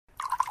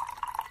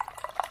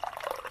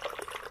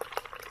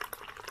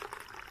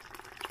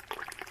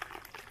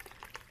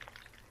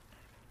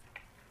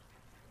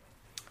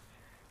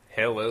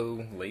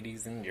Hello,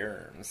 ladies and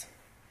germs.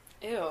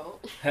 Ew.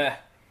 I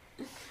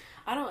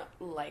don't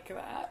like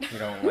that. You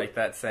don't like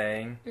that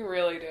saying? I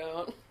really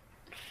don't.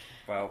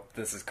 Well,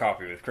 this is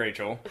Coffee with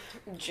Crachel.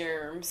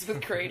 Germs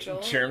with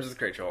Crachel. Germs with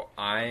Crachel.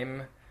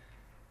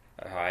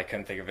 I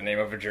couldn't think of a name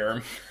of a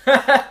germ.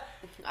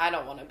 I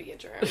don't want to be a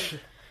germ.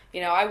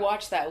 You know, I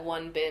watched that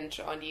one binge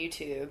on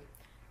YouTube.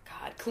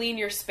 God, clean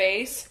your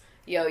space.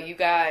 Yo, you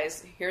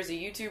guys, here's a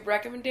YouTube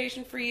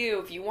recommendation for you.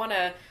 If you want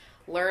to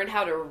learn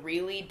how to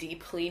really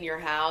deep clean your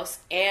house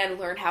and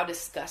learn how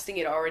disgusting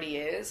it already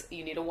is,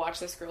 you need to watch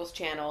this girl's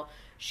channel.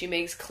 She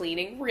makes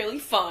cleaning really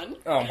fun.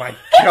 Oh my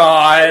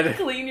god.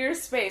 Clean your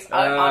space.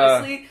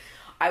 Honestly,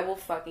 I will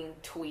fucking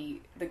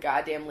tweet the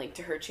goddamn link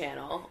to her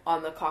channel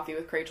on the Coffee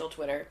with Crachel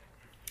Twitter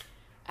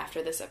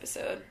after this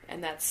episode.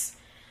 And that's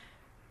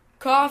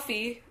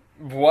Coffee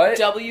What?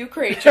 W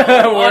Crachel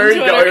Where are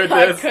you Twitter. going with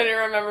this? I couldn't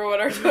remember what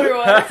our Twitter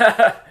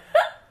was.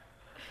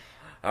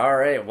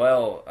 Alright,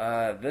 well,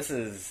 this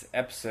is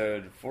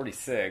episode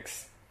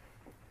 46.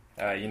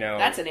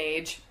 That's an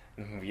age.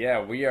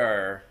 Yeah,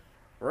 we're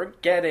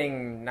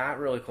getting not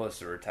really close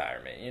to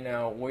retirement.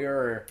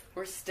 We're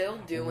still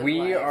doing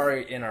We life. are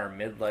in our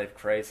midlife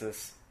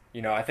crisis.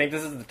 I think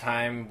this is the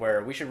time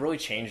where we should really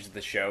change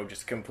the show,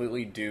 just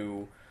completely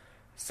do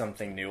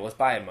something new. Let's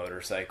buy a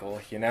motorcycle,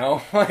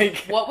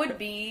 like What would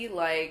be,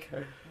 like,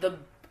 the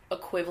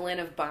equivalent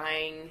of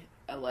buying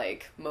a,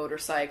 like,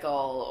 motorcycle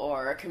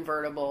or a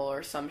convertible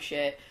or some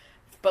shit,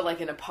 but,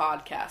 like, in a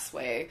podcast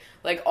way?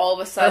 Like, all of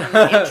a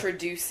sudden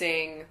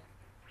introducing,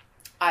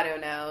 I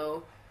don't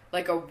know,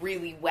 like a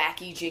really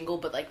wacky jingle,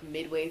 but, like,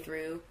 midway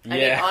through. I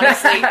mean,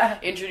 honestly,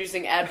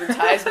 introducing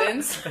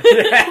advertisements.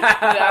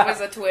 That was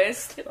a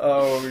twist.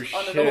 Oh, shit.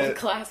 On an old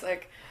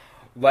classic.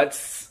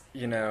 Let's,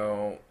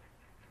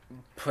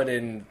 put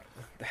in...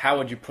 How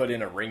would you put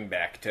in a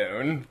ringback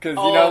tone? Because,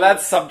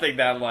 that's something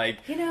that,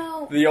 like,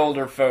 the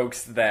older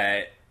folks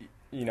that,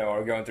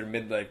 are going through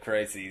midlife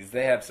crises,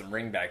 they have some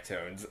ringback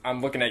tones.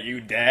 I'm looking at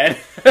you, Dad.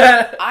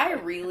 I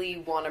really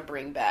want to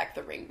bring back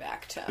the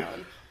ringback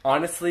tone.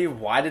 Honestly,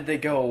 why did they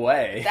go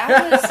away?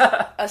 That was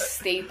a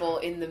staple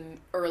in the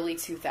early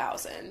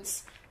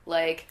 2000s.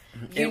 Like,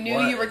 you knew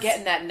you were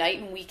getting that night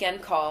and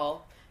weekend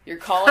call. You're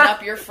calling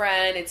up your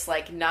friend. It's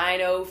like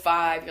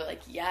 9:05. You're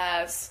like,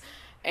 yes.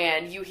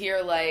 And you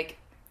hear, like,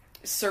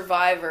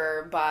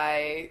 Survivor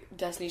by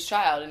Destiny's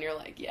Child, and you're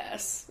like,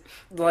 yes.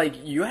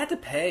 Like, you had to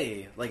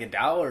pay, like,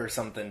 $1 or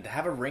something to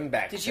have a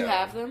ringback Did tone. you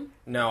have them?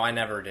 No, I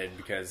never did,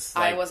 because,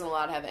 I wasn't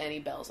allowed to have any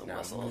bells and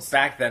whistles.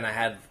 Back then, I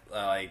had,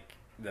 like,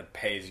 the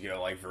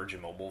pay-as-you-go, like,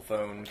 Virgin Mobile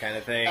phone kind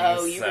of thing.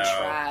 Oh, you were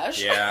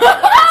trash. Yeah,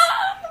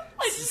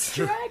 I I just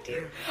dragged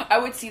you. I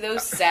would see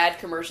those sad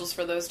commercials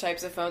for those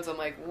types of phones. I'm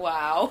like,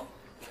 wow.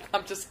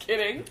 I'm just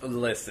kidding.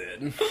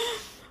 Listen.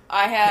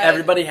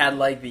 Everybody had,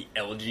 like, the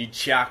LG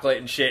chocolate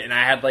and shit, and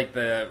I had, like,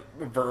 the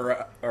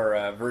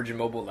Virgin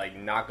Mobile, like,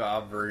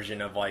 knockoff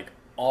version of, like,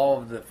 all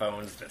of the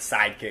phones, the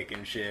Sidekick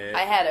and shit.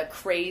 I had a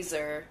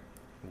Crazer.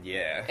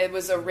 Yeah. It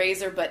was a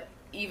Razor, but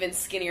even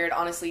skinnier. It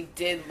honestly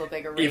did look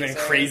like a Razor. Even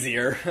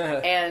crazier.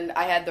 And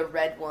I had the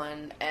red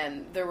one,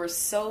 and there were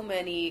so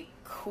many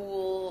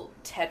cool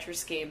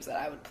Tetris games that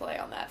I would play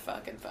on that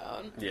fucking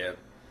phone. Yeah.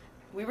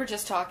 We were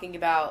just talking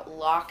about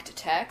locked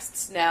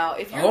texts. Now,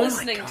 if you're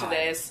listening to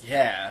this,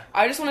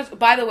 I just want to...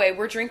 By the way,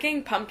 we're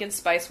drinking pumpkin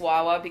spice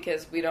Wawa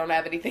because we don't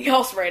have anything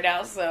else right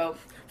now, so...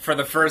 For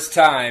the first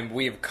time,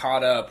 we have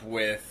caught up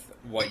with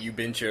what you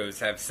binchos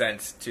have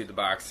sent to the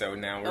box, so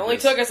now we're It only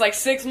took us like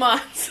 6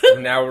 months.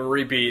 Now we're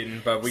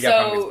repeating, but we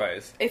got pumpkin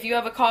spice. If you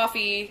have a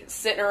coffee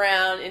sitting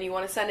around and you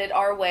want to send it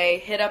our way,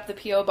 hit up the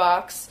P.O.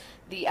 Box.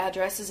 The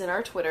address is in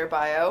our Twitter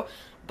bio.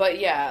 But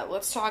yeah,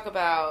 let's talk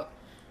about...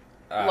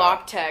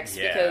 lock text,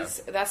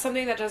 because that's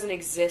something that doesn't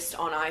exist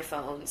on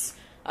iPhones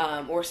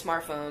or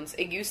smartphones.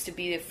 It used to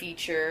be a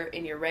feature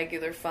in your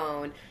regular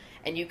phone,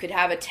 and you could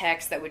have a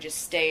text that would just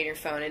stay in your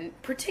phone,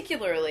 and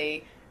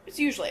particularly, it's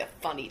usually a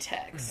funny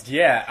text.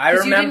 Yeah, I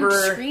remember...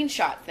 you didn't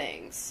screenshot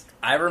things.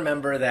 I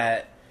remember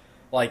that,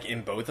 like,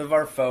 in both of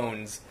our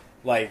phones,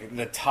 like,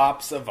 the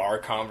tops of our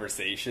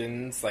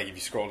conversations, like, if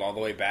you scrolled all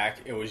the way back,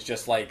 it was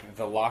just, like,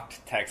 the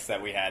locked texts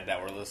that we had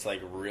that were just, like,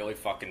 really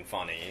fucking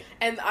funny.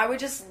 And I would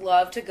just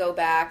love to go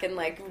back and,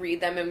 like,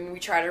 read them, and we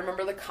try to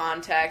remember the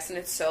context, and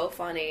it's so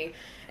funny.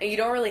 And you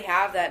don't really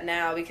have that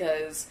now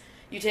because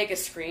you take a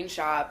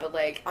screenshot, but,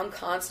 like, I'm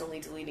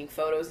constantly deleting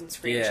photos and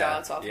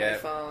screenshots off my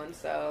phone,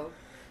 so...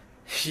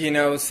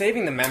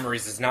 saving the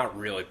memories is not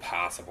really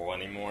possible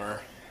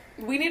anymore.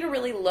 We need to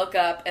really look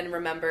up and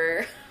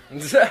remember...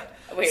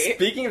 Wait.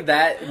 Speaking of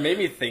that, it made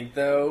me think,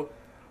 though,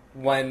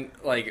 when,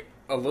 like,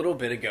 a little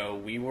bit ago,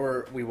 we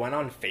went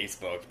on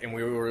Facebook, and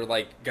we were,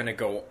 like, gonna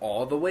go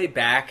all the way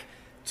back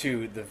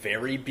to the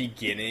very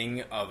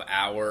beginning of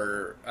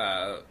our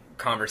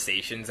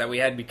conversations that we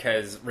had,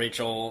 because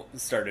Rachel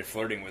started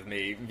flirting with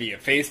me via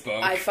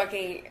Facebook. I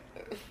fucking...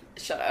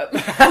 Shut up.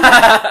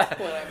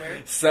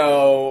 Whatever.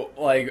 So,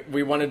 like,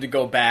 we wanted to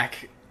go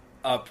back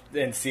up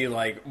and see,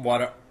 like,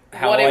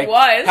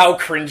 how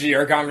cringy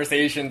our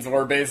conversations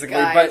were, basically.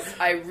 Guys,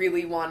 I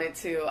really wanted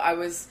to. I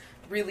was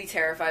really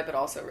terrified, but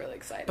also really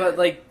excited. But,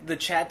 like, the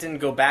chat didn't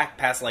go back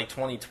past, like,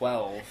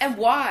 2012. And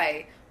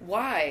why?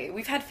 Why?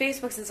 We've had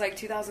Facebook since, like,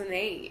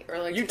 2008 or,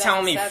 like, You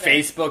telling me 2007.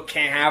 Facebook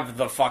can't have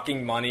the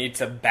fucking money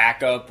to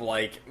back up,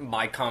 like,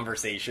 my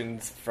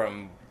conversations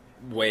from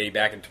way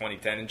back in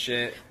 2010 and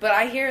shit? But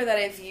I hear that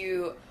if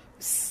you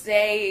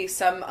say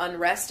some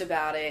unrest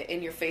about it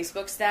in your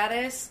Facebook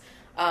status,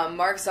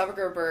 Mark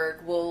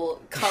Zuckerberg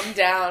will come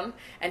down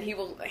and he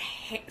will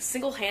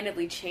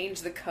single-handedly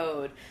change the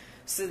code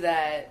so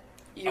that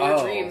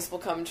your dreams will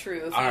come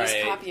true if you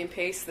just copy and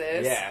paste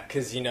this. Yeah,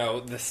 because, you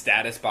know, the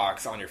status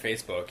box on your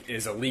Facebook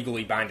is a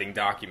legally binding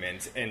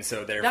document, and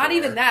so therefore... Not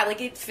even that, like,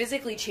 it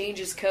physically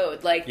changes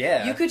code. Like,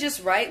 you could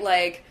just write,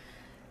 like,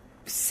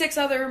 6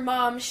 other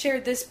moms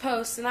shared this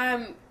post, and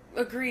I'm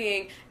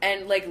agreeing,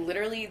 and, like,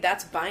 literally,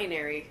 that's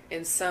binary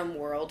in some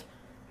world,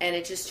 and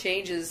it just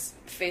changes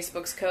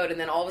Facebook's code, and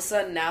then all of a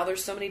sudden, now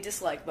there's so many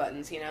dislike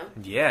buttons, you know?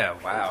 Yeah,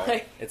 wow.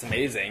 Like, it's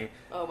amazing.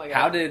 Oh my god.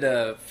 How did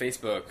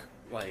Facebook...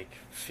 like,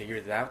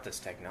 figured out this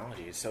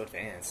technology? It's so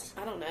advanced.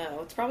 I don't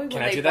know. It's probably when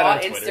Can I they do that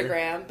bought on Twitter?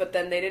 Instagram, but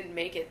then they didn't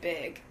make it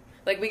big.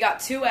 Like, we got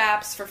 2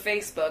 apps for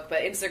Facebook,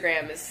 but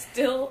Instagram is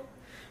still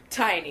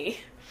tiny.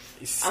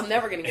 I'm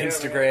never going to get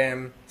over it.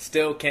 Instagram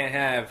still can't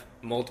have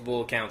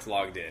multiple accounts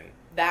logged in.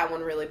 That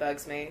one really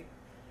bugs me.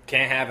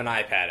 Can't have an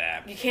iPad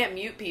app. You can't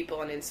mute people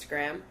on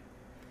Instagram.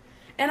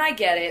 And I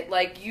get it.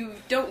 Like, you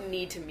don't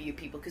need to mute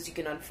people because you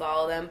can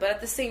unfollow them. But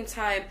at the same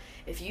time,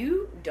 if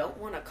you don't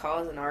want to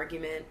cause an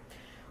argument...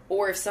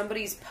 or if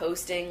somebody's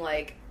posting,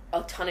 like,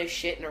 a ton of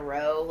shit in a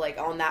row, like,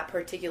 on that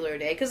particular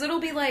day. Because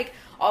it'll be, like,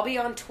 I'll be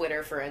on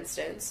Twitter, for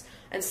instance,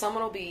 and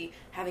someone will be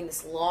having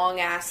this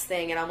long-ass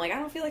thing, and I'm like, I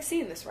don't feel like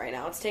seeing this right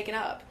now. It's taken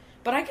up.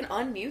 But I can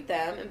unmute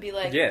them and be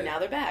like, now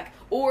they're back.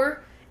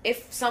 Or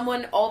if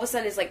someone all of a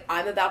sudden is like,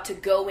 I'm about to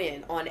go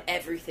in on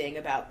everything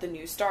about the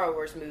new Star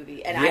Wars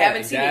movie, and I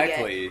haven't seen it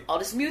yet, I'll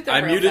just mute them I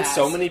real muted fast.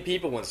 so many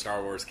people when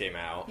Star Wars came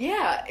out.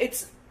 Yeah,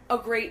 it's a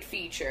great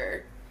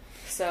feature.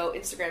 So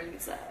Instagram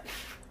needs that.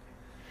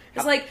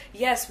 It's like,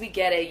 yes, we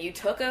get it. You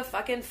took a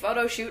fucking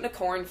photo shoot in a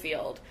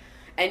cornfield,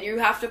 and you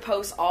have to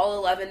post all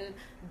 11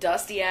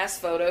 dusty-ass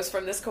photos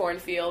from this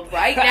cornfield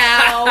right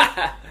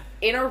now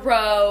in a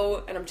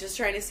row, and I'm just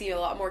trying to see a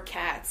lot more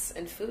cats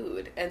and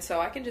food, and so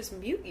I can just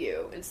mute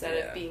you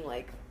instead of being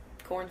like,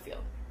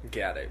 cornfield.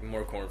 Got it.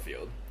 More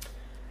cornfield.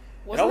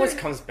 Wasn't it always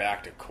there... comes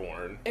back to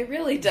corn. It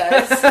really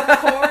does.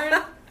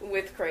 Corn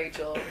with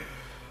Crachel.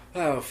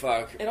 Oh,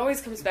 fuck. It always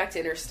comes back to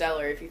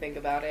Interstellar if you think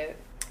about it.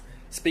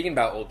 Speaking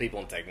about old people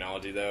and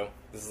technology, though,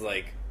 this is,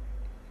 like,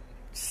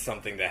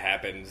 something that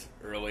happened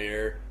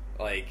earlier.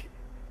 Like,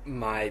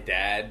 my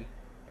dad,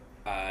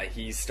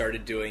 he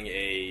started doing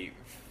a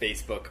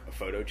Facebook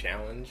photo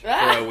challenge for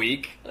a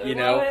week, you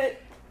know?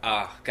 It.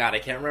 God, I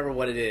can't remember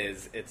what it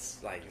is.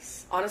 It's, like...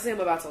 Honestly, I'm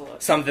about to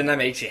look. Something that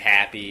makes you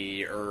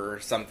happy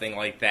or something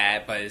like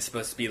that, but it's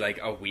supposed to be, like,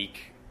 a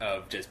week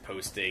of just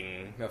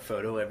posting a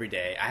photo every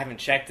day. I haven't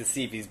checked to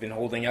see if he's been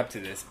holding up to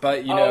this,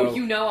 but you know... Oh,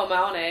 you know I'm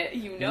on it.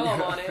 You know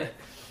I'm on it.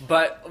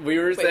 But we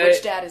were saying... Wait,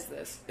 which dad is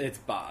this? It's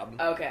Bob.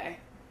 Okay.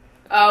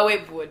 Oh,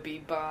 it would be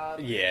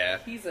Bob. Yeah.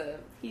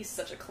 He's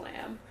such a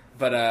clam.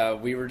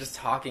 But we were just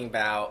talking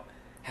about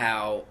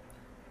how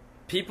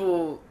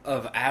people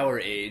of our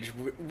age,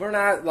 we're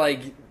not, like,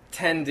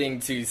 tending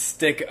to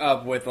stick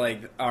up with,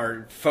 like,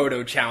 our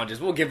photo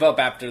challenges. We'll give up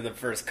after the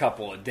first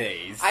couple of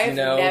days. I have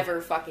never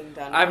fucking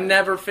done one. I've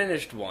never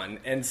finished one.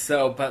 And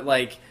so, but,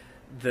 like,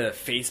 the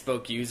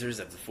Facebook users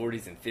of the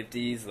 40s and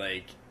 50s,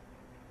 like,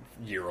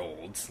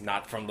 year-olds,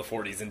 not from the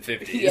 40s and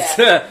 50s.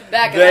 Yeah,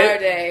 back in our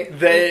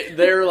day.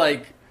 They're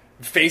like,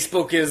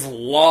 Facebook is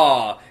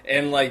law,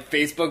 and, like,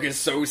 Facebook is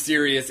so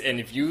serious, and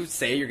if you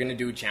say you're gonna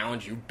do a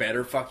challenge, you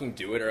better fucking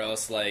do it, or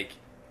else, like,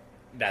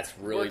 that's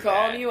really bad. We're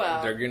calling you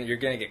out. You're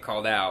gonna get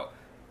called out.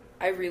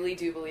 I really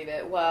do believe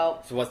it.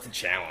 Well... So what's the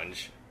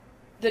challenge?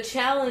 The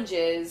challenge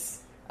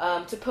is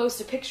to post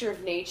a picture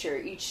of nature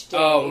each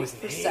day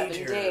for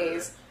 7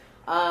 days.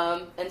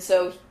 And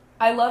so,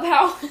 I love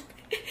how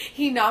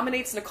he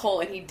nominates Nicole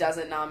and he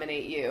doesn't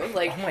nominate you.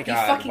 Like, oh my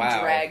God, he fucking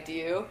dragged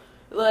you.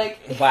 Like,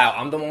 wow,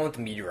 I'm the one with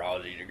the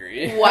meteorology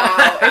degree.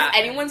 Wow, if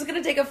anyone's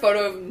gonna take a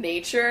photo of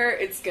nature,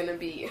 it's gonna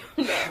be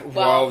you.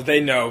 Well, they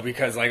know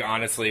because, like,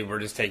 honestly, we're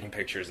just taking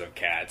pictures of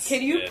cats.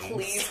 Can you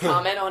please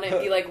comment on it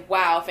and be like,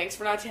 wow, thanks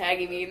for not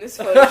tagging me in this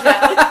photo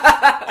challenge.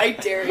 I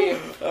dare you.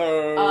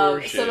 Oh,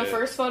 shit. So the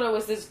first photo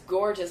was this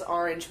gorgeous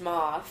orange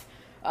moth.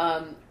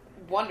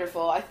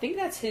 Wonderful. I think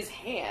that's his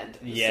hand.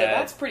 Yeah. So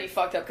that's pretty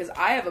fucked up because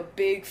I have a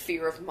big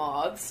fear of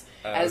moths.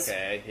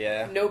 Okay,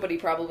 yeah. Nobody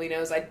probably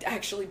knows. I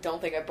actually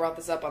don't think I brought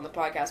this up on the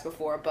podcast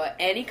before,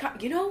 but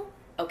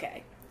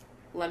okay.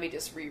 Let me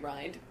just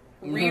rewind.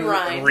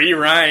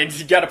 Rewind.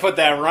 You gotta put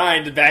that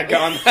rind back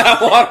on that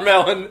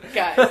watermelon.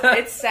 Guys,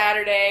 it's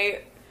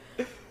Saturday.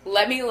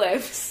 Let me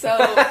live. So...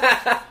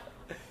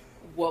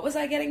 What was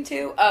I getting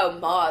to? Oh,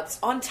 moths.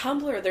 On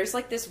Tumblr, there's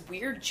like this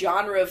weird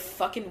genre of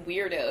fucking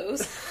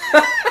weirdos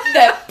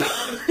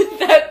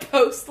that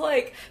post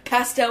like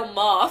pastel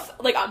moth.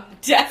 Like, I'm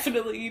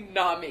definitely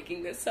not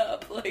making this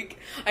up. Like,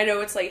 I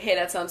know it's like, hey,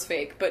 that sounds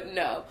fake, but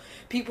no.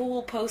 People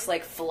will post,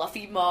 like,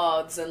 fluffy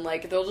moths, and,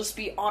 like, they'll just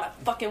be on a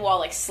fucking wall,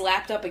 like,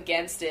 slapped up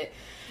against it.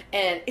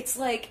 And it's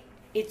like,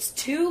 it's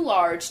too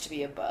large to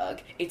be a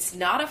bug. It's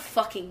not a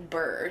fucking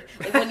bird.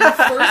 Like, when you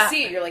first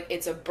see it, you're like,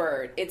 it's a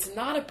bird. It's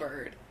not a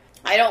bird.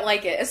 I don't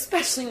like it,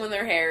 especially when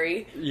they're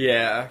hairy.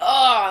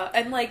 Yeah.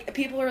 And, like,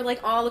 people are like,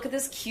 oh, look at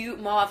this cute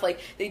moth. Like,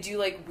 they do,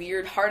 like,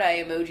 weird heart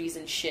eye emojis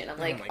and shit. And I'm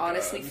like,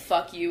 honestly, God.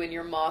 Fuck you and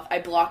your moth. I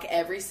block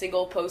every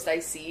single post I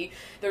see.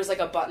 There's, like,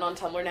 a button on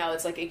Tumblr now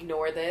that's like,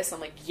 ignore this. I'm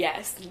like,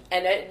 yes.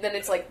 And then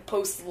it's like,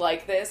 post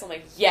like this. I'm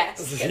like,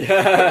 yes. Get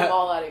them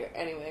all out of here.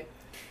 Anyway.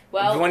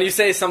 Well, when you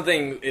say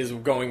something is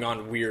going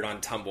on weird on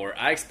Tumblr,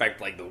 I expect,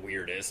 like, the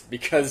weirdest,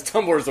 because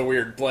Tumblr's a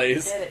weird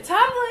place.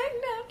 Tumblr.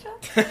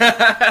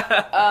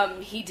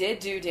 He did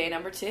do day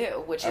number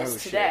 2, which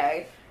is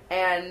today,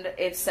 and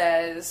it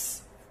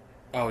says...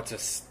 Oh,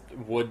 it's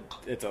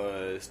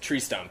a tree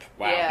stump.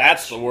 Wow, yeah.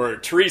 That's the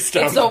word, tree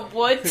stump. It's a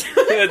wood...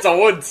 It's a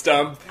wood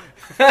stump.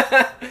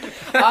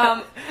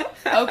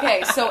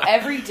 Okay, so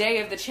every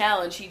day of the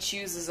challenge, he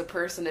chooses a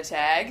person to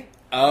tag.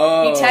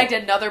 Oh. He tagged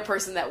another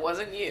person that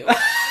wasn't you.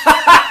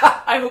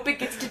 I hope it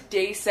gets to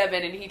day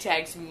 7 and he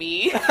tags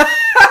me. And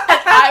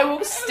I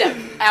will step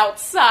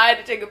outside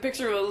to take a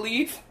picture of a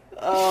leaf.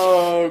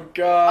 Oh,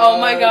 God.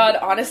 Oh, my God.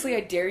 Honestly, I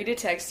dare you to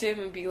text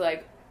him and be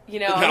like, you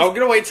know... No, I'm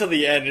going to wait till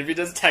the end. If he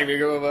does tag me, I'm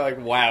going to be like,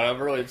 wow,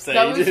 I'm really upset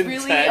that was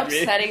really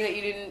upsetting that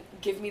you didn't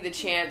give me the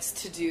chance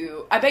to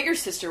do... I bet your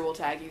sister will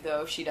tag you,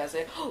 though, if she does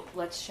it. Oh,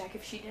 let's check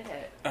if she did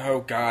it.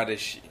 Oh, God. Is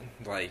she...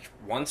 Like,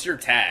 once you're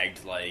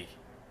tagged, like...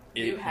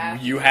 You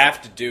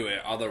have to do it,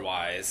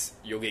 otherwise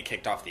you'll get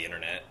kicked off the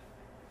internet.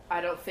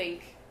 I don't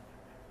think...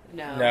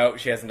 No,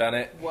 she hasn't done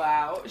it?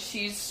 Wow.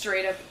 She's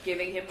straight up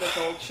giving him the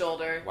cold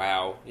shoulder.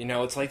 Wow. You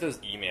know, it's like those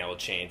email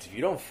chains. If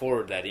you don't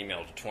forward that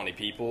email to 20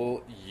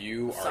 people,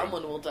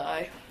 someone will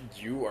die.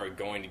 You are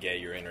going to get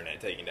your internet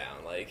taken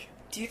down, like...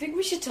 Do you think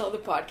we should tell the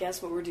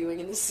podcast what we're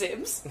doing in The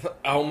Sims?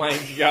 Oh my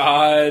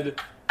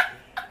God.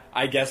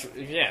 I guess,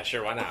 yeah,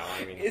 sure, why not?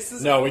 I mean,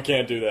 no, we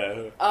can't do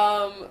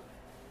that.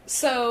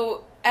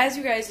 So... As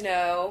you guys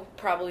know,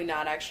 probably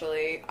not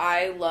actually,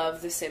 I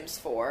love The Sims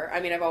 4.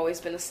 I mean, I've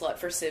always been a slut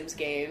for Sims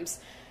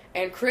games,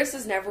 and Chris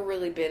has never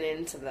really been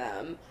into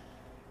them.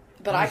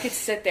 But I could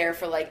sit there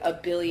for like a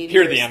billion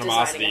years the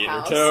animosity designing a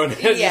house. In your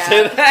tone.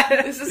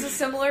 Yeah, this is a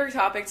similar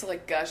topic to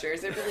like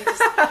Gushers. It really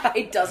just,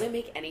 it doesn't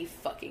make any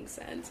fucking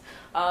sense.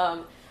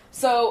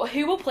 So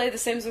he will play The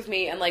Sims with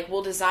me, and like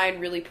we'll design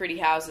really pretty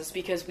houses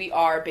because we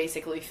are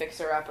basically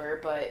fixer-upper,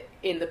 but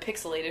in the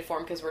pixelated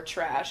form because we're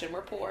trash and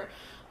we're poor.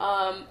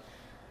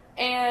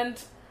 And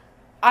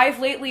I've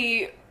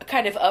lately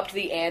kind of upped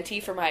the ante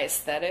for my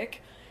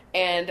aesthetic,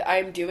 and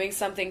I'm doing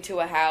something to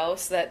a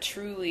house that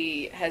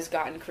truly has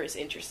gotten Chris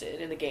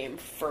interested in the game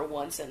for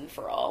once and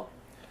for all.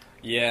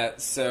 Yeah,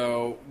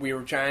 so we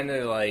were trying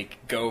to, like,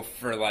 go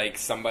for, like,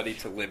 somebody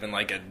to live in,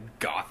 like, a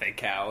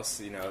gothic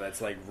house, you know, that's,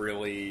 like,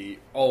 really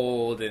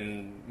old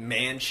and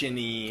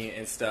mansion-y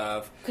and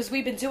stuff. Because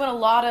we've been doing a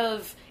lot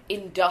of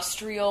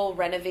industrial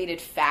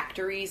renovated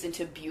factories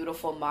into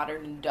beautiful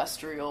modern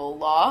industrial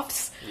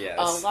lofts. Yes.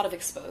 A lot of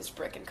exposed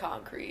brick and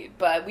concrete.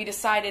 But we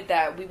decided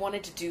that we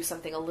wanted to do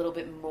something a little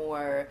bit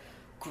more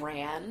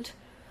grand.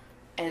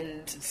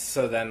 And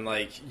so then,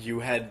 like,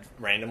 you had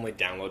randomly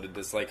downloaded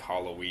this, like,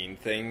 Halloween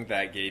thing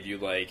that gave you,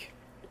 like,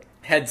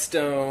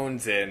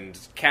 headstones and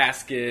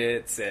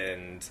caskets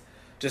and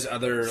just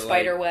other,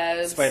 spider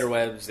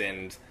webs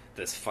and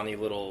this funny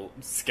little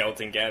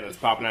skeleton guy that's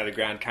popping out of the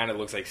ground. Kind of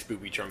looks like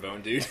Spoopy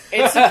Trombone Dude.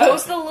 It's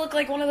supposed to look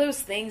like one of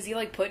those things you,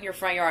 like, put in your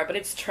front yard, but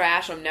it's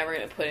trash. I'm never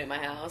going to put it in my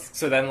house.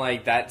 So then,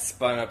 like, that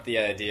spun up the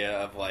idea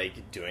of,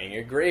 like, doing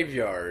a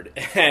graveyard.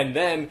 And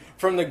then,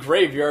 from the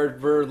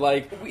graveyard, we're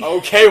like,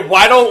 okay,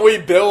 why don't we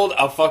build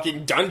a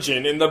fucking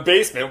dungeon in the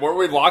basement where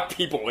we lock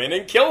people in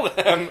and kill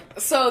them?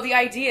 So the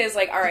idea is,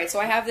 like, alright, so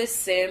I have this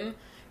sim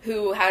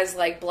who has,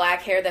 like,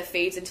 black hair that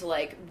fades into,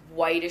 like,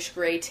 whitish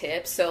gray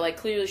tips, so, like,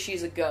 clearly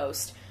she's a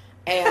ghost.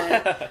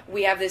 And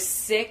we have this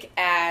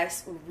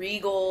sick-ass,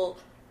 regal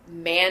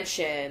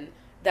mansion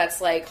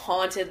that's, like,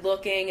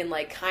 haunted-looking and,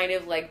 like, kind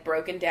of, like,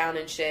 broken down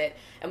and shit.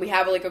 And we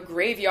have, like, a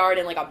graveyard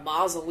and, like, a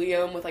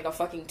mausoleum with, like, a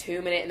fucking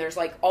tomb in it. And there's,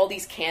 like, all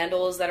these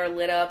candles that are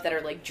lit up that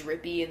are, like,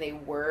 drippy and they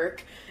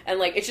work. And,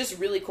 like, it's just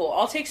really cool.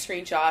 I'll take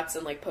screenshots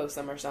and, like, post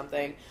them or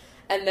something.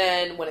 And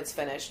then, when it's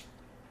finished...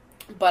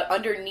 But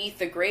underneath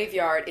the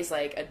graveyard is,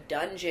 like, a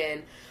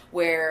dungeon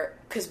where...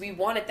 Because we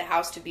wanted the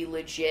house to be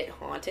legit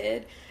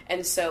haunted.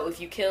 And so if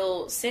you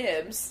kill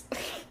Sims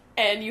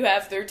and you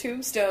have their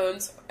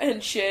tombstones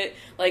and shit,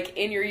 like,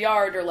 in your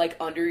yard or, like,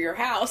 under your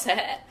house,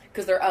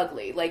 because they're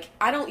ugly. Like,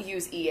 I don't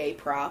use EA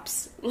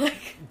props.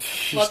 Like,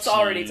 let's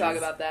already talk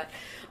about that.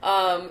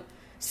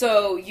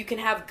 So you can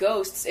have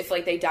ghosts if,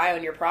 like, they die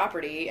on your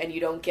property and you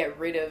don't get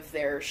rid of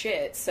their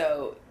shit.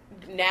 So...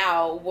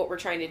 Now, what we're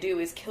trying to do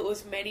is kill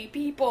as many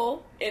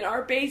people in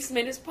our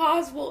basement as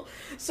possible.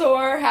 So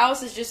our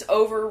house is just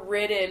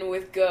overridden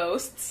with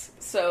ghosts.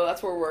 So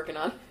that's what we're working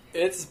on.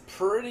 It's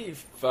pretty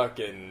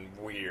fucking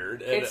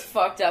weird. It's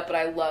fucked up, but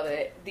I love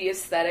it. The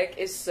aesthetic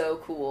is so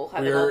cool.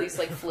 Having all these,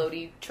 like,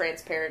 floaty,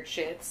 transparent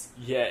shits.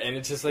 Yeah, and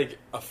it's just, like,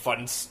 a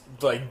fun,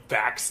 like,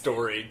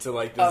 backstory to,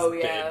 like, this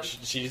bitch.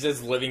 She's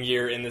just living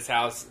here in this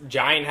house,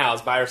 giant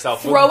house, by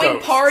herself throwing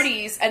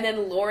parties, and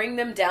then luring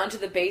them down to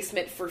the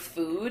basement for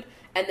food,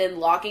 and then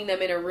locking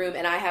them in a room,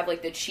 and I have,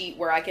 like, the cheat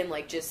where I can,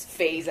 like, just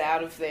phase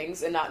out of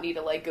things and not need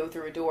to, like, go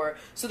through a door.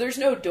 So there's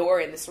no door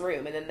in this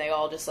room, and then they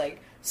all just, like,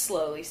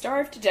 slowly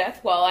starve to death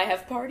while I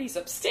have parties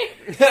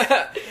upstairs.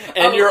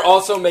 And you're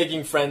also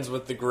making friends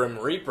with the Grim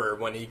Reaper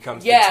when he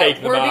comes to take the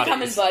bodies. Yeah, we're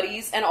becoming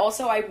buddies, and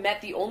also I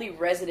met the only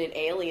resident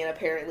alien,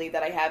 apparently,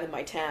 that I have in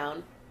my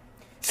town.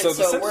 So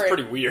the Sims is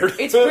pretty weird.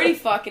 It's pretty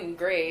fucking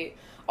great.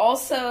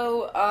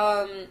 Also,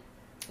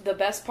 the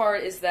best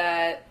part is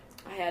that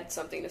I had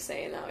something to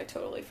say and now I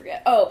totally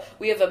forget. Oh,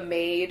 we have a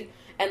maid,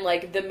 and,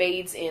 like, the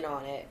maid's in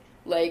on it.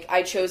 Like,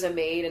 I chose a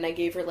maid, and I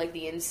gave her, like,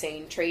 the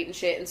insane trait and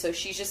shit, and so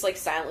she's just, like,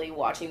 silently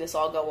watching this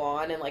all go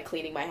on and, like,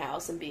 cleaning my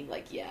house and being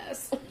like,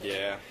 yes.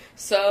 Yeah.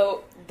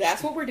 So,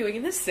 that's what we're doing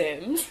in The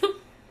Sims.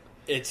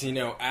 It's, you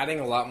know, adding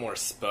a lot more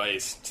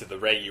spice to the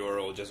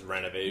regular just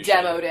renovation.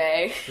 Demo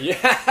day.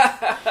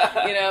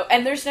 Yeah. You know,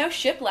 and there's no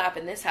shiplap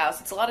in this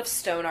house. It's a lot of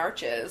stone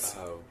arches.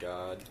 Oh,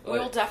 God.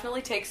 We'll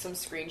definitely take some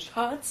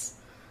screenshots.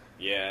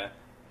 Yeah.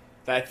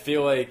 I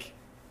feel like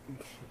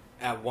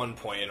at one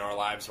point in our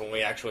lives when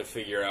we actually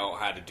figure out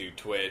how to do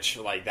Twitch,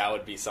 like, that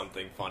would be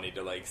something funny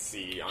to, like,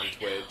 see on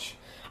Twitch.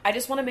 I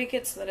just want to make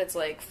it so that it's,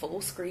 like,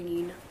 full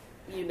screen.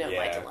 You know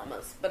my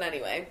dilemmas. But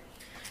anyway.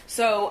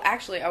 So,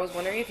 actually, I was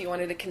wondering if you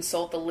wanted to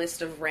consult the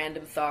list of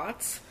random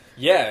thoughts.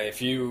 Yeah,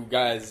 if you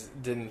guys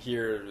didn't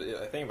hear,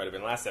 I think it might have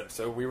been last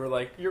episode, we were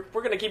like, we're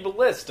going to keep a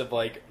list of,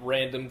 like,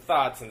 random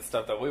thoughts and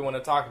stuff that we want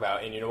to talk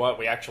about. And you know what?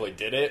 We actually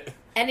did it.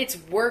 And it's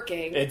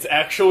working. It's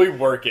actually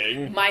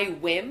working. My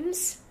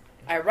whims,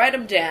 I write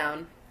them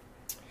down.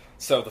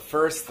 So the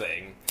first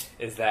thing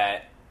is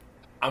that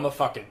I'm a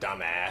fucking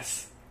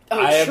dumbass.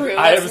 Oh, true.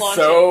 I am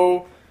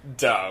so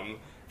dumb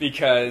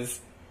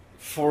because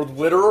for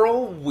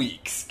literal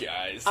weeks,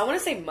 guys. I want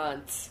to say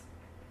months.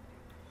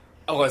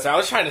 Oh, listen, I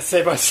was trying to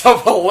save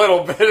myself a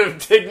little bit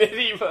of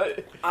dignity,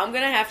 but I'm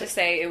going to have to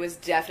say it was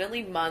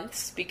definitely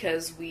months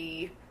because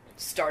we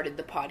started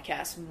the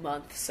podcast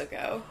months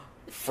ago.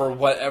 For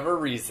whatever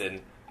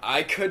reason,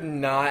 I could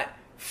not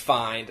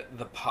find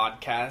the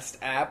podcast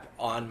app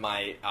on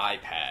my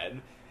iPad.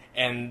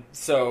 And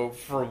so,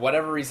 for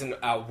whatever reason,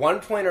 at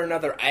one point or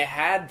another, I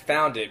had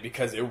found it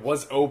because it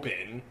was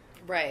open.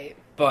 Right.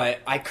 But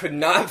I could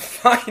not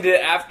find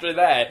it after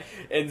that.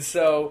 And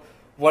so,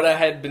 what I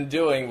had been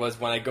doing was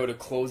when I go to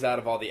close out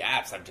of all the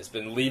apps, I've just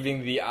been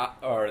leaving the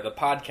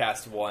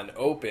podcast one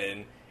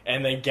open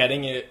and then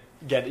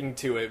getting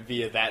to it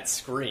via that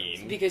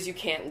screen. Because you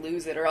can't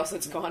lose it or else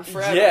it's gone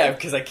forever. Yeah,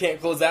 because I can't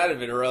close out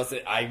of it or else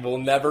I will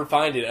never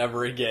find it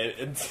ever again.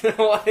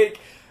 Until, like,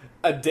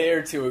 a day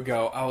or two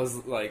ago, I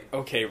was like,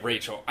 okay,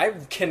 Rachel, I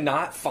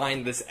cannot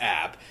find this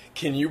app.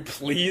 Can you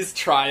please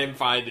try and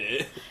find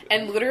it?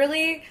 And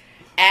literally,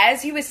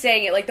 as he was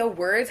saying it, like, the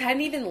words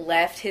hadn't even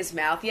left his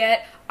mouth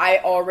yet, I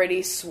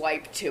already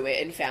swiped to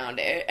it and found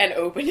it and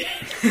opened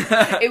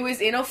it. It was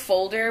in a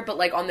folder, but,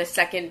 like, on the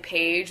second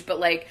page,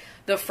 but, like,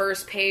 the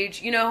first page,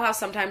 you know how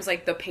sometimes,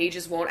 like, the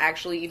pages won't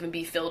actually even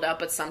be filled up,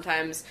 but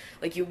sometimes,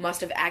 like, you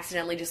must have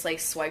accidentally just, like,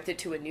 swiped it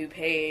to a new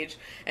page.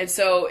 And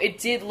so it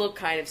did look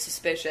kind of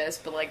suspicious,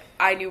 but, like,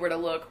 I knew where to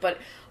look. But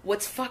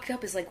what's fucked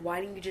up is, like,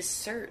 why didn't you just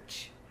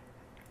search?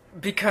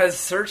 Because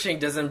searching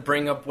doesn't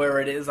bring up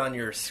where it is on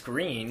your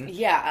screen.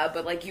 Yeah,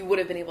 but, like, you would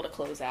have been able to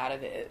close out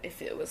of it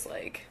if it was,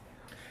 like...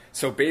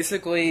 So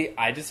basically,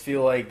 I just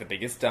feel like the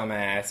biggest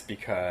dumbass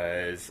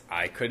because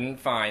I couldn't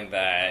find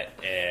that,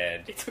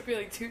 and... It took me,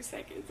 like, 2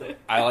 seconds.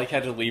 I, like,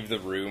 had to leave the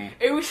room.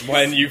 It was just...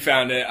 When you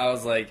found it, I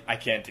was like, I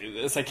can't do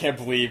this. I can't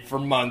believe for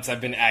months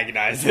I've been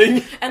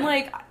agonizing. And,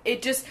 like, I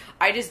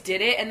just did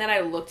it, and then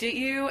I looked at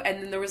you,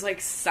 and then there was, like,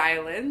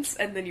 silence,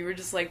 and then you were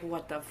just like,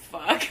 what the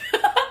fuck?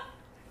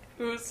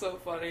 It was so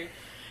funny.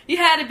 You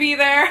had to be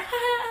there.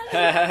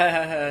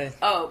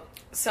 Oh,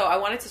 so I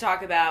wanted to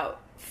talk about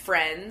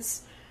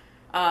Friends.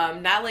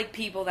 Not, like,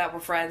 people that we're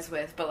friends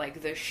with, but,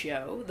 like, the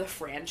show, the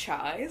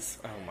franchise.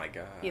 Oh, my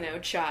God. You know,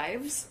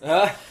 Chives.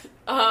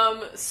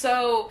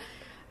 So,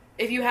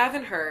 if you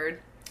haven't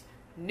heard,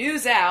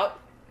 news out,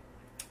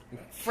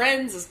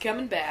 Friends is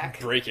coming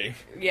back. Breaking.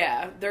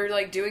 Yeah, they're,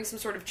 like, doing some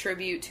sort of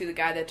tribute to the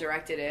guy that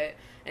directed it,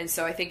 and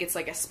so I think it's,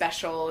 like, a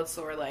special, it's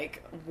sort of,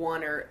 like,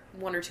 one or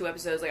 2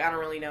 episodes, like, I don't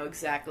really know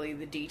exactly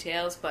the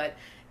details, but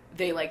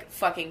they, like,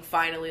 fucking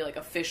finally, like,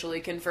 officially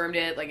confirmed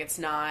it, like, it's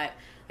not...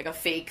 like a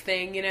fake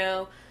thing, you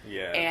know?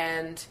 Yeah.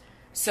 And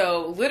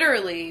so,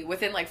 literally,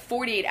 within, like,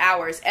 48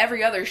 hours,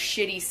 every other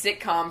shitty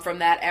sitcom from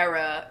that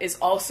era is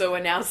also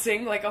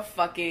announcing, like, a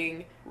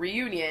fucking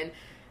reunion.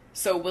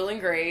 So, Will and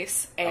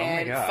Grace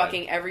and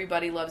fucking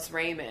Everybody Loves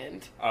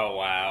Raymond. Oh,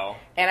 wow.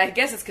 And I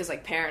guess it's because,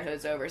 like,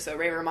 Parenthood's over, so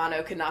Ray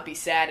Romano could not be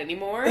sad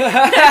anymore. He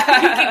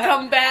can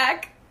come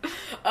back.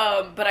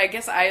 But I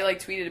guess I, like,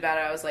 tweeted about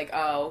it. I was like,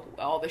 oh,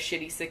 all the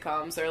shitty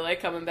sitcoms are,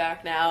 like, coming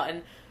back now.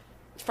 And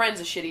Friends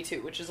is shitty,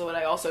 too, which is what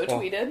I also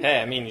tweeted.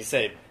 Hey, I mean, you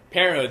say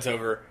Parenthood's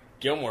over,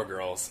 Gilmore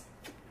Girls.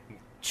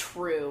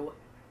 True.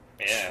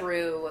 Yeah.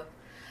 True.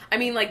 I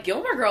mean, like,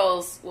 Gilmore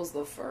Girls was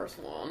the first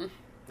one.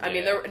 I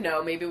mean,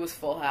 maybe it was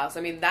Full House.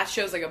 I mean, that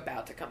show's, like,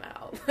 about to come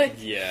out.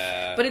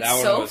 Yeah. But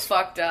it's so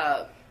fucked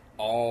up.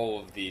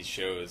 All of these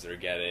shows are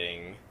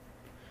getting,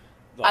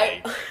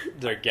 like,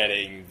 they're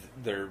getting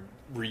their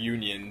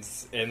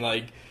reunions. And,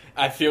 like,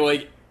 I feel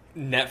like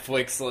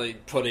Netflix,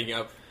 like, putting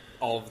up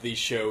all of these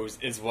shows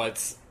is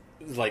what's,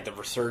 like, the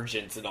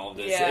resurgence and all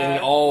this. Yeah.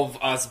 And all of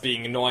us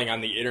being annoying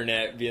on the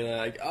internet, being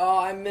like, oh,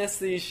 I miss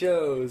these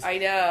shows. I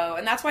know.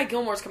 And that's why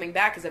Gilmore's coming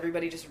back, because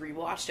everybody just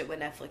rewatched it when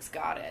Netflix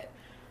got it.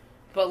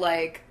 But,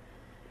 like,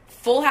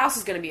 Full House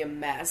is going to be a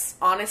mess.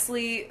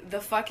 Honestly,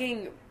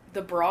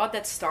 the broad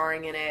that's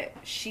starring in it,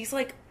 she's,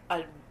 like,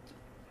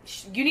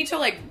 you need to,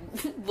 like,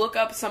 look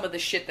up some of the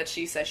shit that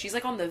she says. She's,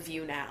 like, on The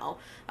View now.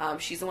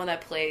 She's the one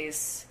that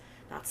plays,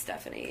 not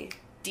Stephanie,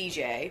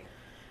 DJ.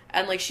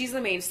 And, like, she's the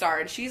main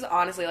star, and she's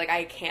honestly, like,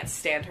 I can't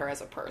stand her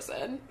as a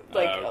person.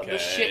 Like, the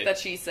shit that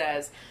she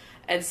says.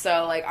 And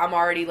so, like, I'm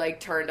already, like,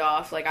 turned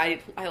off. Like, I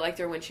liked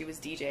her when she was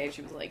DJ, and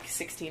she was, like,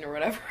 16 or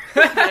whatever.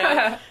 You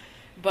know?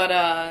 But,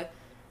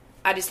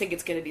 I just think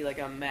it's gonna be, like,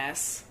 a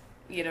mess.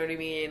 You know what I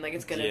mean? Like,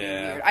 it's gonna be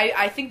weird.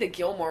 I think the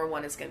Gilmore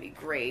one is gonna be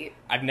great.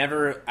 I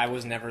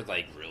was never,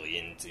 like, really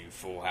into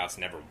Full House,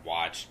 never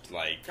watched,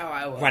 like,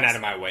 I went out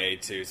of my way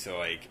to, so,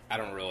 like,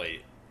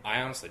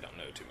 I honestly don't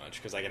know too much,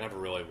 because, like, I never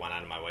really went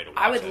out of my way to watch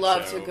it. I would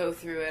love to go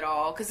through it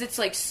all, because it's,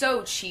 like,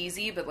 so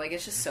cheesy, but, like,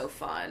 it's just so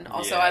fun.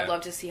 Also, I'd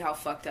love to see how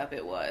fucked up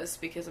it was,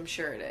 because I'm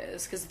sure it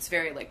is, because it's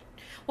very, like,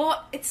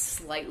 well, it's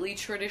slightly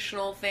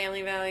traditional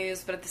family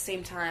values, but at the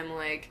same time,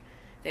 like,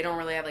 they don't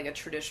really have, like, a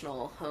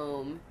traditional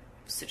home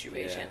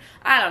situation. Yeah.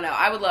 I don't know.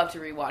 I would love to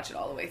rewatch it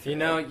all the way through. You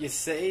know, you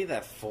say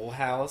that Full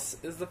House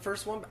is the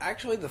first one, but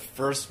actually the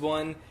first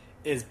one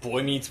is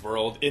Boy Meets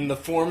World in the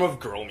form of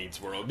Girl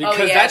Meets World.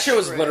 Because that show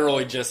is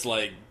literally just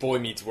like Boy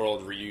Meets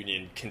World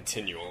reunion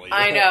continually.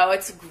 I know.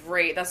 It's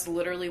great. That's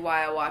literally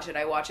why I watch it.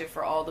 I watch it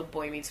for all the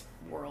Boy Meets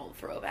World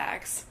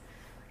throwbacks.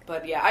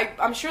 But yeah,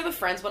 I'm sure the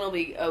Friends one will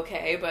be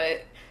okay,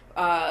 but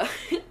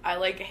I,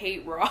 like,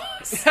 hate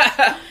Ross.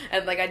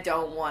 And, like, I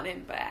don't want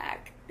him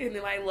back in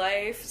my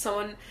life.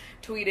 Someone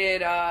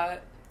tweeted, I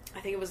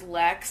think it was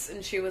Lex,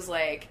 and she was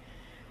like,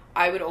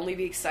 I would only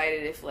be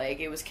excited if, like,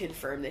 it was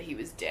confirmed that he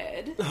was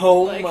dead.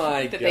 Oh, like,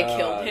 my God. That they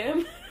killed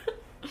him.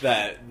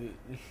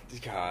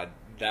 God,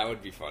 that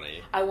would be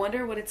funny. I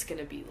wonder what it's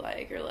gonna be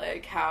like, or,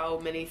 like, how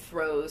many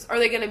throws. Are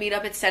they gonna meet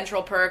up at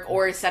Central Perk,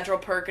 or is Central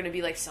Perk gonna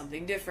be, like,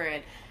 something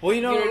different? Well,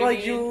 you know like,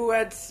 I mean? You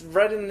had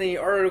read in the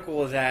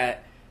article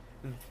that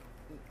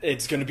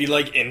it's going to be,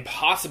 like,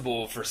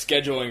 impossible for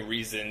scheduling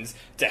reasons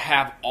to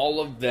have all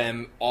of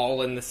them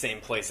all in the same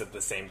place at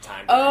the same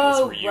time during this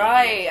reunion.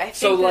 Right. I think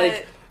so,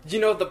 like, you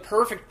know, the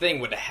perfect thing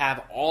would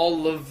have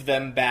all of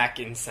them back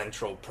in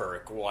Central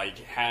Perk, like,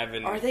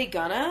 having... Are they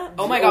gonna?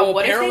 Oh my God,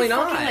 what if they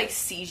not. fucking, like,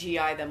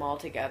 CGI them all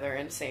together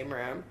in the same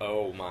room?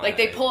 Oh my... Like,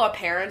 they pull a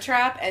Parent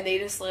Trap, and they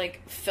just,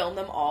 like, film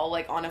them all,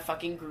 like, on a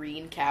fucking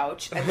green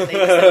couch, and then they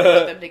just, like,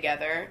 put them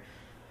together.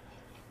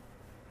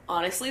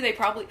 Honestly, they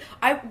probably...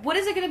 what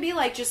is it going to be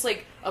like? Just,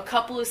 like, a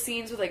couple of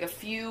scenes with, like, a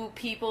few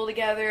people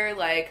together?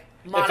 Like,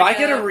 Monica... If I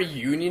get a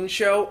reunion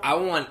show, I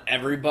want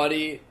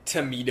everybody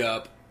to meet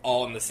up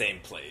all in the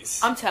same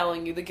place. I'm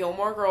telling you, the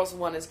Gilmore Girls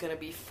one is going to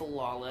be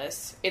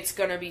flawless. It's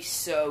going to be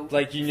so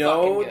like, you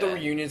know, the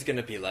reunion's going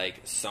to be, like,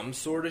 some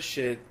sort of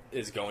shit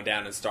is going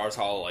down in Stars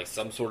Hollow, like,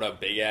 some sort of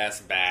big-ass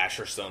bash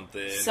or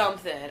something.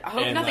 I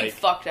hope nothing, like,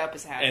 fucked up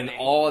is happening. And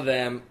all of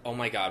them... Oh,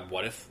 my God,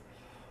 what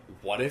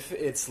if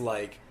it's,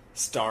 like...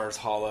 Stars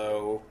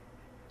Hollow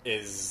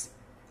is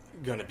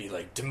gonna be,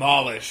 like,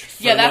 demolished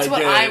for, that's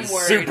like, what I'm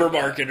worried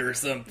supermarket about. Or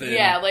something.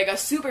 Yeah, like a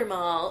super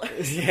mall.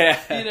 Yeah.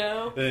 You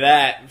know?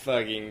 That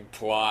fucking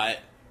plot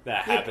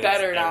that happens It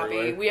better not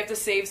everywhere. be. We have to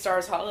save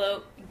Stars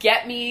Hollow.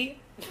 Get me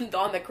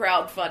on the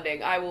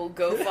crowdfunding. I will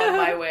go fund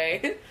my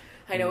way.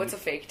 I know it's a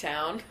fake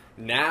town.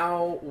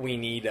 Now we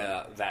need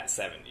that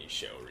 70s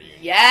show reunion.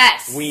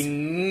 Yes! We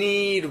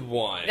need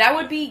one. That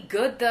would be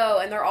good, though,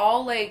 and they're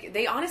all, like,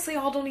 they honestly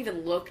all don't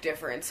even look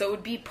different, so it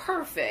would be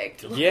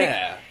perfect. Like,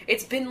 yeah.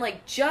 It's been,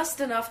 like, just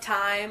enough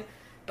time,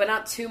 but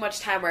not too much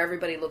time where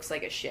everybody looks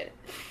like a shit.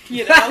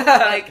 You know?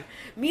 Like,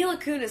 Mila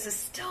Kunis is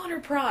still in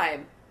her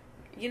prime.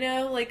 You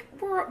know? Like,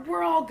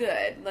 we're all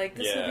good. Like,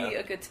 this will be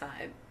a good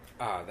time.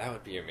 Oh, that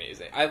would be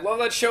amazing. I love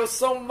that show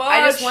so much!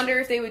 I just wonder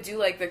if they would do,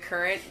 like, the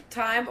current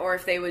time, or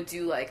if they would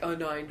do, like, a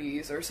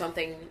 90s or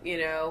something, you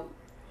know?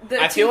 The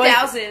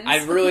 2000s.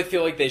 I really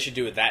feel like they should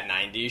do that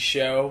 90s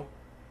show.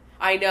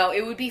 I know.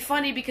 It would be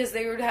funny because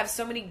they would have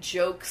so many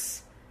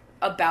jokes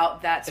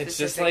about that specific it's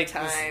just like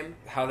time.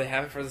 How they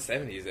have it for the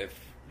 70s.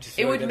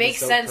 It would make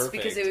sense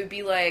because it would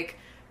be, like,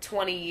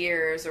 20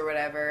 years or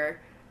whatever.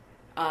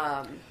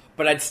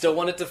 But I'd still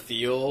want it to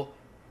feel...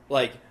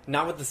 Like,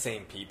 not with the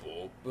same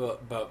people,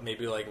 but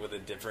maybe, like, with a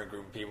different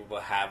group of people,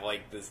 but have,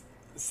 like, this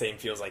same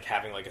feels like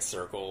having like a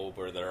circle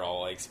where they're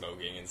all like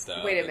smoking and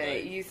stuff. Wait a and,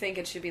 minute, like, you think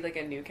it should be like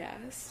a new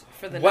cast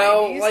for the 90s?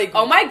 Well, like...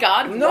 Oh my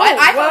god, no, what?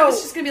 I thought it well,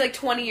 was just gonna be like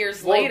 20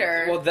 years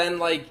later. Well, then,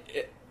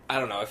 like... I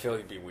don't know, I feel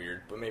like it'd be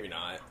weird, but maybe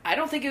not. I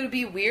don't think it would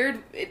be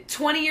weird.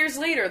 20 years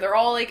later, they're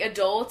all, like,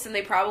 adults, and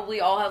they probably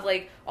all have,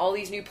 like, all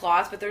these new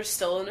plots, but they're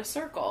still in a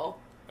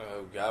circle.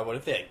 Oh, God, what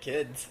if they had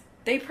kids?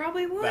 They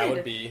probably would. That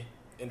would be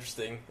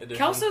interesting.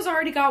 Kelso's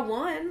already got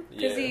one.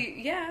 Because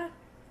Yeah.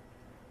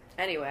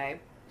 Anyway.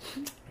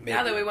 Maybe.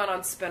 Now that we went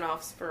on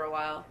spinoffs for a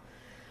while.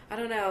 I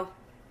don't know.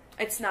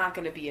 It's not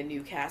going to be a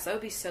new cast. That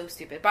would be so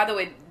stupid. By the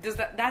way,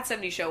 that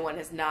 70s Show one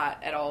has not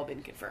at all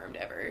been confirmed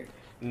ever.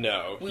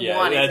 No.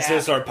 That's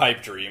just our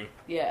pipe dream.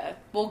 Yeah.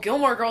 Well,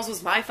 Gilmore Girls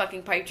was my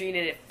fucking pipe dream,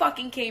 and it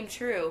fucking came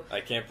true.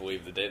 I can't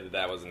believe the day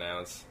that was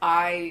announced.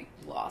 I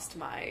lost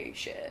my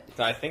shit.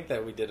 I think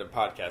that we did a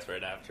podcast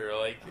right after,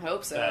 like... I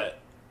hope so. That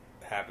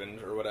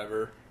happened, or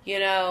whatever. You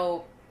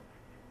know,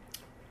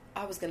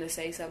 I was going to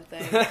say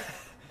something.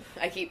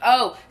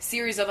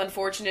 Series of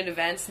Unfortunate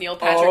Events, Neil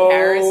Patrick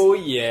Harris. Oh,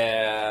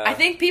 yeah. I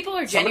think people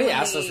are genuinely...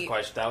 Somebody asked us a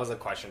question. That was a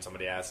question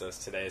somebody asked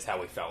us today, is how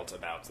we felt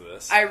about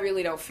this. I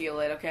really don't feel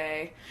it,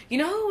 okay? You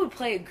know who would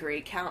play a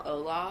great Count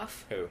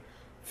Olaf? Who?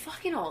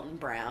 Fucking Alton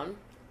Brown.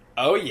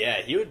 Oh,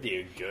 yeah, he would be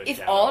a good If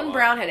Count Alton Olaf.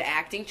 Brown had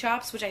acting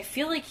chops, which I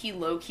feel like he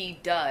low-key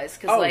does,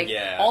 because,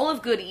 all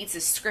of Good Eats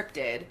is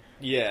scripted.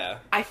 Yeah.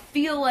 I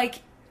feel like...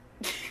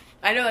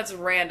 I know that's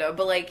random,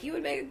 but, like, he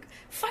would make...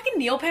 Fucking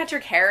Neil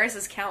Patrick Harris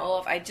as Count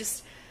Olaf, Next!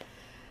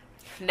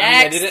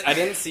 I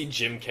didn't see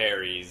Jim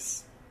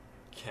Carrey's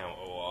Count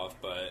Olaf,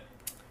 but...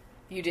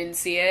 You didn't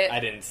see it? I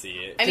didn't see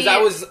it.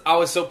 Because I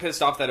was so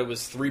pissed off that it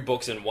was 3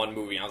 books in one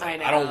movie. I was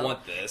like, I don't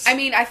want this. I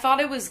mean, I thought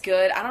it was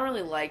good. I don't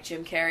really like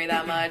Jim Carrey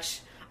that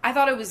much. I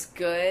thought it was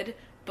good,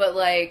 but,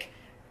 like,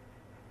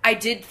 I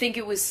did think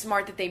it was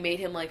smart that they made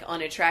him, like,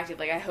 unattractive.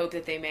 Like, I hope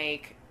that they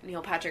make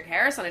Neil Patrick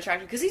Harris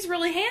unattractive, because he's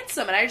really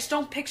handsome, and I just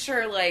don't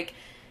picture, like...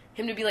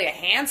 him to be, like, a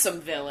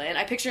handsome villain.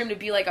 I picture him to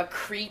be, like, a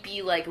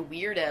creepy, like,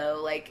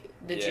 weirdo, like,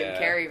 the Jim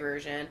Carrey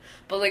version.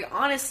 But, like,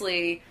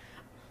 honestly,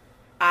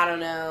 I don't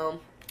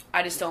know.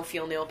 I just don't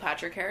feel Neil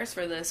Patrick Harris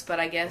for this, but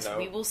I guess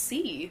we will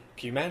see.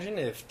 Can you imagine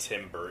if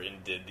Tim Burton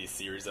did these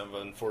series of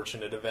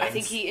unfortunate events? I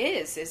think he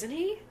is, isn't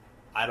he?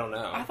 I don't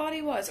know. I thought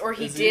he was. Or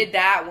he did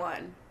that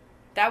one.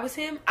 That was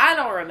him? I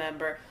don't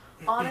remember.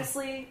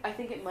 Honestly, I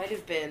think it might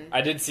have been.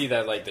 I did see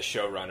that, like, the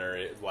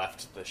showrunner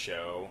left the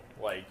show,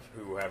 like,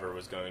 whoever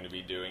was going to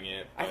be doing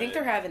it. I think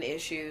they're having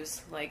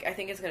issues. Like, I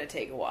think it's going to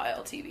take a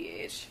while,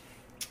 TBH.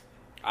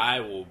 I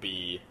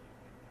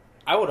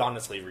would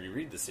honestly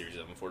reread the series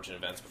of unfortunate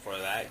events before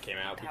that came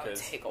out, because... That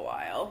would take a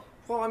while.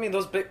 Well, I mean,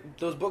 those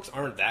books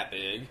aren't that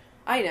big.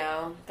 I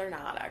know. They're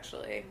not,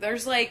 actually.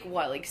 There's, like,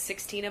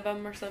 16 of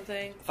them or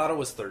something? I thought it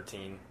was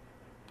 13,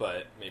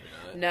 but maybe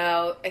not.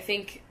 No, I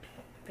think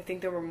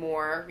there were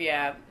more.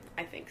 Yeah,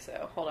 I think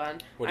so. Hold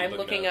on. I'm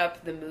looking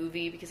up the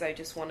movie because I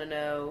just want to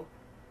know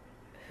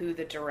who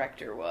the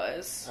director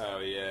was. Oh,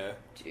 yeah.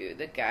 Dude,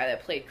 the guy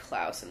that played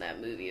Klaus in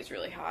that movie is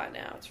really hot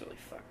now. It's really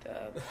fucked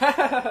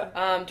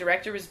up.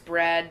 Director was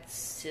Brad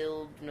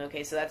Silverman.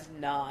 Okay, so that's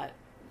not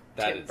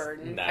Tim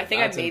Burton. I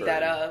think I made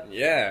that up.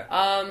 Yeah.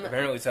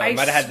 Apparently so. I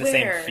might have had the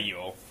same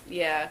feel.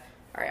 Yeah.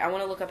 Alright, I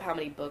want to look up how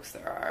many books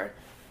there are.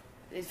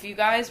 If you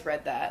guys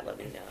read that, let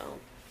me know.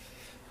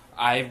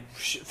 I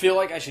feel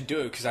like I should do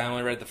it because I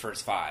only read the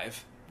first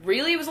 5.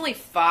 Really? It was only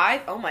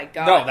 5? Oh my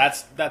god. No,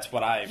 that's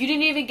what I... You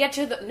didn't even get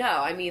to the... No,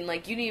 I mean,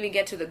 like, you didn't even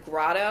get to the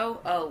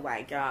grotto? Oh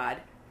my god.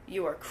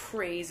 You are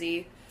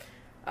crazy.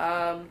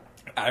 I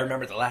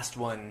remember the last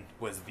one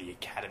was the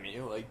Academy,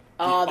 like,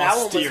 the that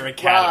austere one was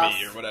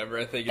Academy rough. or whatever,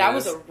 I think That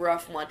was a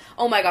rough one.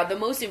 Oh my god, the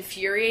most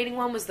infuriating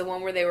one was the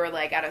one where they were,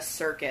 like, at a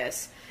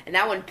circus. And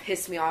that one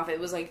pissed me off. It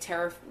was, like,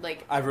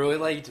 I really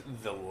liked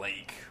the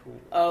lake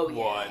one.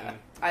 Yeah.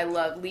 I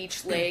love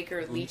Leech Lake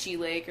or Leechy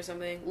Lake or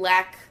something.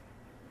 Lack,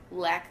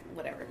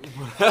 whatever.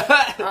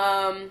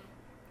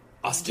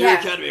 Austere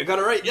Academy, I got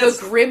it right, yes!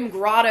 The Grim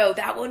Grotto,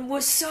 that one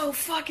was so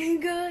fucking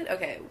good!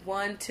 Okay,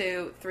 1,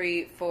 2,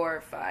 3,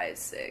 4, 5,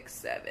 6,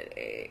 7,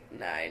 8,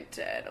 9,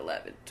 10,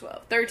 11,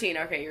 12, 13.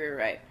 Okay, you're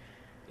right.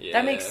 Yeah.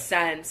 That makes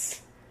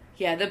sense.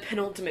 Yeah, the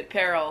penultimate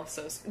peril.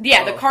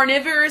 The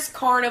Carnivorous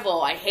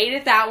Carnival. I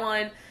hated that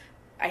one.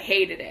 I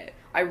hated it.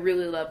 I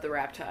really love the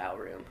Reptile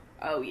Room.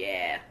 Oh,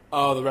 yeah.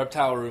 Oh, the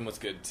Reptile Room was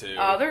good, too.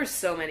 Oh, there's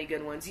so many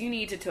good ones. You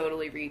need to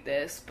totally read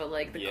this, but,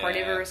 like, the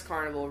Carnivorous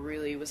Carnival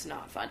really was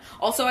not fun.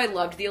 Also, I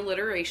loved the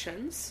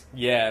alliterations.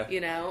 Yeah. You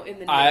know, in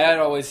the I had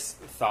always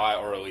thought,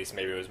 or at least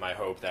maybe it was my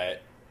hope,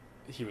 that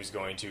he was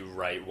going to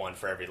write one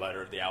for every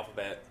letter of the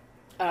alphabet.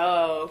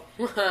 Oh.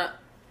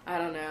 I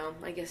don't know.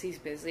 I guess he's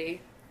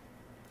busy.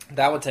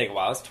 That would take a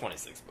while. It's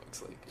 26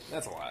 books. Like,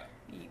 that's a lot.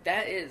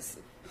 That is...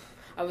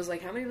 I was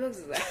like, how many books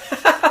is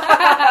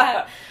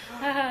that?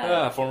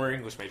 Former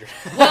English major.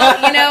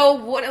 Well, you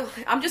know,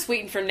 I'm just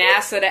waiting for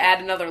NASA to add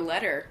another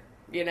letter,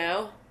 you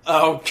know?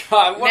 Oh,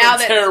 God,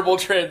 what a terrible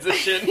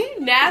transition.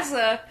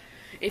 NASA,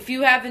 if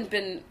you haven't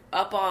been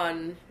up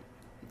on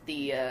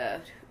the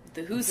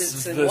the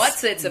who's-its and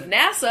what's-its of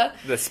NASA.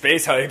 The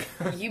space hype.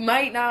 You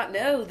might not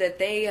know that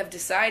they have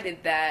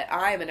decided that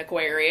I'm an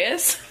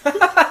Aquarius.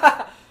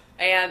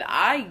 And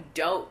I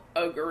don't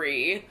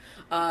agree.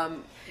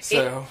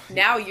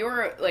 Now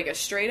you're like a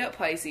straight-up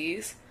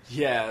Pisces.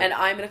 Yeah. And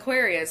I'm an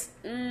Aquarius.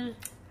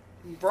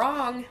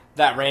 Wrong.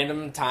 That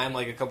random time,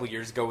 like a couple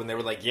years ago, when they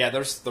were like, yeah,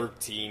 there's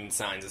 13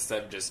 signs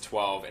instead of just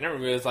 12. And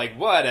everybody was like,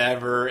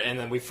 whatever. And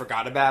then we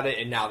forgot about it.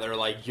 And now they're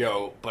like,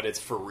 yo, but it's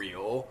for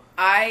real.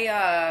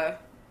 I'm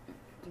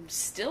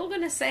still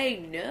going to say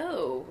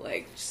no.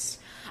 Like,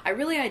 I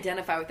really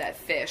identify with that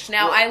fish.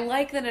 Now, I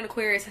like that an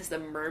Aquarius has the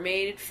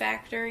mermaid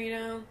factor, you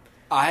know?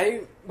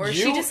 Or is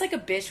she just like a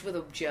bitch with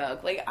a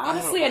jug? Like,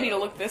 honestly, I need to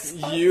look this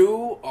up.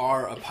 You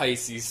are a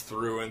Pisces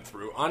through and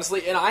through.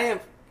 Honestly, and I am...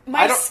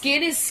 My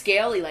skin is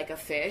scaly like a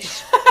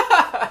fish.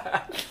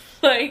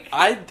 Like...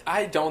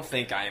 I don't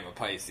think I am a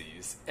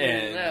Pisces.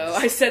 And... No,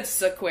 I said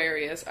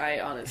Aquarius. I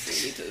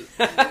honestly need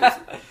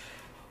to...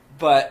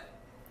 But,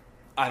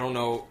 I don't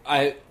know.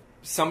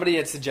 Somebody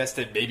had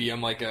suggested maybe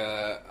I'm like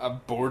a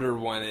border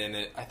one in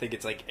it. I think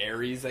it's like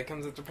Aries that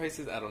comes after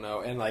Pisces. I don't know.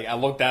 And like I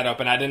looked that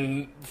up and I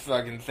didn't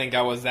fucking think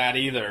I was that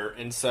either.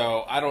 And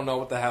so I don't know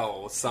what the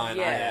hell sign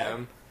I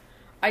am.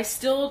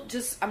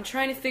 I'm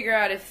trying to figure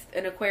out if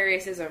an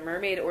Aquarius is a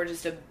mermaid or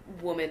just a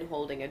woman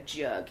holding a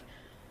jug.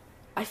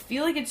 I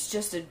feel like it's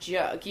just a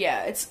jug.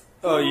 Yeah, it's...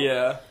 Oh,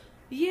 yeah.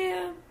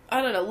 Yeah.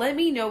 I don't know. Let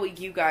me know what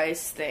you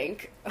guys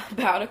think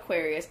about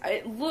Aquarius.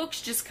 It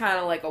looks just kind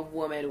of like a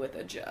woman with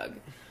a jug.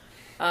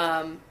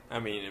 I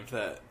mean, if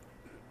that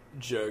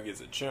jug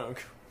is a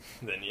chunk,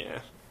 then yeah.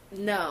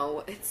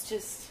 No, it's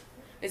just...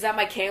 Is that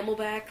my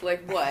Camelback?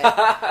 Like, what?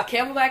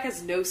 Camelback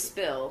has no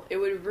spill. It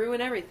would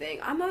ruin everything.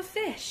 I'm a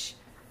fish.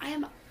 I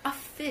am a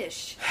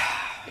fish.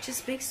 It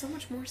just makes so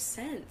much more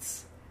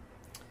sense.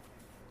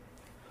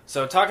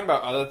 So, talking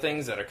about other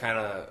things that are kind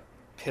of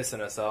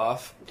pissing us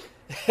off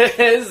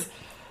is...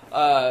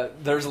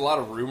 there's a lot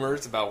of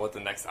rumors about what the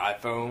next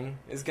iPhone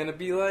is going to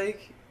be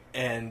like.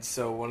 And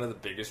so one of the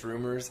biggest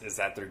rumors is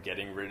that they're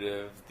getting rid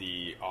of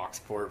the aux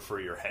port for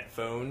your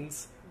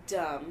headphones.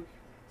 Dumb.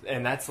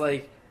 And that's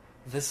like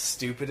the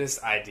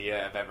stupidest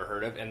idea I've ever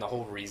heard of. And the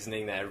whole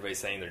reasoning that everybody's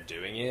saying they're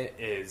doing it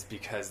is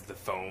because the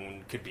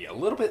phone could be a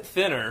little bit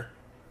thinner.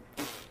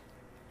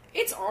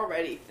 It's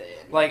already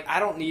thin. Like, I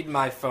don't need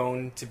my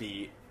phone to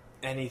be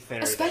any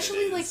thinner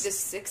especially than it is. Like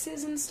the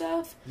 6s and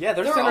stuff. Yeah,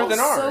 they're thinner than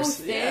ours.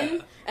 So thin.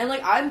 Yeah. And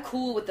like I'm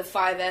cool with the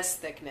 5S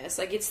thickness.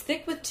 Like it's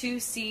thick with 2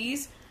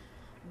 C's,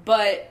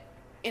 but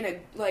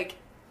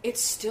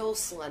it's still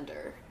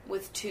slender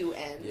with 2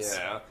 ends.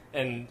 Yeah.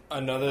 And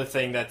another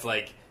thing that's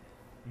like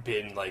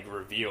been like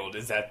revealed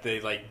is that they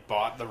like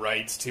bought the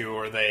rights to,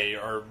 or they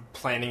are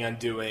planning on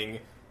doing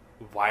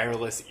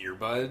wireless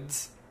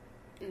earbuds.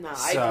 No,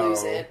 I'd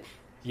lose it.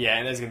 Yeah,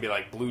 and it's gonna be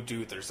like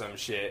Bluetooth or some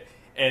shit.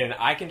 And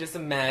I can just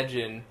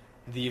imagine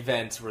the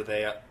events where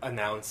they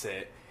announce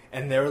it,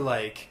 and they're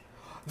like,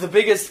 the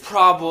biggest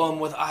problem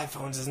with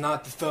iPhones is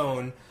not the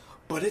phone,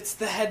 but it's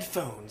the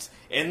headphones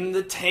and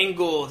the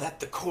tangle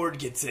that the cord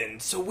gets in.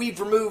 So we've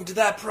removed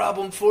that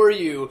problem for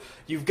you.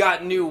 You've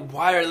got new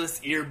wireless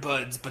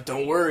earbuds, but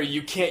don't worry,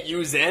 you can't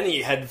use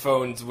any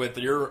headphones with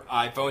your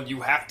iPhone.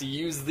 You have to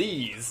use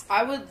these.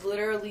 I would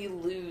literally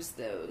lose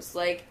those.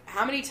 Like,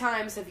 how many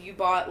times have you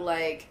bought,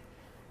 like,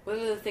 what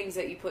are the things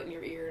that you put in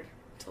your ear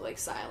to, like,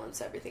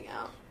 silence everything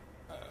out?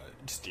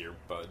 Just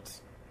earbuds.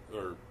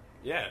 Or,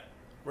 yeah.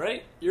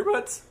 Right?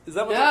 Earbuds? Is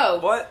that what? No.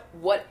 What?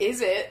 What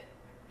is it?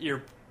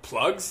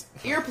 Earplugs?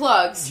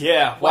 Earplugs.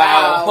 Yeah.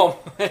 Wow.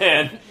 Oh,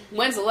 man.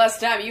 When's the last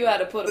time you had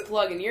to put a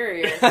plug in your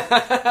ear?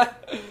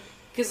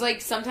 Because,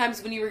 like,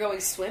 sometimes when you were going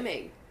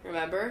swimming,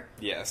 remember?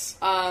 Yes.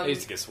 I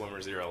used to get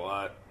swimmer's ear a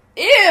lot.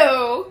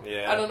 Ew!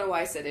 Yeah. I don't know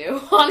why I said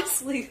ew,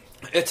 honestly.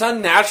 It's a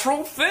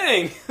natural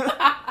thing.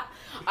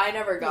 I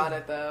never got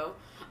it, though.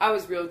 I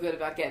was real good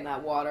about getting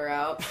that water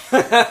out.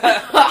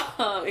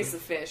 It's a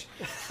fish.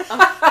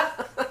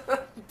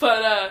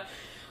 But,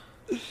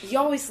 you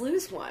always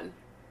lose one.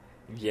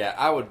 Yeah,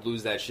 I would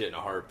lose that shit in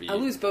a heartbeat. I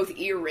lose both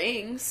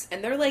earrings,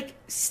 and they're, like,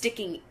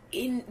 sticking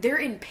in... They're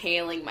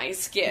impaling my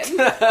skin.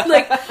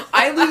 Like,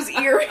 I lose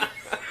earrings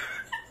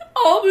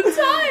all the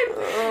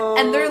time.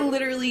 And they're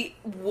literally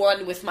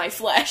one with my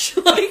flesh.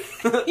 Like,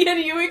 and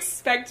you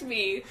expect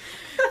me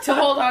to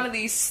hold on to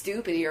these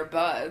stupid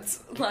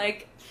earbuds.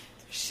 Like...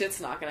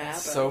 Shit's not gonna happen.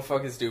 So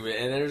fucking stupid.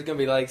 And there's gonna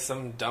be like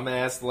some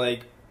dumbass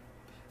like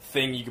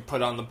thing you can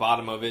put on the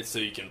bottom of it so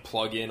you can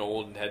plug in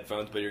old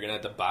headphones, but you're gonna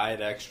have to buy it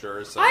extra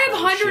or something. I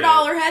have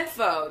 $100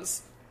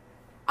 headphones.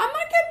 I'm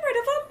not getting rid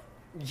of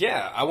them.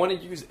 Yeah, I want to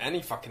use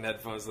any fucking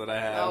headphones that I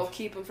have. I'll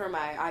keep them for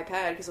my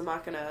iPad because I'm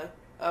not gonna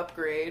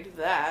upgrade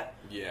that.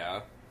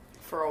 Yeah.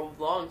 For a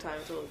long time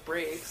until it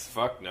breaks.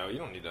 Fuck no, you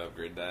don't need to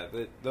upgrade that.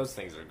 Those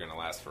things are gonna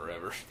last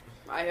forever.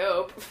 I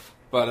hope.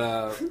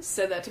 But,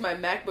 said that to my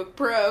MacBook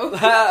Pro.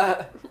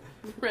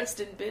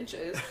 Rest in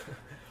benches.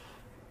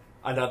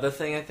 Another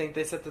thing I think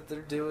they said that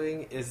they're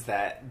doing is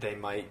that they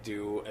might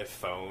do a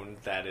phone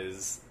that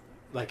is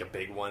like a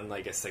big one,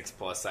 like a 6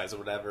 Plus size or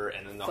whatever,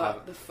 and then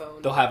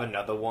they'll have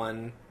another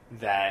one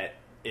that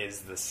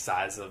is the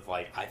size of,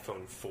 like,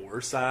 iPhone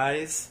 4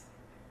 size.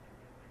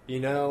 You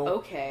know?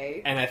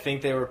 Okay. And I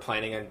think they were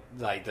planning on,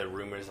 like, the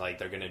rumors, like,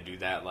 they're gonna do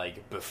that,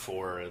 like,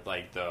 before,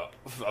 like, the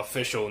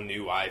official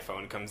new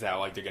iPhone comes out.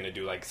 Like, they're gonna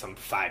do, like, some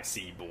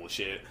 5C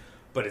bullshit.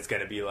 But it's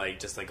gonna be, like,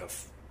 just, like, a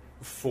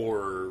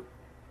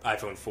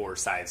iPhone 4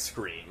 size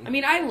screen. I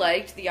mean, I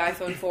liked the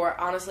iPhone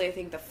 4. Honestly, I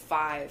think the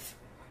 5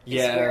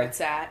 is where it's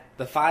at.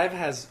 The 5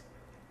 has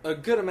a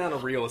good amount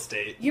of real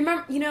estate. You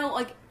remember, you know,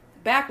 like,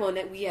 back when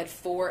we had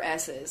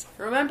 4S's.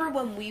 Remember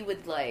when we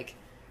would, like,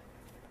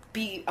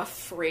 be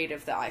afraid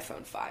of the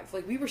iPhone 5?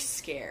 Like, we were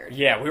scared.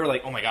 Yeah, we were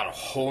like, oh my god, a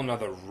whole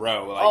nother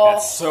row. Like,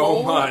 that's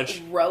so much.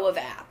 A row of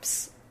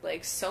apps.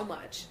 Like, so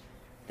much.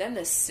 Then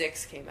the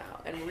 6 came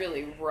out and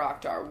really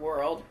rocked our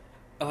world.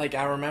 Like,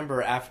 I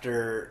remember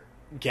after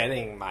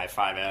getting my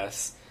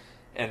 5S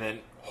and then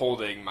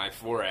holding my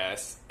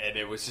 4S, and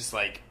it was just,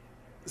 like,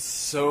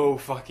 so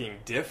fucking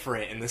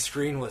different, and the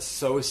screen was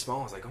so small.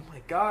 I was like, oh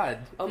my god.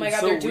 Oh my god,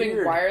 so they're doing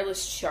weird.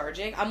 wireless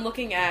charging. I'm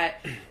looking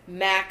at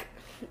Mac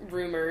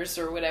rumors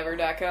or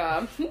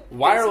whatever.com.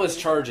 Wireless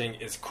charging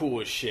is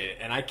cool as shit,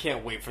 and I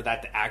can't wait for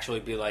that to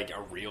actually be, like,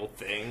 a real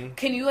thing.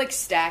 Can you, like,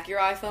 stack your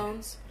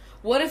iPhones?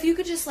 What if you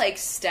could just, like,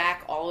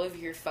 stack all of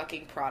your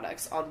fucking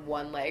products on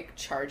one, like,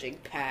 charging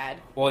pad?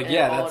 Well,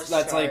 yeah,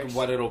 that's like,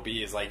 what it'll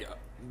be is, like,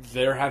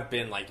 there have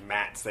been, like,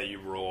 mats that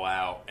you roll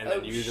out, and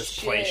then you just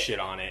place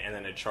shit on it, and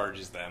then it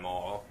charges them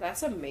all.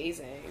 That's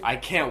amazing. I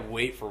can't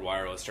wait for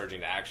wireless charging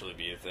to actually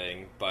be a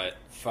thing, but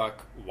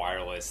fuck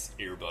wireless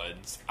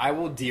earbuds. I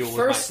will deal with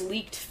First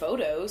leaked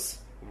photos.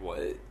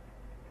 What?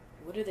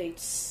 What are they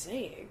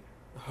saying?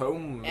 Oh,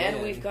 man.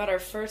 And we've got our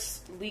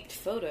first leaked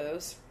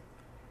photos.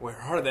 Where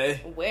are they?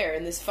 Where?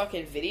 In this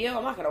fucking video?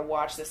 I'm not gonna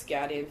watch this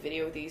goddamn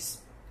video with these...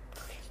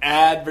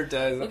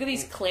 Advertising. Look at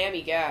these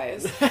clammy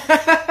guys.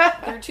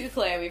 They're too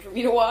clammy for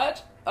me to watch.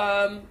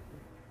 iPhone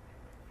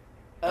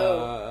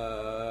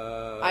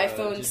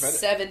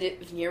 7.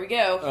 Here we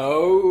go.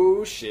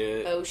 Oh,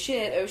 shit. Oh,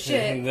 shit. Oh,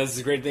 shit. This is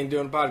a great thing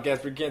doing a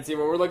podcast. We can't see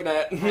what we're looking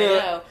at. I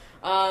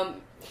know.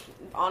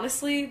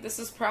 Honestly, this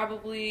is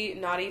probably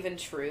not even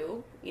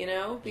true, you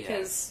know?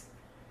 Because...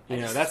 Yeah.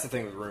 You know, that's the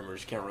thing with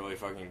rumors. You can't really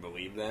fucking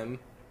believe them.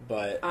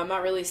 But I'm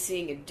not really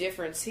seeing a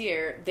difference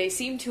here. They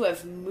seem to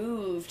have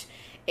moved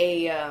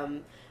a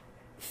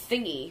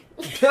thingy.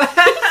 So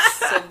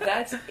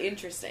that's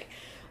interesting.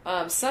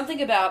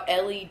 Something about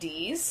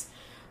LEDs.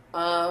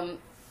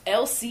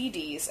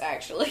 LCDs,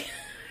 actually.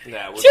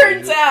 That would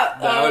Turns out.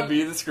 That would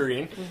be the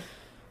screen.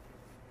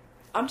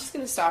 I'm just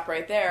going to stop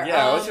right there.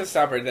 Yeah, let's just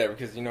stop right there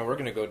because, you know, we're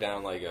going to go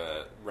down like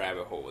a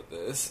rabbit hole with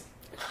this.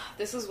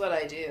 This is what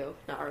I do.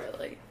 Not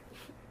really.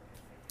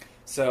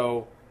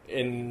 So,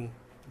 in,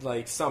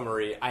 like,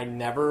 summary, I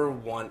never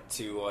want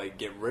to, like,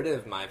 get rid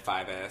of my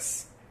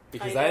 5S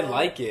because I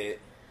like it,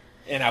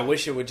 and I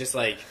wish it would just,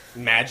 like,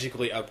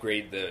 magically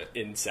upgrade the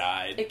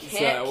inside. It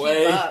can't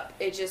keep up.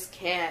 It just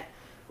can't.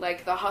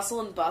 Like, the hustle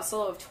and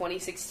bustle of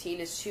 2016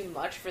 is too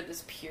much for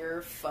this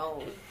pure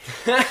phone.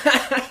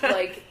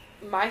 Like,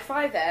 my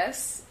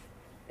 5S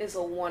is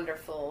a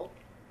wonderful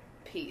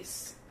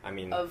piece.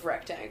 Of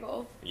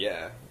rectangle.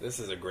 Yeah, this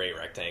is a great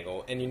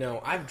rectangle. And, you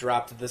know, I've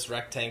dropped this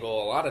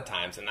rectangle a lot of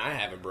times, and I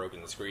haven't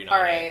broken the screen on it.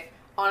 Alright,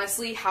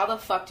 honestly, how the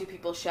fuck do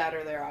people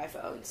shatter their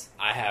iPhones?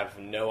 I have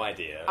no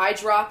idea. I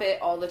drop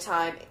it all the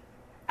time.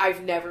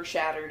 I've never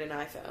shattered an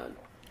iPhone.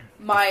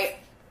 My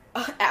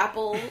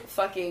Apple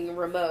fucking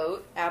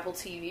remote, Apple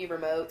TV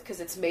remote,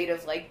 because it's made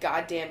of, like,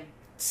 goddamn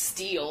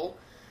steel,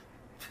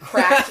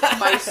 cracked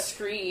my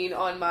screen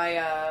on my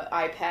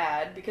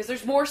iPad because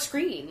there's more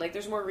screen, like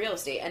there's more real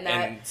estate,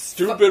 and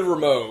stupid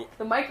remote.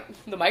 The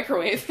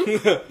microwave.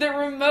 The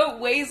remote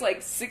weighs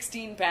like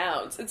 16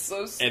 pounds. It's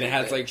so stupid. And it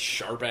has like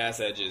sharp ass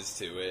edges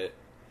to it.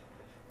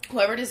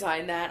 Whoever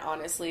designed that,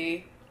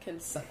 honestly, can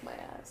suck my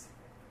ass.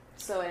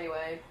 So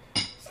anyway,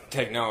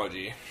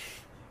 technology.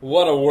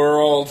 What a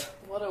world.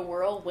 What a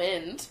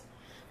whirlwind.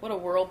 What a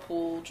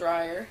whirlpool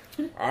dryer.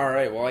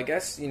 Alright, well, I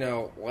guess, you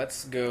know,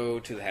 let's go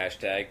to the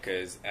hashtag,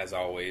 because, as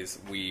always,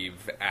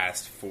 we've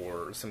asked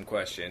for some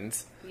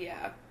questions.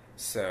 Yeah.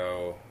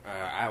 So,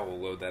 I will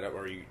load that up.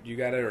 Or you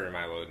got it, or am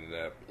I loading it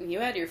up? You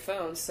had your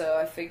phone, so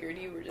I figured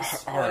you were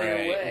just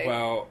running away.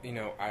 Well, you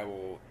know, I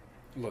will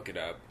look it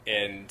up.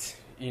 And,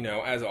 you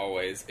know, as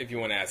always, if you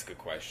want to ask a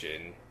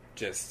question,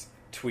 just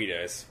tweet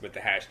us with the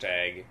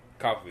hashtag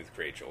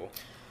CoffeeWithChrachel.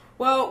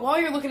 Well,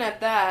 while you're looking at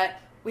that...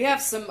 We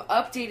have some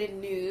updated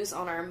news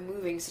on our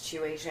moving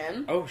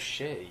situation. Oh,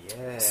 shit,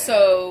 yeah.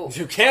 So...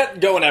 You can't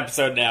go an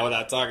episode now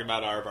without talking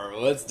about our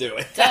apartment. Let's do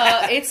it.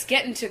 Duh, it's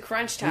getting to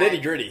crunch time.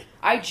 Nitty gritty.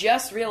 I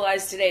just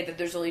realized today that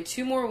there's only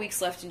 2 more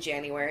weeks left in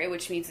January,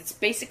 which means it's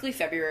basically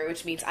February,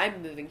 which means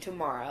I'm moving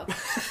tomorrow.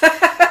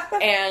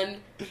 And...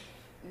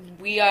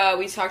 We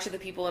talked to the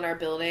people in our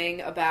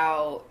building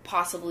about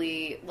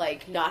possibly,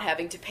 like, not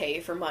having to pay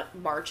for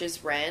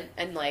March's rent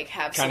and, like,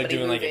 have somebody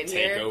move in here. Kind of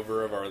doing, like, a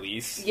takeover of our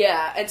lease.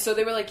 Yeah, and so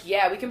they were like,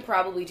 yeah, we can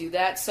probably do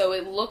that. So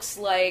it looks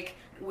like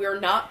we're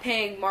not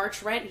paying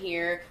March rent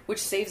here, which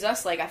saves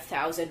us like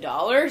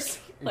 $1,000.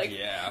 Like,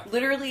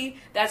 literally,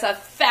 that's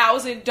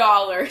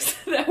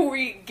 $1,000 that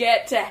we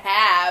get to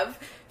have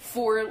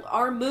for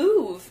our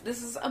move.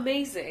 This is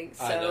amazing.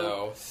 So, I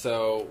know.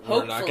 So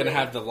we're not going to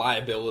have the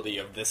liability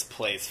of this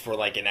place for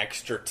like an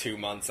extra 2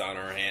 months on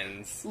our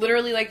hands.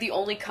 Literally, like, the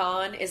only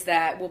con is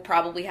that we'll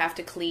probably have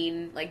to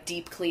clean, like,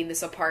 deep clean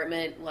this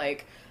apartment,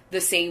 like,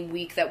 the same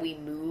week that we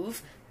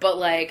move. But,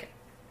 like,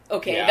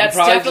 okay, that's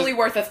definitely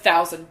worth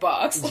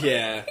 $1,000.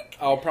 Yeah,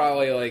 I'll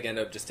probably, like, end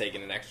up just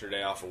taking an extra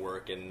day off of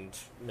work and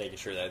making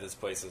sure that this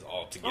place is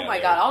all together. Oh my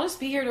god, I'll just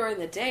be here during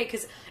the day,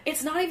 because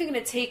it's not even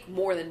going to take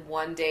more than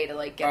one day to,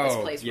 like, get this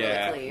place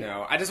really clean.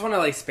 No, I just want to,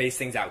 like, space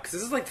things out, because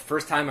this is, like, the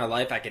first time in my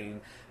life I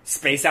can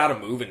space out a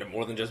move into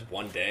more than just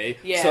one day.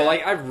 Yeah. So,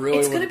 like, I really...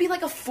 It's going to be,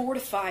 like, a 4 to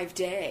 5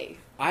 day.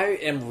 I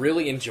am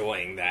really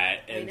enjoying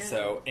that, and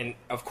so, and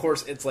of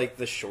course, it's, like,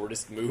 the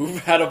shortest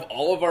move out of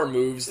all of our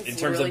moves in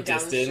terms of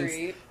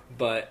distance,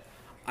 but...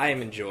 I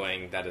am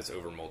enjoying that it's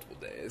over multiple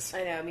days.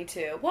 I know, me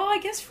too. Well, I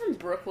guess from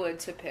Brookwood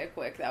to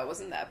Pickwick, that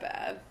wasn't that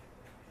bad.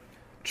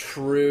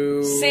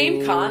 True.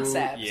 Same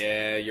concept.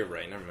 Yeah, you're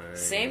right. Never mind.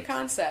 Same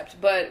concept,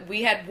 but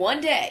we had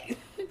one day.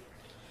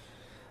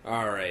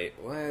 Alright,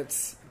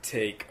 let's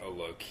take a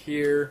look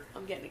here.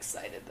 I'm getting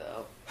excited,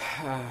 though.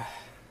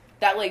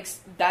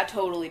 That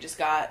totally just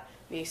got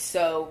me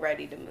so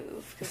ready to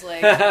move. Because,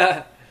 like,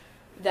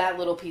 that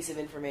little piece of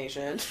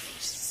information.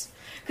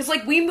 Because,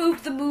 like, we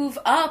moved the move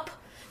up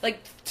like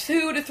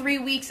 2 to 3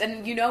 weeks,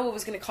 and it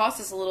was going to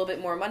cost us a little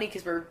bit more money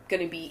because we're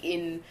going to be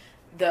in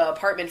the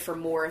apartment for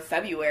more in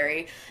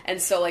February.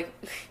 And so, like,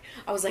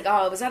 I was like,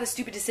 oh, was that a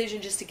stupid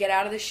decision just to get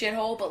out of this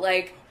shithole? But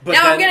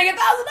now I'm getting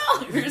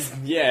 $1,000.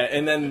 Yeah,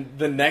 and then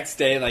the next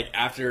day, like,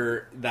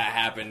 after that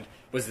happened,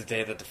 was the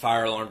day that the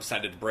fire alarm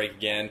decided to break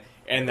again.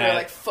 And that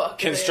like, fuck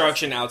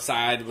construction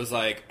outside was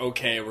like,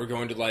 okay, we're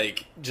going to,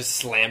 like, just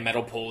slam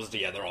metal poles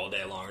together all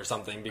day long or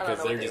something,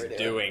 because they're just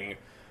doing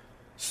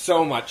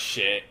so much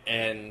shit,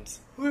 and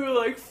we were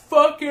like,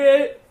 fuck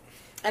it.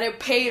 And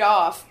it paid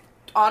off.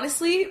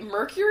 Honestly,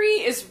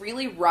 Mercury is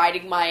really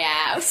riding my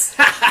ass.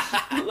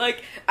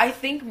 Like, I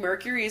think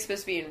Mercury is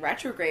supposed to be in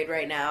retrograde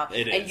right now.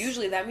 It is. And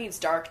usually that means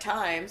dark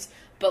times.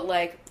 But,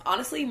 like,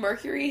 honestly,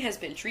 Mercury has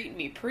been treating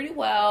me pretty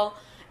well.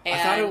 And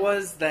I thought it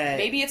was that...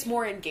 maybe it's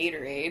more in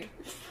Gatorade.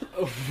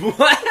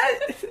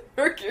 What?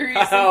 Mercury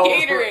is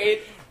in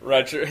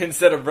Gatorade.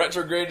 Instead of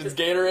retrograde, it's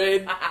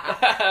Gatorade?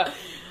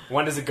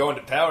 When does it go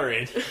into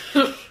Powerade?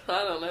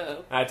 I don't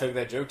know. I took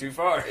that joke too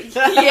far.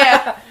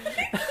 Yeah.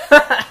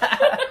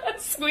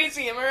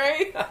 Squeezy, am I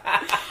right?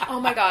 Oh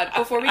my god,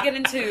 before we get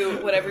into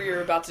whatever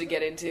you're about to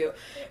get into,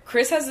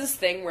 Chris has this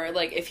thing where,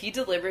 like, if he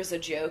delivers a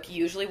joke,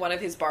 usually one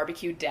of his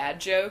barbecue dad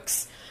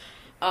jokes,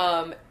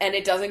 and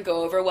it doesn't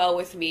go over well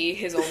with me,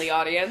 his only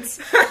audience.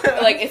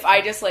 Like, if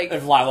I just, like...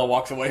 if Lila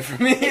walks away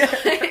from me.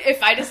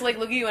 If I just, like,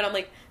 look at you and I'm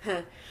like,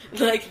 huh,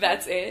 like,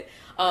 that's it.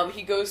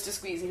 He goes to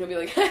Squeezy and he'll be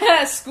like,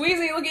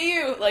 Squeezy, look at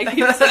you! Like, he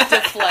just, like,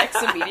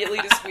 deflects immediately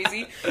to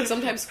Squeezy.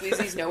 Sometimes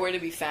Squeezy's nowhere to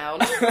be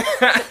found.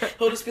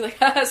 He'll just be like,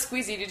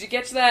 Squeezy, did you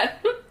catch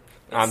that?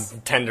 I'm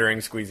tendering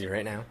Squeezy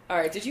right now.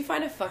 Alright, did you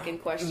find a fucking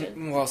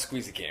question? Well,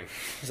 Squeezy came.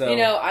 So.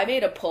 I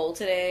made a poll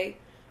today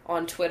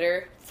on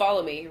Twitter.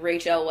 Follow me,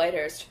 Rachel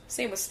Whitehurst.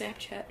 Same with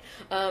Snapchat.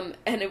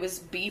 And it was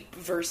Beep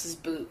versus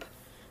Boop.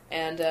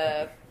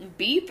 And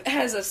Beep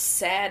has a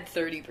sad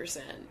 30%.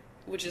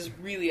 Which is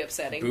really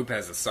upsetting. Boop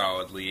has a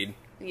solid lead.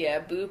 Yeah,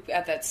 Boop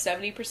at that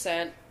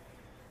 70%.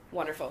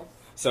 Wonderful.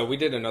 So we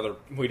did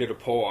a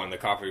poll on the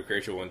Coffee with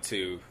Rachel one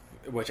too,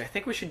 which I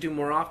think we should do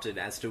more often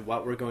as to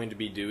what we're going to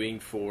be doing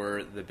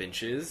for the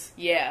benches.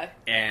 Yeah.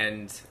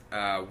 And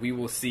we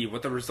will see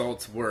what the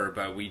results were,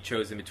 but we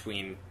chose in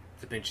between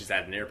the benches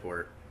at an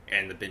airport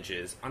and the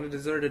benches on a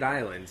deserted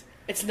island.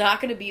 It's not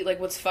going to be, like,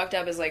 what's fucked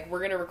up is, like, we're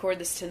going to record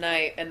this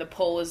tonight, and the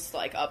poll is,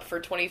 like, up for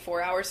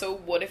 24 hours, so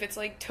what if it's,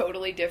 like,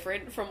 totally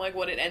different from, like,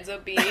 what it ends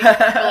up being?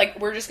 But, like,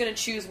 we're just going to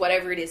choose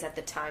whatever it is at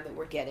the time that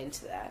we're getting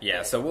to that.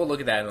 Yeah, so we'll look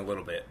at that in a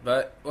little bit.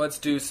 But let's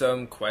do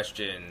some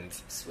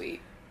questions.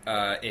 Sweet.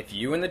 If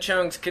you and the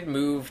Chunks could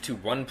move to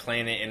one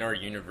planet in our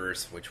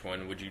universe, which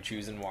one would you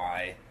choose and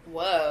why?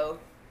 Whoa.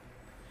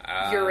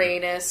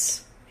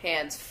 Uranus.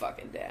 Hands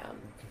fucking down.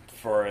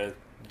 For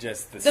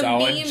just the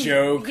solid meme,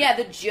 joke. Yeah,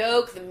 the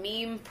joke, the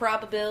meme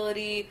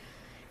probability.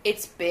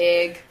 It's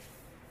big.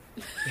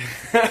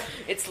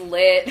 It's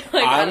lit.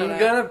 Like, I'm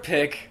gonna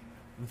pick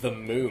the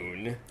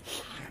moon.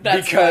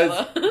 That's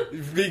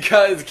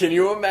because can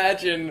you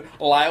imagine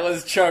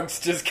Lila's Chunks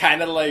just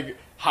kind of like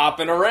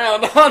hopping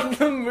around on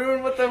the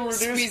moon with the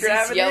reduced Squeezy's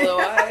gravity? Yellow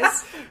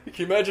eyes. Can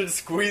you imagine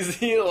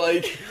Squeezy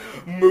like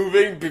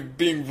moving,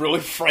 being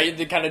really frightened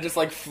and kind of just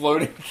like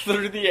floating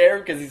through the air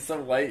because he's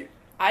so light?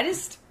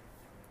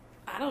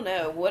 I don't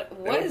know. What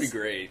would be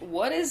great.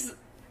 What is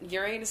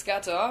Uranus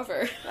got to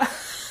offer?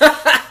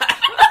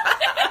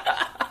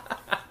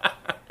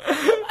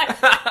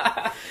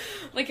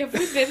 Like, have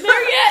we been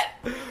there yet?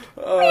 We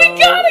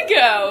gotta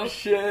go.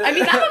 Shit. I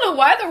mean, I don't know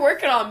why they're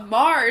working on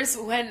Mars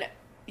when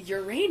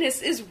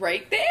Uranus is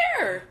right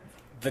there.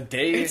 The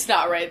day It's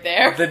not right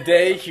there. The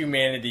day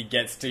humanity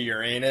gets to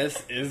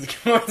Uranus is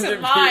going to be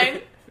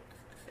mine.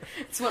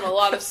 It's when a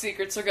lot of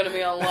secrets are going to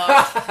be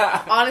unlocked.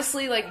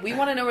 Honestly, like, we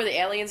want to know where the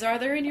aliens are.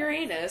 They're in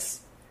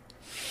Uranus.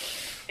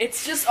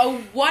 It's just a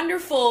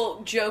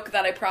wonderful joke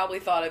that I probably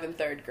thought of in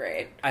 3rd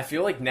grade. I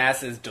feel like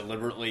NASA is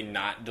deliberately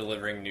not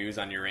delivering news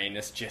on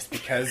Uranus just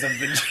because of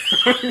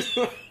the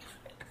joke.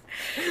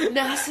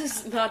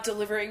 NASA's not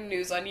delivering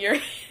news on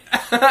Uranus.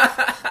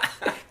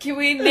 Can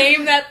we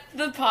name that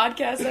the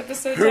podcast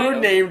episode title? Who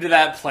named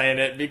that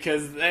planet?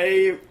 Because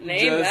they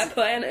that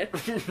planet.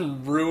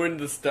 ruined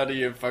the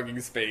study of fucking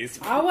space.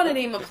 I want to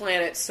name a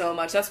planet so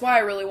much. That's why I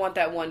really want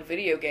that one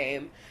video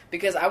game.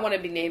 Because I want to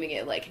be naming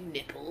it, like,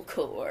 Nipple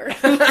Core.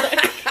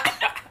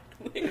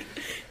 Like,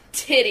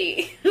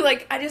 Titty.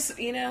 Like, I just,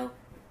 you know.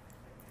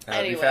 That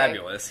would anyway. be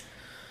fabulous.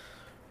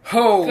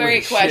 Holy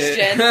Great shit.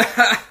 question.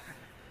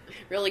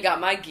 Really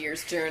got my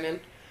gears turning.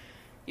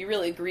 You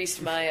really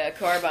greased my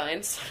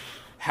carbines.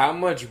 How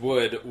much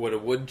wood would a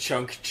wood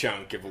chunk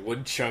if a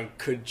wood chunk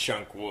could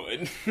chunk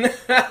wood?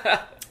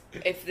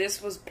 If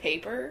this was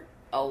paper,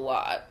 a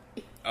lot.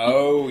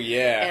 Oh,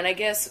 yeah. And I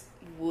guess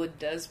wood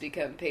does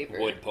become paper.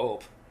 Wood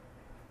pulp.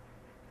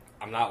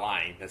 I'm not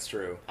lying. That's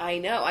true. I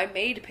know. I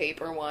made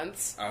paper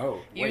once.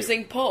 Oh. Wait.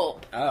 Using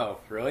pulp. Oh,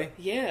 really?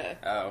 Yeah.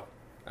 Oh.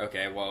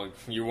 Okay, well,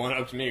 you one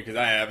up to me because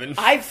I haven't.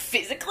 I've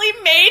physically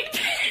made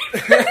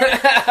paper.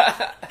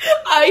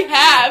 I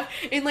have.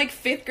 In, like,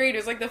 5th grade, it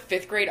was, like, the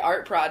 5th grade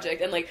art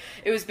project. And, like,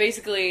 it was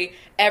basically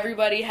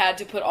everybody had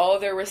to put all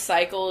of their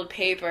recycled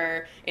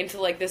paper into,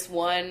 like, this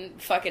one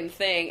fucking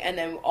thing. And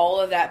then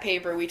all of that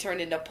paper we turned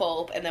into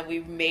pulp. And then we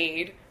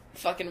made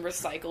fucking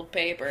recycled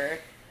paper.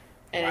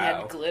 And It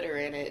had glitter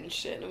in it and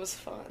shit. And it was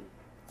fun.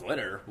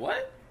 Glitter?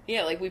 What?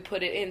 Yeah, like, we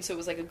put it in so it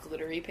was like a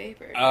glittery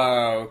paper.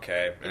 Oh,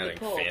 okay. In I the think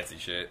pulp. fancy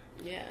shit.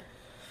 Yeah.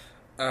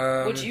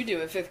 What'd What'd you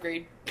do in 5th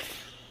grade?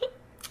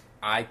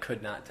 I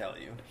could not tell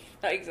you.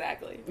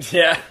 Exactly.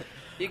 Yeah.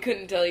 You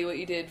couldn't tell you what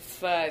you did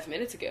 5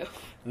 minutes ago.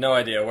 No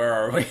idea. Where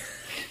are we?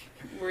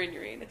 We're in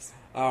Uranus.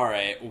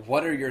 Alright.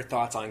 What are your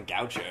thoughts on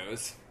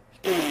gauchos?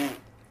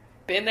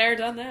 Been there,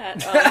 done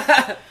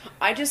that.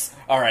 I just...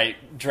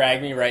 Alright.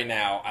 Drag me right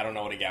now. I don't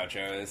know what a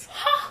gaucho is.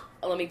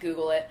 Let me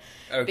Google it.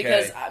 Okay.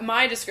 Because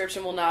my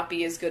description will not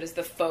be as good as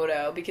the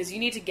photo, because you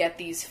need to get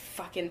these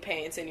fucking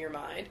paints in your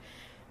mind.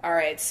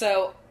 Alright,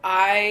 so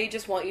I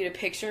just want you to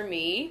picture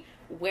me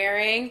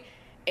wearing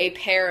a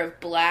pair of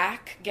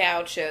black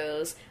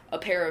gauchos, a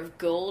pair of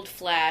gold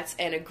flats,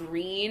 and a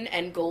green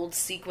and gold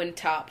sequin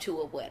top to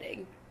a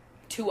wedding.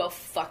 To a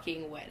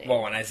fucking wedding.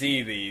 Well, when I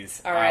see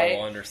these, Alright. I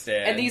will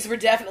understand. And these were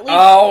definitely...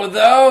 Oh,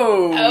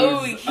 those!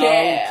 Oh,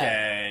 yeah.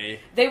 Okay.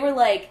 They were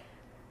like...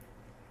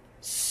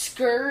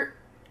 skirt,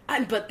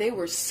 but they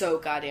were so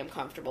goddamn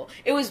comfortable.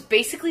 It was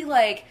basically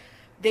like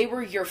they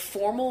were your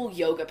formal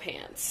yoga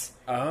pants.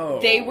 Oh.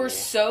 They were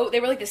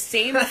like the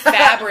same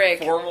fabric.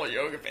 Formal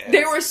yoga pants.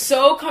 They were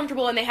so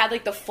comfortable, and they had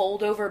like the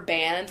fold over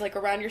band like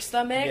around your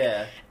stomach.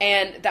 Yeah.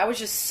 And that was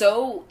just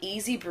so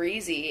easy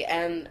breezy.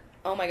 And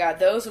oh my god,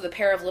 those with a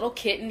pair of little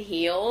kitten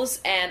heels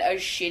and a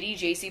shitty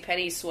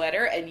JCPenney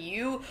sweater, and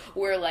you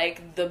were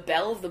like the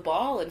belle of the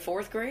ball in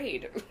 4th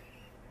grade.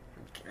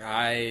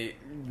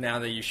 Now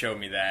that you showed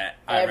me that,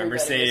 I remember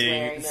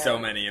seeing so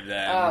many of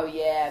them. Oh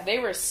yeah, they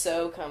were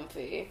so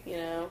comfy, you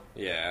know?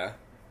 Yeah.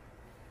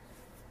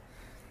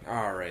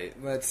 Alright,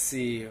 let's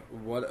see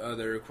what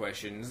other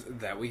questions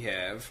that we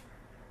have.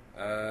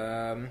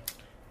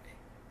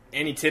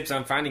 Any tips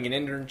on finding an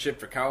internship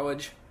for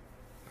college?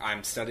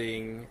 I'm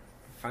studying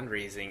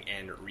fundraising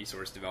and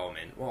resource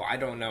development. Well, I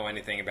don't know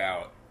anything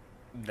about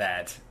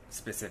that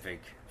specific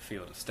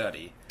field of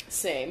study.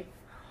 Same.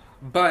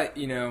 But,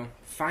 you know,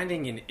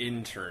 finding an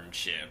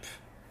internship,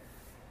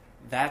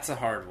 that's a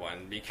hard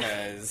one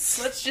because...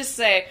 Let's just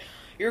say,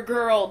 your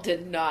girl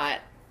did not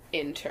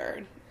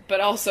intern. But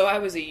also, I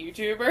was a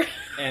YouTuber.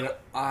 And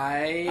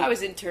I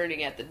was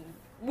interning at the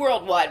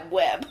World Wide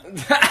Web.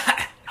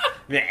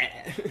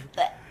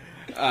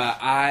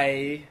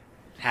 I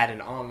had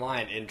an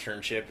online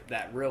internship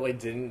that really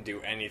didn't do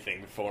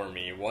anything for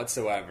me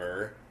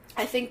whatsoever.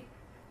 I think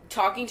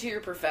talking to your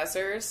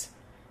professors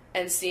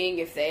and seeing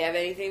if they have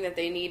anything that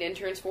they need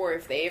interns for,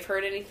 if they've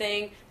heard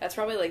anything, that's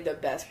probably like the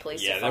best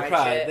place to find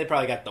shit. They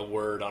probably got the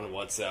word on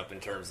what's up in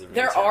terms of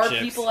There internships.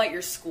 are people at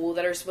your school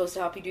that are supposed to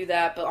help you do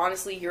that, but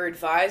honestly, your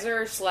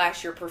advisor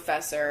 / your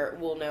professor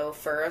will know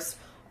first.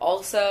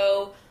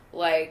 Also,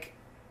 like,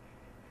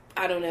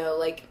 I don't know,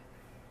 like,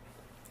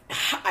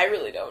 I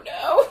really don't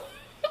know.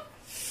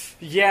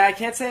 Yeah, I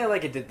can't say I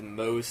did the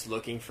most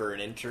looking for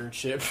an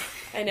internship.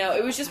 I know,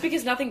 it was just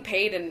because nothing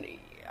paid and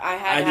I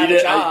had to have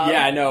a job.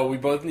 Yeah, I know. We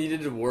both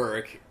needed to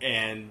work,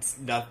 and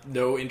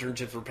no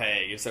internships were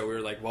paying. So we were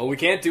like, well, we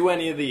can't do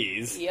any of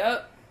these.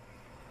 Yep.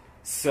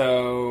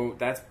 So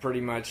that's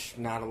pretty much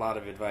not a lot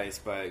of advice,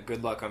 but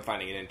good luck on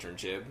finding an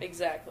internship.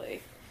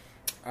 Exactly.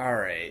 All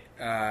right.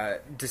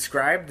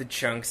 Describe the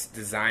chunk's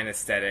design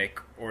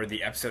aesthetic or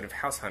the episode of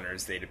House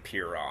Hunters they'd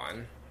appear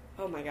on.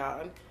 Oh my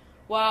god.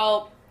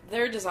 Well,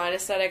 their design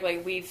aesthetic,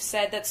 like, we've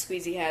said that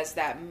Squeezy has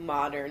that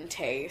modern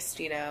taste,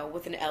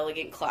 with an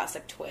elegant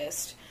classic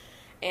twist.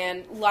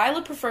 And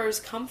Lila prefers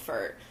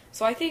comfort.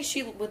 So I think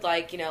she would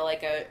like,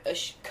 like a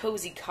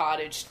cozy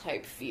cottage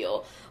type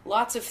feel.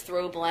 Lots of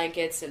throw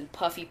blankets and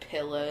puffy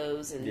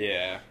pillows. And,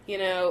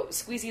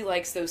 Squeezy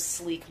likes those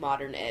sleek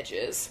modern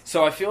edges.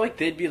 So I feel like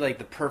they'd be like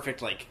the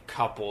perfect like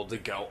couple to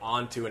go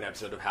onto an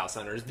episode of House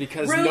Hunters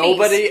because Roonies.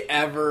 Nobody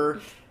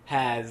ever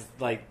has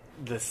like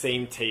the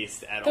same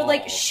taste at all. They're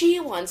like, she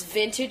wants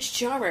vintage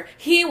charmer.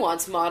 He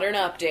wants modern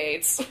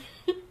updates.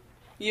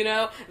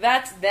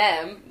 That's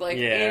them, like,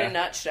 in a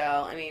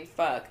nutshell. I mean,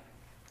 fuck.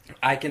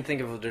 I can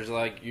think of, there's,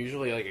 like,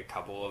 usually, like, a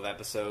couple of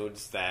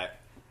episodes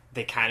that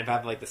they kind of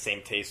have, like, the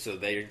same taste, so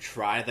they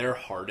try their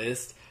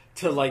hardest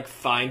to, like,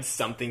 find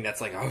something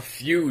that's, like, a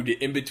feud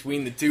in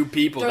between the two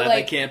people that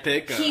they can't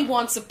pick up. He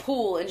wants a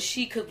pool, and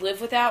she could live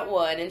without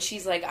one, and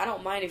she's like, I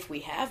don't mind if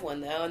we have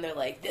one, though, and they're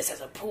like, this is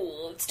a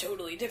pool, it's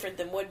totally different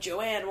than what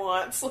Joanne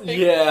wants. Like,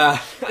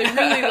 yeah. They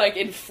really, like,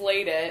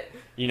 inflate it.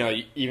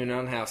 Even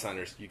on House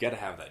Hunters, you gotta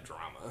have that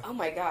drama. Oh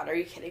my god, are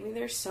you kidding me?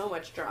 There's so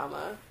much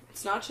drama.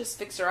 It's not just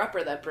Fixer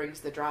Upper that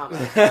brings the drama.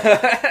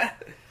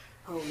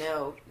 Oh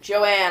no.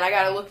 Joanne, I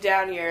gotta look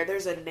down here.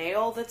 There's a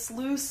nail that's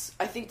loose.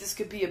 I think this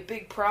could be a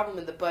big problem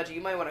in the budget.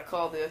 You might want to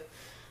call the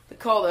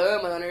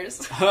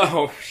homeowners.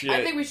 Oh, shit.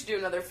 I think we should do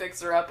another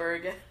Fixer Upper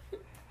again.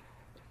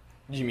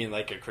 You mean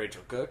like a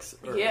Rachel Cooks?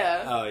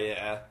 Yeah. Oh,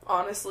 yeah.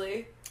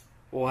 Honestly.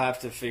 We'll have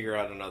to figure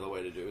out another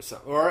way to do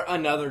something. Or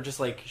another just,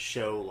 like,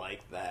 show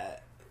like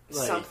that.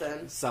 Like,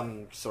 something.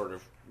 Some sort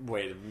of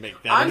way to make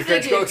that. I'm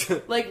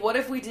thinking, like, what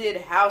if we did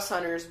House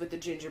Hunters with the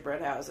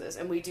gingerbread houses,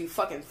 and we do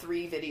fucking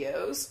 3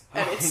 videos,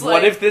 and it's like...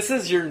 What if this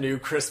is your new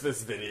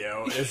Christmas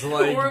video? It's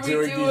like or we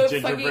doing do these a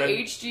gingerbread...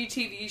 fucking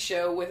HGTV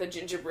show with a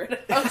gingerbread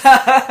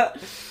house.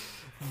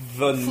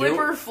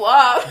 Flipper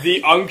flop.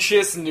 The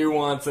unctuous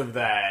nuance of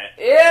that.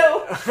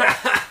 Ew!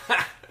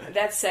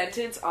 That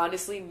sentence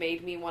honestly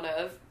made me want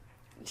to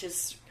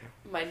just...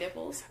 my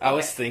nipples. I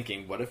was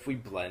thinking, what if we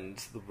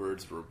blend the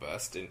words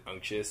robust and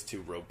unctuous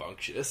to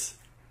robunctious?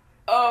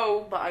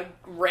 Oh my,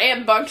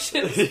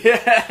 rambunctious.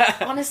 Yeah.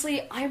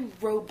 Honestly, I'm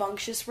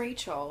robunctious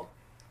Rachel.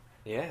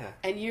 Yeah.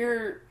 And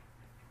you're...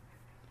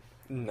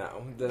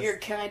 No. You're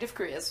kind of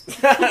Chris.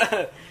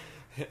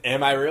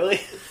 Am I really?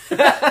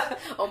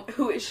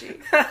 Who is she?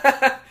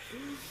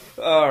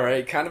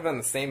 Alright, kind of on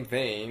the same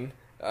vein.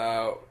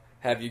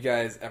 Have you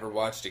guys ever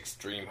watched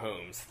Extreme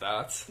Homes?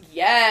 Thoughts?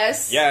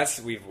 Yes. Yes,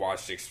 we've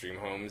watched Extreme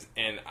Homes,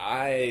 and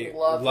I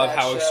love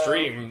how show.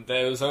 extreme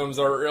those homes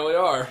really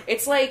are.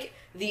 It's like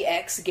the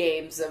X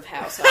Games of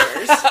House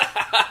Hunters.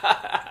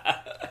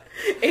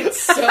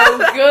 It's so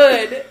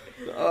good.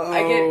 Oh,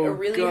 I get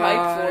really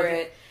hyped for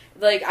it.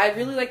 Like, I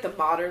really like the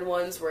modern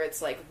ones where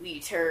it's like, we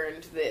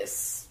turned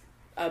this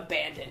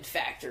abandoned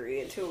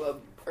factory into a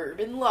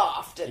urban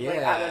loft. And, like,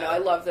 I don't know, I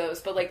love those.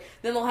 But, like,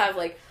 then they'll have,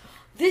 like,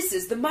 this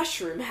is the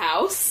mushroom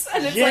house.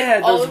 And it's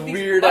like all of these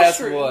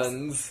weird-ass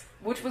ones.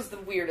 Which was the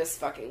weirdest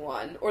fucking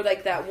one. Or,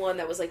 like, that one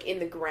that was, like, in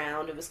the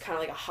ground. It was kind of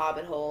like a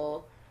hobbit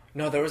hole.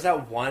 No, there was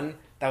that one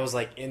that was,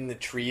 like, in the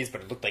trees,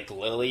 but it looked like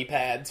lily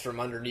pads from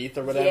underneath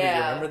or whatever. Yeah,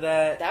 you remember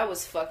that? That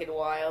was fucking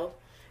wild.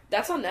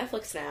 That's on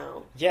Netflix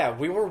now. Yeah,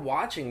 we were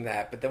watching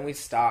that, but then we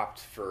stopped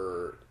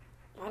for...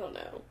 I don't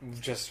know.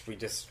 We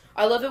just...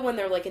 I love it when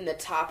they're, like, in the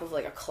top of,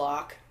 like, a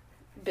clock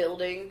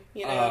building,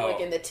 you know, like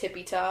in the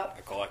tippy top.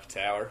 A clock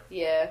tower?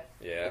 Yeah.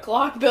 Yeah. A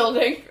clock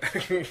building.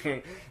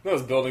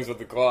 Those buildings with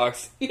the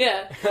clocks.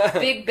 Yeah.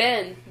 Big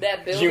Ben,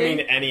 that building. You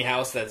mean any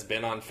house that's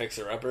been on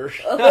Fixer Upper?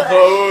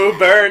 Oh,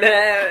 burn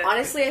it!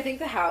 Honestly, I think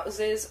the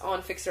houses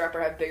on Fixer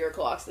Upper have bigger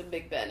clocks than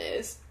Big Ben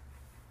is.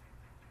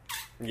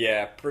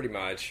 Yeah, pretty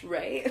much.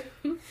 Right?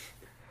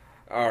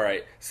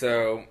 Alright,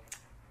 so...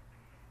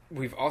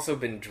 We've also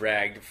been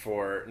dragged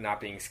for not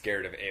being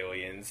scared of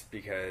aliens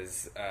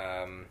because,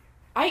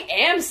 I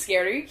am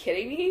scared. Are you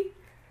kidding me?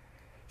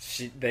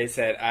 They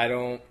said, I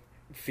don't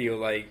feel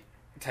like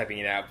typing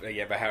it out,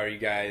 but how are you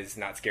guys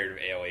not scared of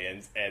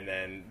aliens? And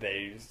then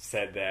they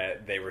said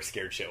that they were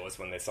scared shitless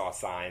when they saw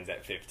Signs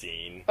at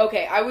 15.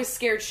 Okay, I was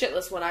scared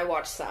shitless when I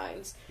watched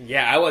Signs.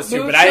 Yeah, I was too,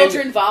 Move but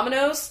Children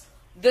Vominos,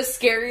 the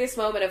scariest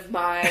moment of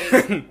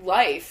my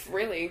life,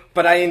 really.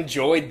 But I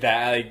enjoyed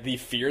that. Like, the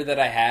fear that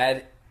I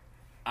had,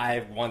 I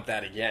want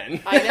that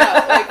again. I know.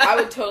 Like, I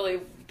would totally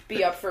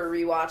be up for a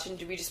rewatch, and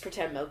do we just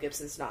pretend Mel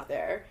Gibson's not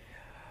there?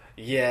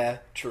 Yeah,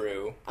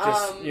 true.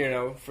 Just,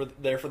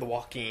 there for the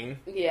Joaquin.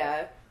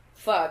 Yeah.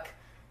 Fuck.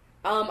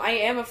 I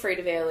am afraid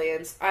of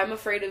aliens. I'm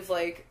afraid of,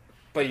 like...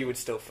 But you would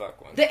still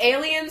fuck one. The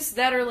aliens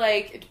that are,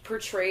 like,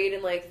 portrayed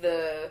in, like,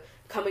 the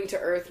Coming to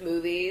Earth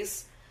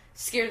movies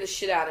scare the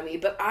shit out of me.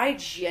 But I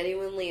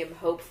genuinely am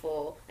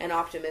hopeful and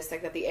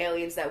optimistic that the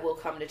aliens that will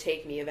come to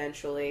take me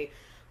eventually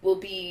will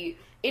be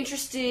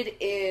interested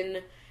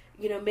in,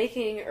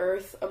 making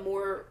Earth a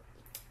more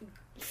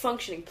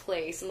functioning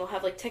place, and they'll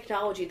have, like,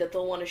 technology that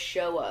they'll want to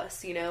show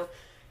us, to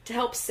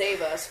help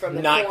save us from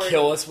the not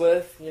kill us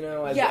with,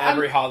 as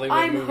every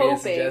Hollywood movie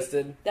has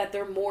suggested. That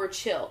they're more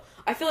chill.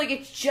 I feel like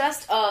it's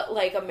just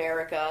like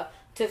America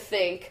to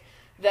think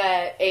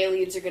that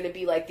aliens are going to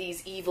be like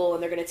these evil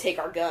and they're going to take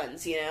our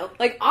guns, you know?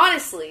 Like,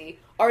 honestly,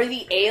 are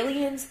the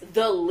aliens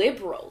the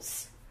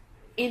liberals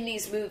in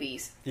these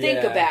movies? Yeah.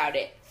 Think about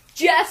it.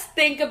 Just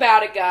think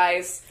about it,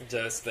 guys.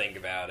 Just think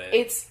about it.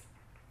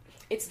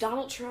 It's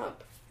Donald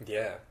Trump.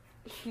 Yeah.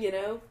 You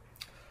know?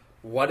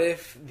 What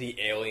if the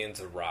aliens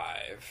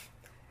arrive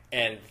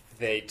and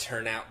they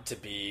turn out to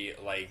be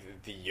like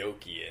the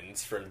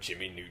Yokians from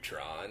Jimmy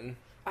Neutron?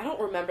 I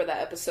don't remember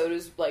that episode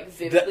as like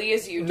vividly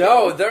as you do.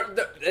 No,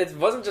 it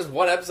wasn't just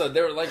one episode.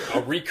 They were like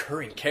a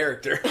recurring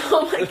character.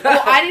 Oh my god!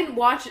 Well, I didn't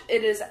watch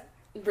it as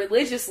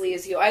religiously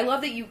as you. I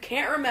love that you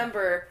can't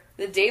remember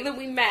the day that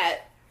we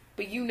met,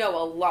 but you know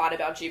a lot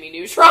about Jimmy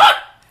Neutron.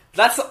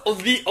 That's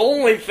the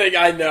only thing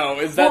I know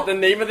is that the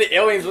name of the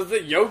aliens was the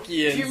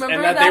Yokians,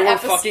 and that they were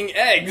fucking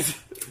eggs.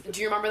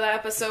 Do you remember that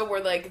episode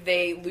where like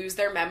they lose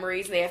their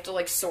memories and they have to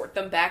like sort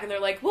them back, and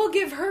they're like, "We'll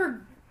give her."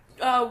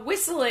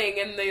 Whistling,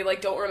 and they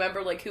like don't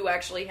remember like who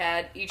actually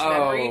had each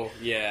memory. Oh,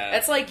 yeah.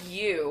 That's like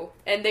you.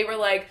 And they were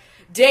like,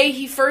 day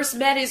he first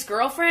met his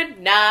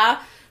girlfriend? Nah.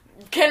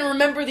 Can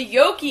remember the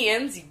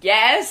Yokians?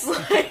 Yes.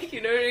 Like,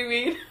 you know what I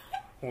mean?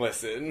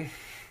 Listen.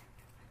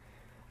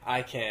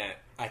 I can't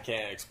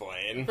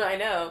explain. I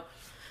know.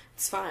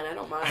 It's fine, I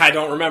don't mind. I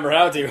don't remember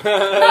how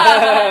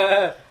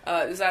to.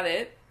 Is that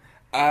it?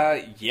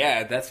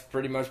 Yeah, that's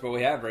pretty much what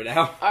we have right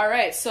now.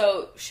 Alright,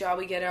 so shall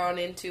we get on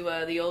into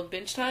the old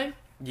binge time?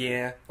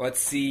 Yeah, let's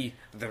see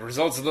the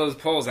results of those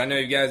polls. I know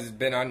you guys have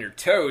been on your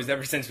toes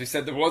ever since we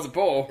said there was a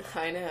poll.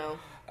 I know.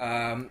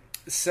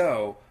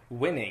 So,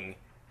 winning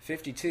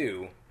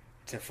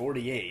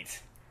 52-48,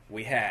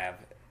 we have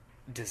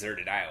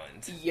Deserted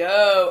Island.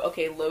 Yo,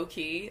 okay, low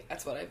key,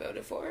 that's what I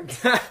voted for.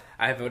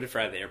 I voted for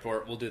At the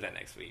Airport. We'll do that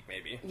next week,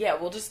 maybe. Yeah,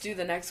 we'll just do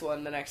the next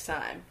one the next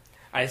time.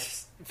 I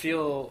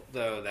feel,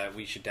 though, that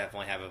we should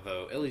definitely have a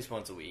vote at least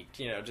once a week,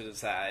 to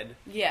decide.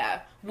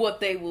 Yeah,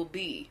 what they will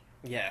be.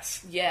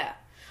 Yes. Yeah.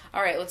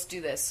 All right, let's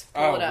do this.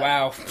 Pull it up.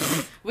 Wow.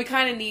 We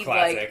kind of need,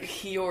 Classic.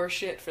 like, your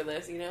shit for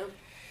this, you know?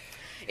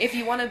 If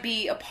you want to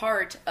be a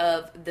part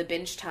of the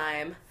binge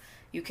time,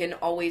 you can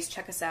always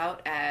check us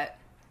out at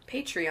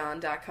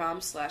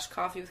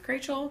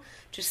patreon.com/CoffeeWithChrachel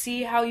to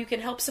see how you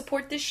can help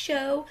support this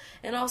show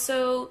and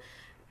also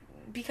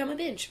become a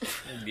binge.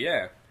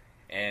 Yeah.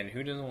 And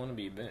who doesn't want to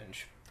be a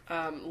binge?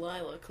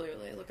 Lila,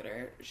 clearly. Look at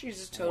her. She's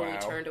just totally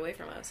turned away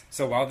from us.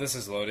 So while this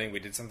is loading, we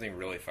did something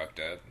really fucked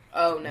up.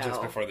 Oh, no.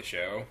 Just before the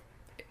show.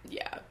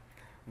 Yeah.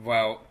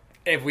 Well,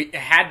 if we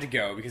had to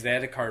go, because they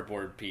had a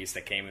cardboard piece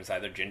that came inside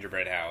their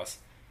gingerbread house.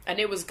 And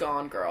it was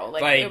gone, girl.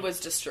 Like it was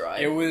destroyed.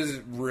 It was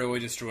really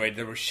destroyed.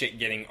 There was shit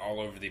getting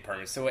all over the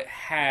apartment, so it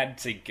had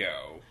to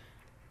go.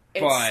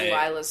 It's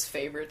Lila's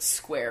favorite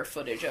square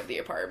footage of the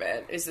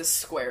apartment, is this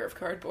square of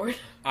cardboard.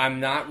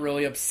 I'm not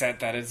really upset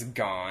that it's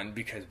gone,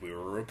 because we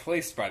were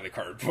replaced by the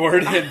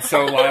cardboard, and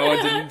so Lila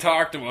didn't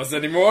talk to us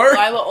anymore.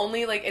 Lila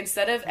only, like,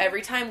 instead of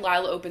every time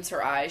Lila opens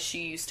her eyes,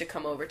 she used to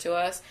come over to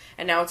us,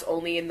 and now it's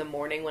only in the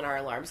morning when our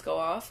alarms go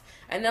off.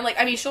 And then, like,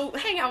 I mean, she'll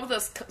hang out with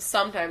us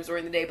sometimes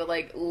during the day, but,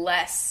 like,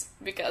 less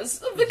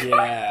because of the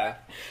car. Yeah.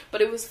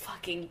 But it was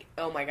fucking,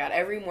 oh my god,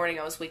 every morning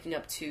I was waking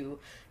up to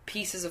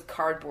pieces of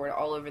cardboard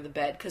all over the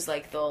bed, because,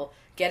 like, they'll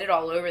get it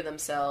all over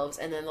themselves,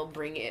 and then they'll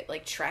bring it,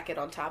 like, track it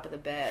on top of the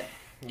bed.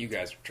 You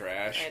guys are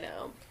trash. I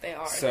know. They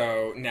are.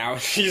 So, now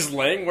she's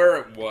laying where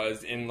it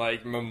was in,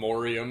 like,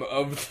 memoriam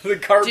of the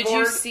cardboard. Did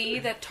you see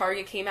that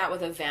Target came out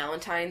with a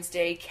Valentine's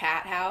Day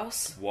cat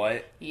house?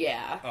 What?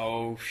 Yeah.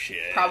 Oh,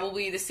 shit.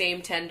 Probably the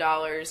same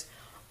 $10.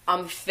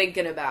 I'm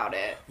thinking about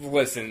it.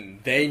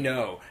 Listen, they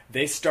know.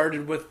 They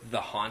started with the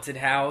haunted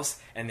house,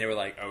 and they were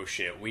like, "Oh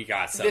shit, we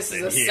got something. This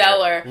is a here.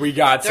 seller. We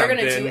got they're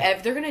something."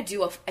 They're gonna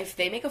do if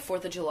they make a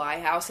 4th of July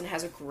house and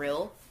has a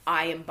grill,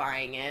 I am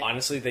buying it.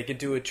 Honestly, they could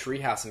do a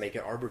tree house and make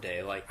it Arbor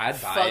Day. Like, I'd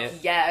buy Fuck it.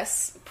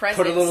 yes.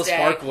 President's Put a little Day.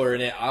 sparkler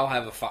in it. I'll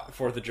have a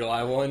 4th of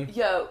July one.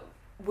 Yo,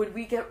 would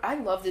we get? I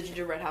love the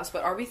gingerbread house,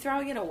 but are we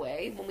throwing it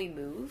away when we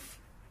move?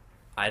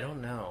 I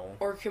don't know.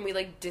 Or can we,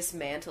 like,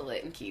 dismantle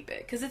it and keep it?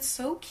 Because it's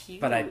so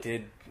cute. But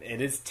it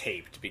is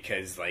taped,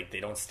 because, like, they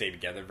don't stay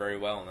together very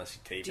well unless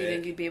you tape it. Do you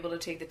think you'd be able to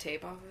take the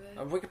tape off of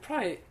it? We could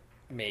probably,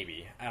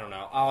 maybe. I don't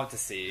know. I'll have to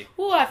see.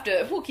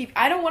 We'll keep,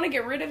 I don't want to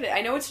get rid of it. I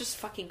know it's just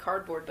fucking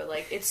cardboard, but,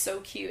 like, it's so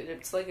cute.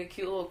 It's, like, a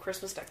cute little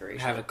Christmas decoration.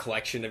 Have a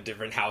collection of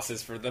different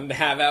houses for them to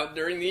have out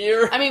during the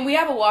year. I mean, we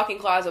have a walk-in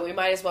closet. We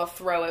might as well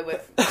fill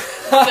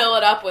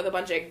it up with a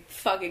bunch of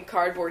fucking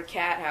cardboard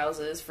cat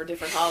houses for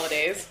different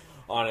holidays.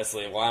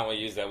 Honestly, why don't we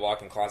use that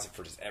walk-in closet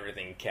for just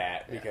everything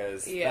cat?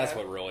 Because that's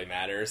what really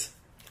matters.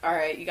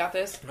 Alright, you got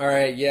this?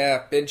 Alright,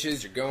 yeah,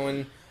 benches,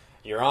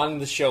 you're on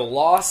the show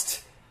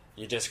Lost,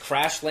 you just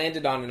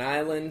crash-landed on an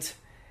island,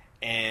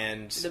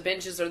 and... The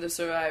benches are the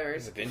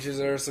survivors. The benches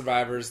are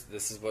survivors,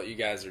 this is what you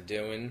guys are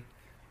doing.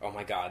 Oh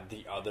my god,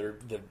 the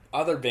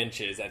other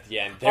benches at the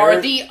end.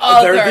 They're the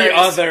others. They're the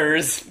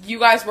others. You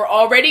guys were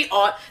already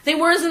on... They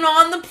weren't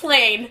on the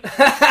plane.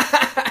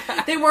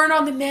 They weren't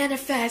on the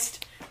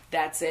manifest.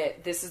 That's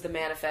it. This is the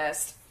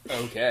manifest.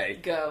 Okay.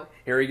 Go.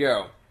 Here we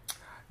go.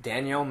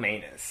 Danielle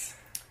Manus.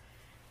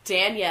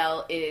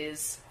 Danielle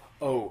is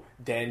oh,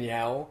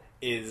 Danielle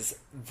is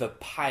the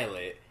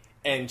pilot,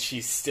 and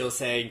she's still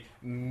saying,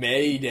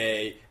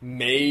 Mayday,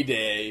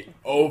 Mayday,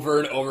 over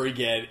and over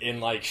again in,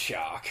 like,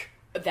 shock.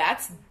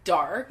 That's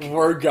dark.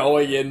 We're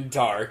going in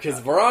dark,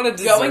 because we're on a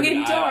deserted Going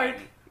in dark.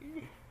 island.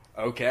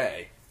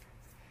 Okay.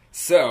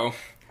 So,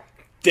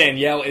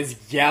 Danielle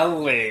is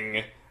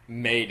yelling,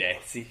 Mayday.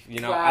 See,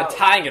 wow. I'm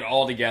tying it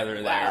all together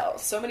there. Wow,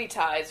 so many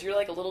ties. You're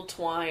like a little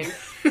twine.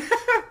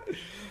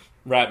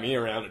 Wrap me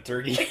around a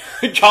turkey.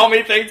 Call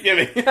me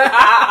Thanksgiving.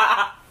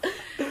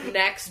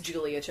 Next,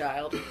 Julia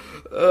Child.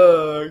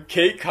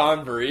 Kate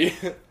Convery.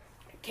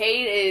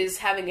 Kate is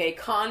having a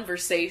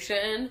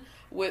conversation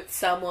with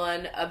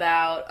someone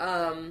about,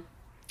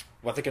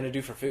 what they're gonna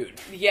do for food.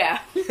 Yeah.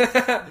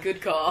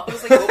 Good call. I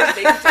was like, what were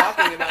they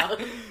talking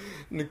about?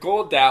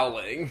 Nicole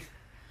Dowling.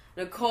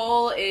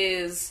 Nicole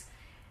is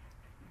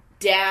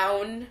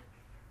down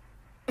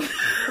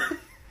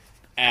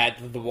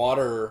at the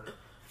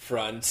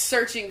waterfront.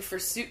 Searching for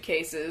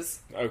suitcases.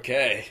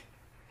 Okay.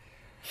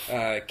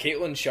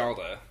 Caitlin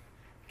Shalda.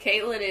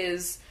 Caitlin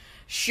is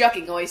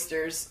shucking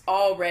oysters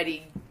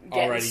already.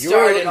 You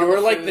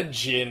were like the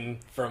Jin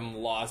from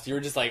Lost. You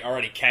were just like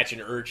already catching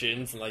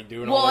urchins and like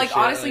doing all this shit.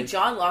 Well, like honestly,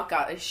 John Locke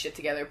got his shit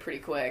together pretty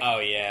quick. Oh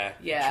yeah.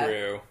 Yeah.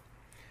 True.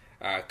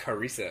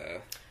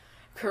 Carissa.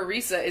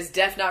 Carissa is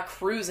def not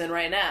cruising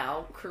right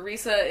now.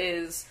 Carissa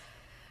is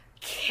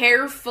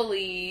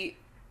carefully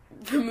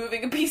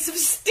removing a piece of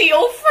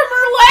steel from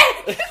her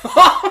leg.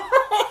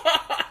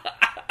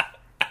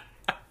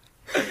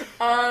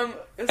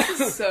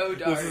 This is so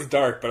dark. This is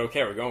dark, but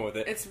okay, we're going with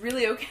it. It's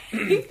really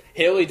okay.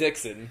 Haley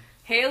Dixon.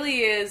 Haley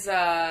is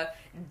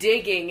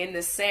digging in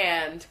the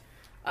sand.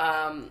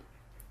 A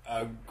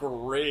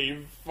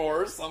grave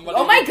for somebody.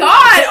 Oh my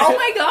god! Oh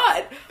my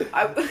god!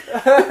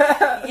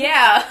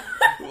 Yeah.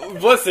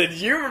 Listen,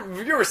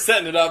 you were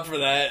setting it up for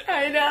that.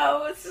 I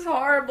know, this is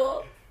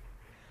horrible.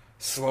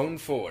 Sloan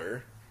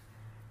Fuller.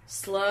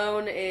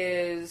 Sloan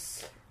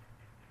is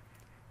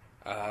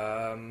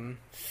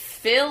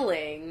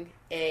filling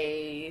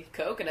a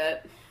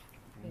coconut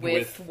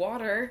with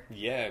water.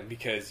 Yeah,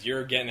 because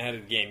you're getting ahead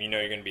of the game. You know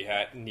you're going to be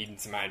needing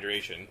some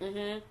hydration.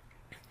 Mm-hmm.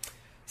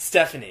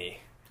 Stephanie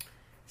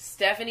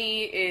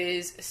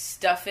is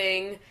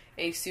stuffing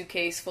a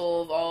suitcase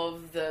full of all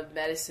of the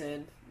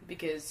medicine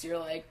because you're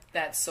like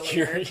that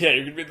Sawyer. You're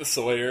going to be the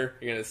Sawyer.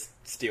 You're going to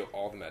steal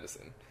all the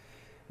medicine.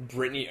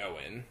 Brittany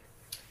Owen.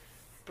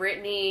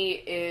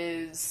 Brittany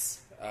is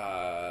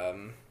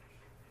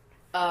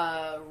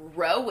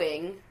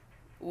rowing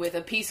with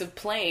a piece of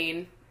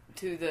plane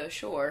to the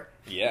shore.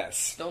 Yes.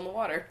 Still in the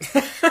water.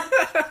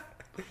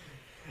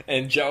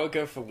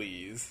 Angelica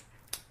Feliz.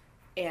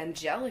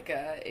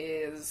 Angelica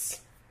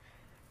is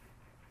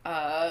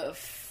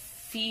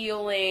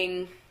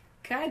feeling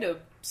kind of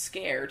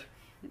scared.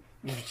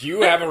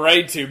 You have a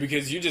right to,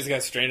 because you just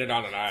got stranded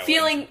on an island.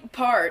 Feeling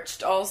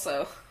parched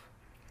also.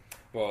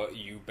 Well,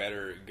 you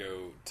better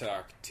go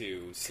talk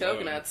to Sloan.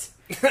 Coconuts.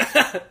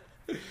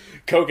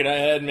 Coconut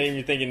head made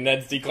me thinking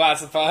Ned's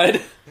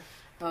declassified.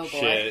 Oh boy.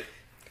 Shit.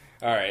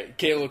 Alright,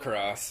 Kayla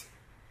Cross.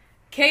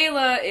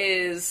 Kayla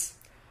is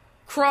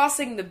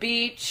crossing the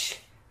beach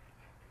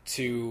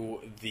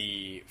to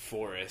the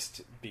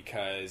forest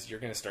because you're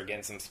going to start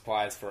getting some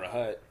supplies for a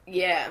hut.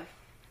 Yeah.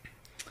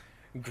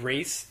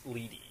 Grace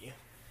Leedy.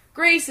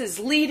 Grace is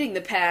leading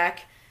the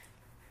pack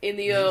in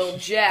the old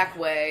Jack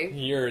way.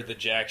 You're the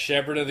Jack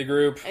Shepherd of the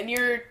group. And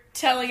you're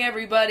telling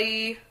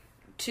everybody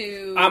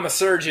to... I'm a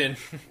surgeon.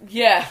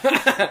 Yeah,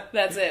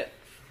 that's it.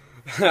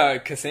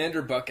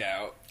 Cassandra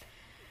Buckout.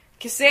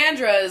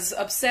 Cassandra's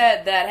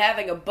upset that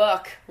having a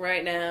buck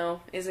right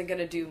now isn't going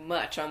to do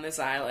much on this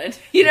island.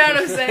 You know what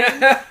I'm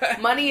saying?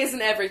 Money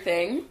isn't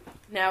everything.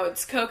 Now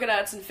it's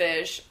coconuts and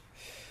fish.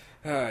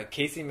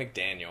 Casey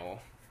McDaniel.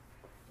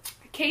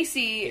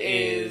 Casey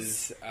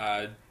is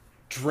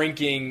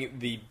drinking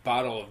the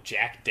bottle of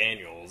Jack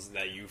Daniels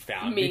that you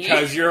found. Me?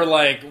 Because you're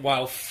like,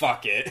 well,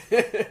 fuck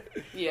it.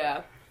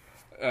 Yeah.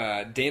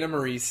 Dana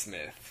Marie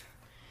Smith.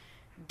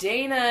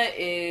 Dana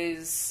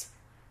is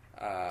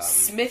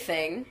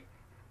smithing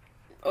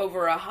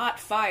over a hot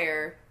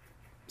fire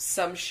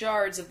some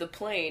shards of the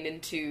plane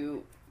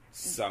into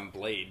some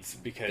blades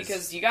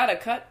because you gotta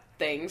cut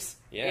things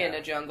in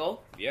a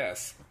jungle.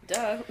 Yes.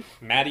 Duh.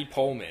 Maddie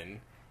Pullman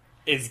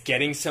is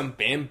getting some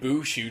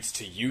bamboo shoots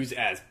to use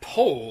as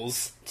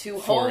poles to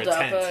hold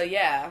up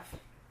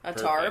a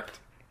tarp.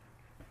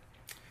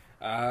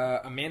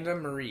 Amanda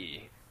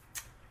Marie.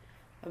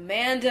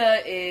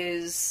 Amanda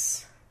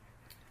is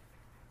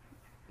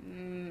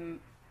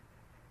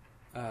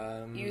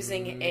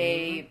using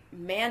a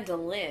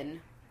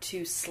mandolin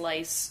to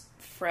slice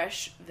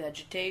fresh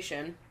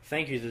vegetation.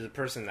 Thank you to the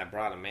person that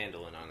brought a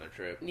mandolin on their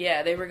trip.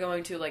 Yeah, they were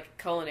going to like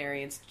a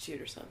culinary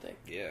institute or something.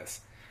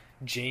 Yes.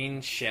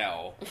 Jane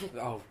Shell.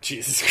 Oh,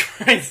 Jesus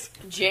Christ.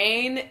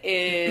 Jane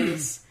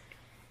is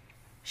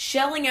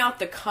shelling out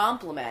the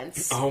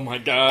compliments. Oh my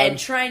God. And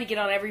trying to get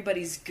on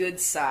everybody's good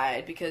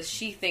side because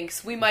she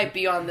thinks we might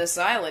be on this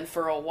island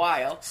for a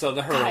while. So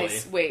the Hurley.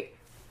 Guys, wait.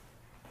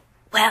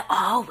 Where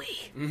are we?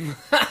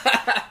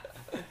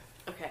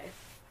 Okay.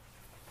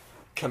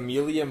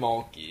 Camellia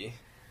Mulkey.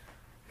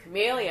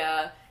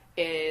 Camellia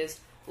is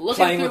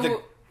looking playing through... with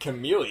a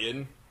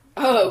chameleon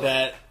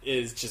that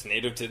is just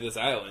native to this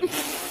island.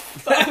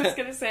 I was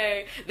gonna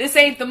say, this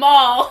ain't the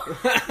mall.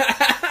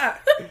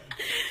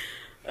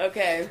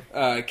 Okay.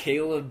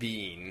 Kayla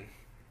Bean.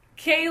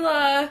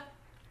 Kayla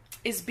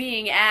is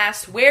being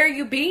asked, where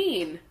you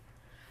been?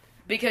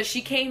 Because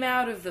she came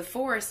out of the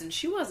forest and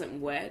she wasn't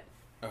wet.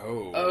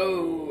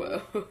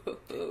 Oh.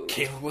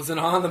 Kayla wasn't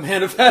on the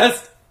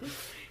manifest.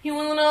 He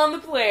wasn't on the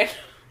plan.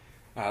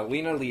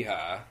 Lena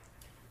Leha.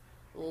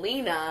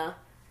 Lena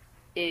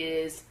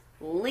is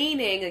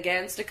leaning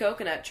against a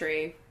coconut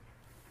tree.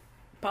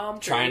 Palm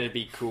tree. Trying to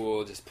be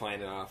cool, just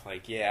playing it off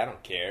like, yeah, I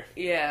don't care.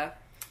 Yeah.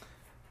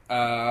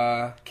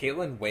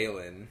 Caitlin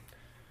Whalen.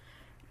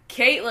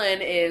 Caitlin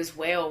is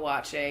whale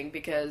watching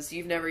because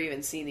you've never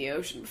even seen the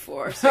ocean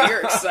before, so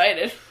you're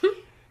excited.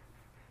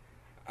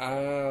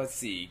 Let's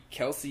see.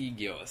 Kelsey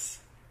Gillis.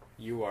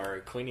 You are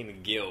cleaning the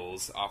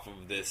gills off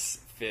of this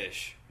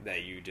fish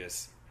that you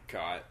just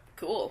caught.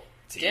 Cool.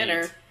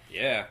 Dinner. Eat.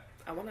 Yeah.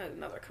 I want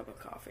another cup of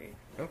coffee.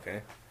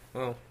 Okay.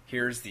 Well,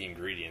 here's the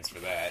ingredients for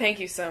that.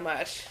 Thank you so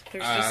much.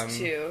 There's just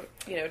two.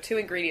 You know, 2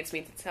 ingredients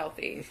means it's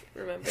healthy,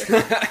 remember?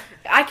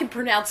 I can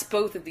pronounce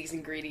both of these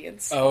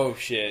ingredients. Oh,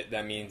 shit.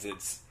 That means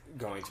it's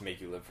going to make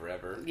you live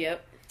forever.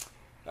 Yep.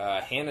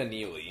 Hannah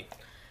Neely.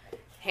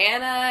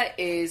 Hannah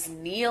is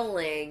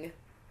kneeling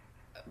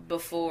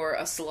before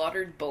a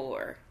slaughtered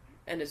boar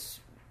and is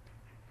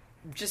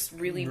just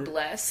really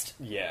blessed.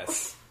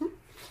 Yes.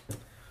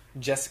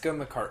 Jessica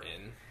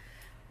McCartan.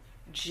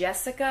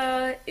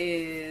 Jessica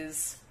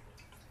is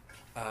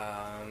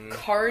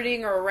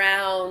carting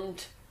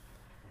around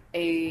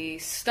a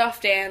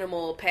stuffed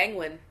animal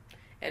penguin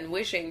and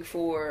wishing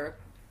for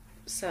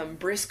some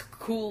brisk,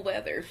 cool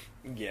weather.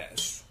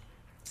 Yes.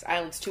 This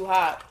island's too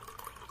hot.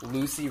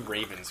 Lucy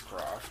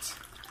Ravenscroft.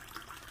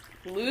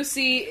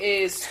 Lucy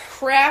is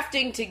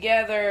crafting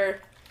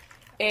together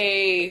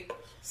a...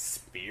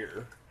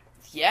 spear.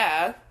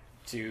 Yeah.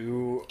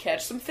 To...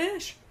 catch some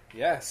fish.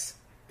 Yes.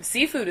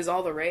 Seafood is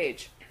all the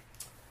rage.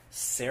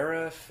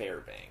 Sarah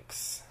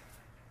Fairbanks.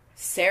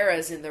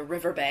 Sarah's in the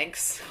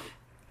riverbanks.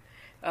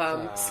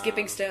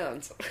 Skipping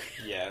stones.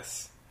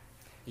 Yes.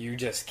 You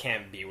just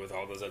can't be with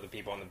all those other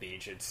people on the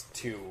beach. It's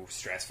too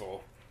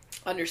stressful.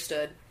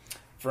 Understood.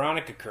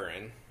 Veronica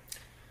Curran.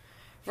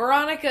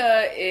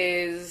 Veronica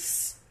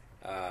is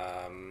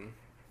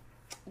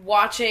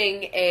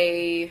watching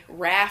a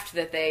raft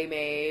that they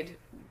made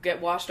get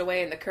washed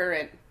away in the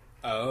current.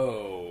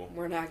 Oh.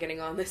 We're not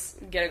getting off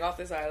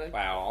this island.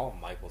 Wow, all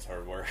Michael's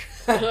hard work.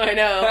 I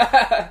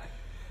know.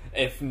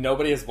 If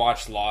nobody has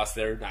watched Lost,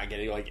 they're not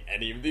getting, like,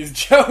 any of these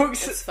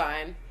jokes. It's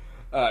fine.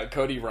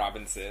 Cody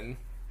Robinson.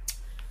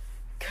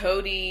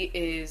 Cody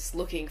is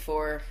looking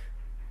for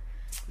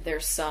their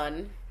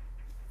son.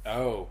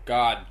 Oh,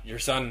 God. Your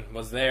son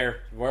was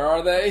there. Where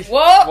are they?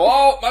 Whoa!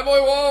 Whoa! My boy,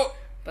 whoa!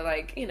 But,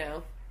 like, you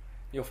know.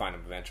 You'll find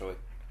him eventually.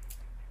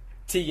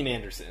 Tegan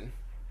Anderson.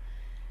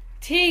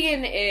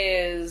 Tegan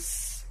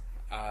is...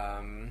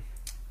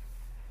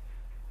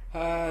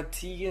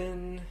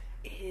 Tegan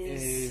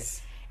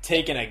is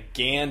taking a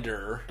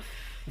gander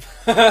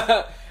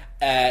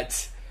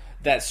at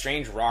that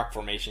strange rock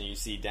formation you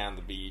see down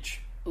the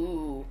beach.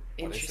 Ooh,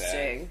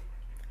 interesting.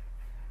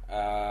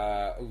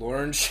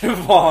 Lauren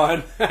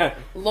Siobhan.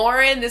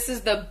 Lauren, this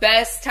is the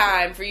best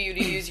time for you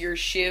to use your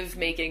shiv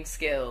making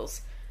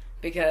skills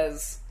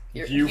because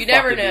you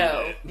never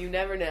know. You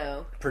never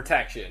know.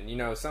 Protection. You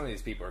know, some of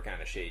these people are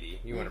kind of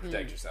shady. You want to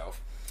protect yourself.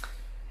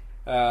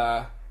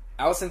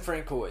 Allison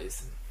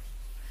Francois.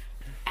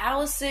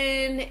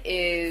 Allison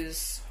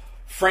is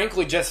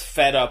frankly just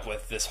fed up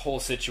with this whole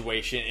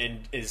situation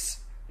and is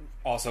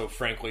also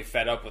frankly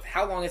fed up with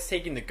how long it's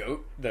taking the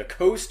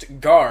Coast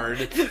Guard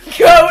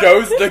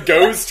the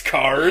Ghost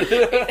Card.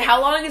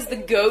 How long is the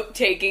goat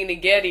taking to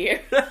get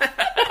here?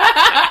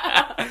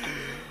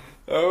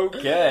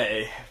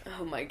 Okay.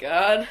 Oh my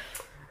god.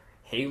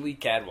 Haley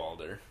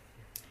Cadwalder.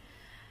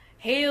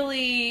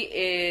 Haley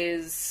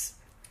is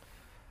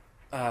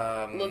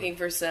looking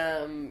for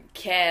some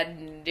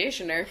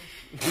conditioner.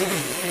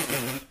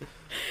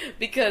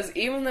 Because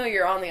even though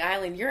you're on the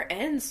island, your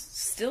ends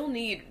still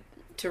need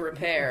to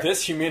repair.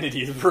 This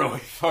humidity is really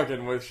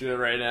fucking with shit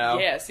right now.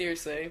 Yeah,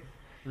 seriously.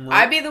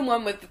 I'd be the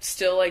one with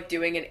still like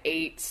doing an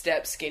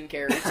 8-step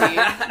skincare routine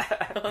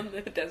on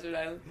the desert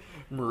island.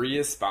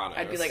 Maria Spanos.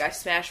 I'd be like, I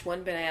smashed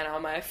one banana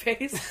on my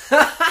face.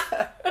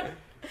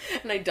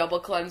 And I double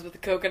cleanse with the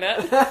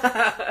coconut.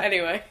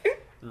 Anyway.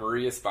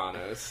 Maria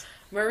Spanos.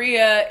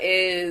 Maria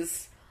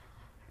is...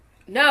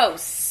 No,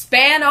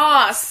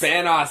 Spanos!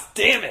 Spanos,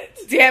 damn it!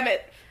 Damn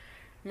it!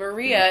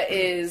 Maria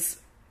is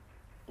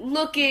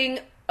looking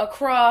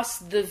across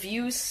the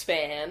view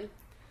span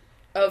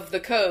of the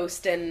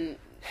coast and...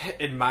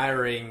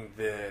 admiring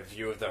the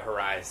view of the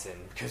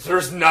horizon, because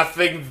there's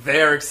nothing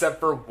there except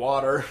for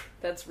water.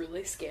 That's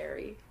really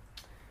scary.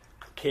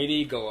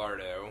 Katie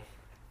Gallardo.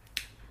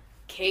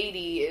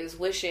 Katie is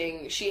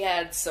wishing she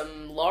had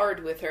some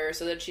lard with her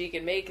so that she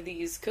can make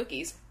these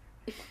cookies.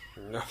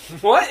 No.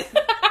 What?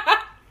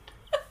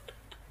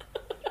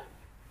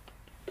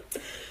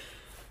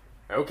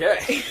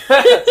 Okay.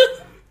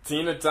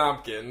 Tina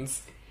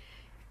Tompkins.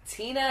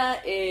 Tina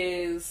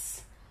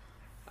is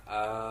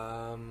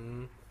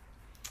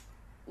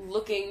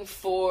looking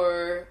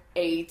for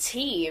a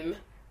team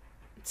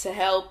to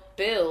help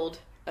build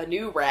a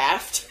new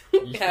raft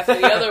after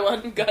the other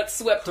one got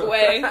swept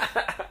away.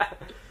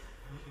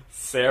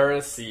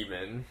 Sarah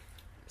Seaman.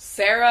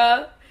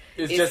 Sarah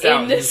is just in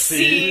out the in the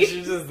sea.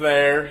 She's just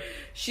there.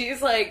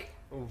 She's like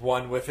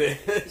one with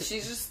it.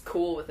 She's just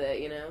cool with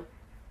it, you know.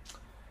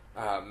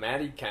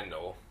 Maddie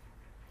Kendall.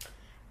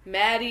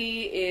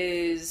 Maddie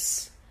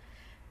is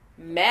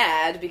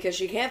mad because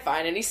she can't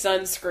find any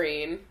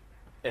sunscreen.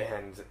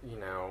 And, you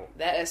know...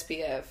 that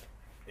SPF.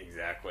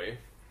 Exactly.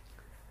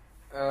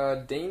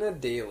 Dana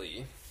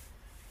Daly.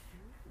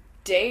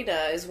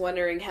 Dana is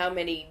wondering how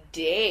many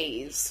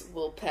days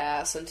will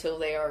pass until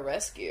they are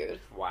rescued.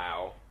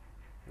 Wow.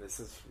 This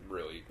is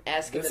really...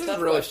 asking the tough This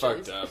is really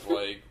questions. fucked up.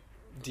 Like,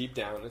 deep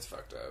down, it's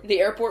fucked up.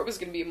 The airport was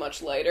going to be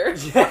much lighter.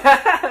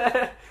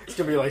 Yeah. It's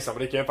going to be like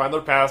somebody can't find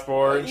their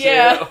passport and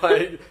yeah. shit.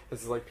 Like,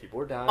 this is like people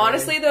are dying.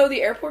 Honestly, though,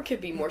 the airport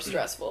could be more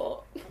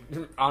stressful.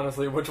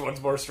 Honestly, which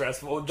one's more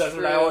stressful? Desert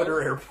True. Island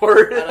or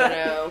airport? I don't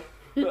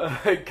know.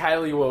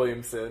 Kylie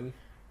Williamson.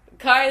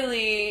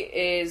 Kylie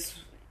is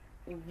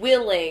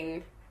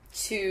willing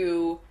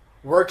to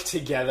work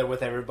together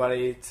with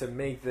everybody to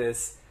make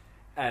this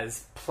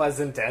as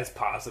pleasant as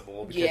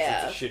possible because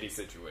it's a shitty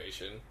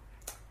situation.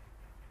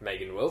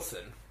 Megan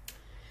Wilson.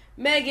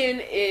 Megan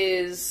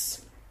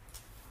is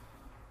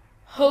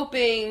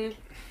hoping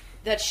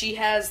that she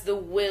has the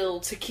will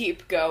to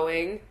keep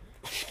going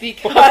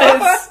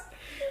because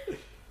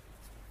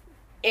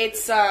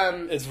it's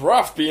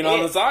rough being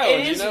on this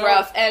island. It is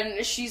rough,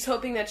 and she's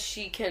hoping that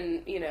she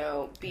can, you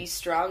know, be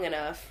strong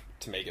enough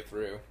to make it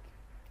through.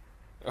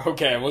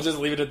 Okay, we'll just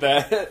leave it at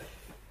that.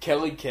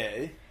 Kelly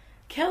K.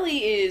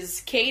 Kelly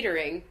is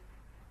catering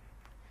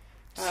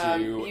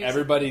to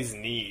everybody's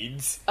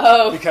needs.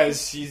 Oh.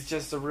 Because she's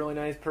just a really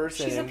nice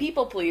person. She's a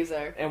people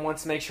pleaser. And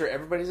wants to make sure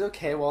everybody's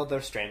okay while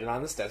they're stranded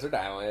on this desert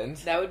island.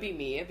 That would be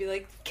me. I'd be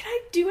like, can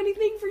I do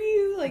anything for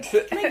you? Like,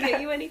 can I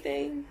get you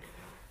anything?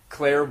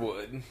 Claire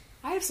Wood.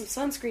 I have some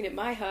sunscreen at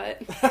my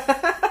hut.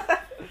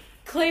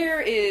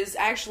 Claire is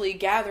actually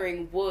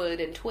gathering wood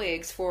and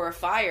twigs for a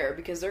fire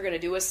because they're going to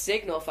do a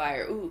signal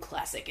fire. Ooh,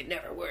 classic. It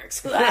never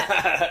works.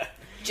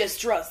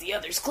 Just draws the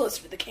others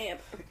closer to the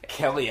camp.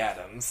 Kelly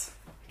Adams.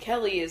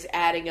 Kelly is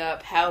adding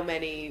up how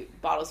many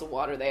bottles of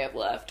water they have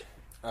left.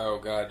 Oh,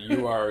 God.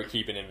 You are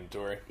keeping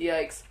inventory.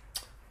 Yikes.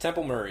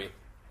 Temple Murray.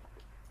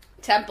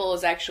 Temple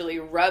is actually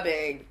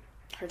rubbing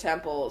her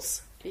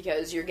temples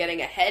because you're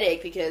getting a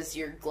headache because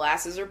your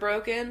glasses are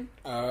broken.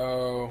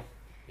 Oh,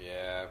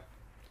 yeah.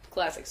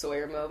 Classic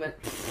Sawyer moment.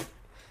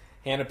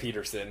 Hannah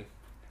Peterson.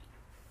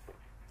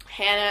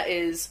 Hannah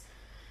is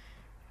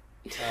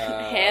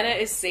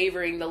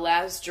savoring the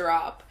last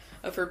drop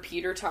of her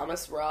Peter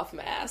Thomas Roth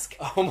mask.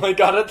 Oh my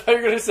god, I thought you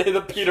were going to say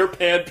the Peter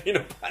Pan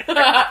peanut butter.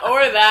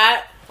 Or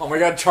that. Oh my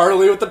god,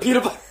 Charlie with the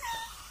peanut butter.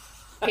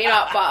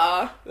 Peanut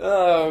butter.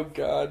 Oh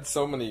god,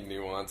 so many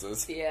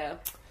nuances. Yeah.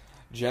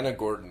 Jenna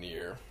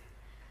Gordonier.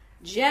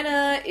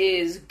 Jenna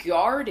is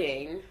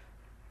guarding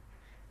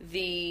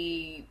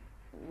the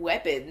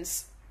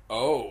weapons.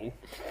 Oh.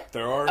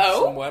 There are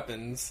some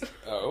weapons.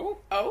 Oh?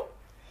 Oh?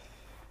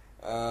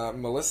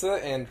 Melissa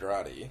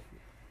Andrade.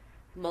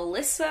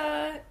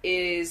 Melissa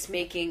is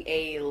making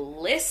a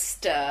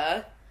list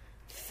of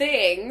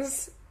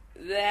things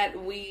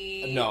that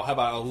we... No, how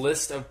about a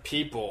list of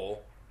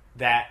people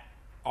that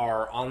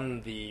are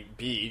on the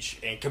beach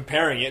and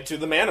comparing it to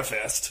the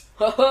manifest?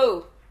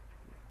 Oh!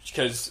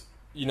 Because,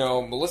 you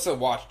know, Melissa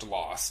watched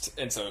Lost,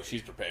 and so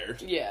she's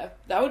prepared. Yeah,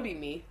 that would be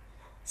me.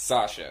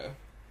 Sasha.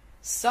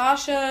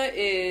 Sasha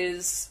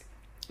is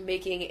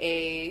making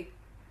a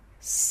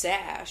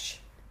sash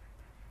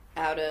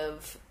out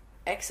of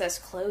excess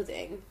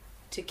clothing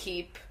to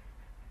keep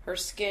her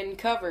skin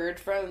covered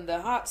from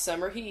the hot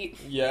summer heat.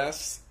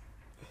 Yes.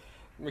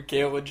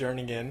 Michaela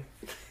Jernigan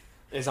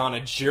is on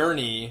a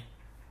journey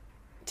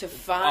to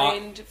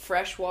find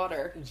fresh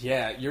water.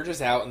 Yeah, you're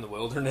just out in the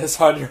wilderness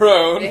on your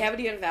own. They haven't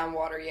even found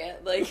water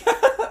yet. Like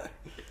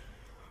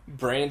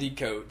Brandy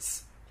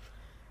Coates.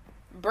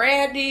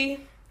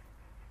 Brandy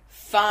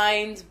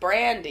finds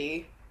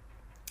Brandy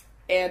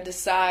and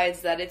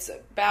decides that it's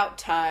about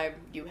time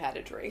you had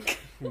a drink.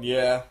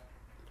 Yeah.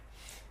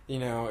 You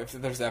know, if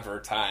there's ever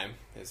a time,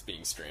 it's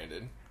being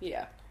stranded.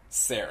 Yeah.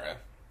 Sarah.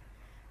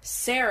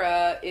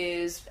 Sarah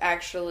is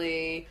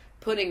actually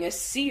putting a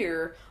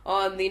sear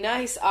on the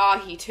nice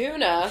ahi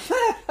tuna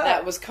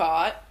that was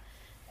caught.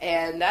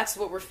 And that's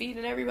what we're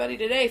feeding everybody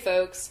today,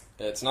 folks.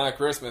 It's not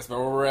Christmas, but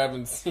we're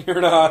having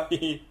seared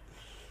ahi.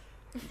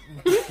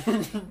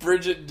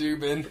 Bridget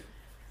Dubin.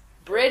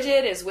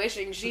 Bridget is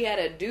wishing she had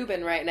a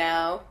Dubin right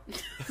now.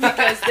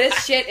 Because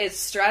this shit is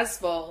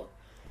stressful.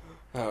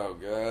 Oh,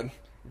 God.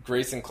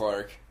 Grayson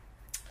Clark.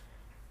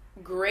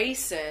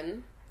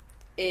 Grayson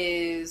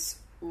is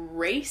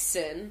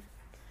racing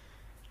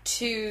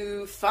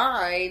to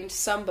find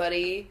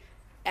somebody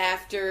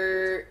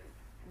after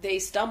they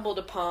stumbled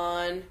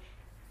upon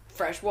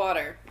fresh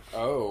water.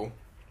 Oh.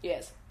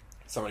 Yes.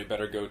 Somebody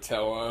better go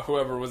tell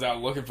whoever was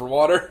out looking for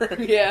water.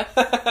 Yeah.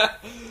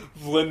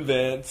 Vlyn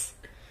Vance.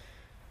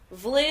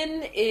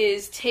 Vlyn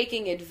is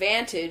taking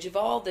advantage of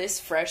all this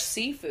fresh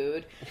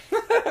seafood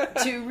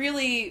to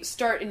really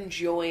start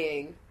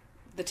enjoying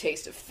the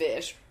taste of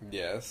fish.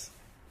 Yes.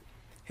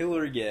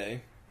 Hillary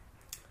Gay.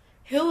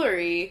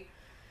 Hillary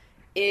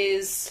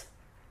is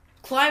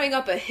climbing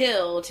up a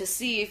hill to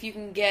see if you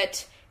can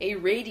get a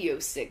radio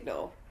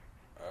signal.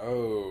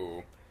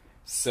 Oh.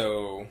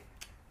 So,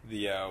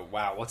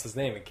 wow, what's his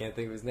name? I can't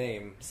think of his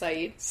name.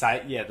 Saeed?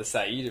 Yeah, the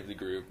Saeed of the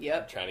group.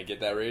 Yep. Trying to get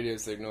that radio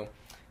signal.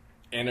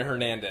 Anna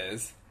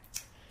Hernandez.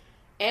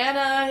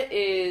 Anna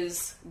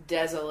is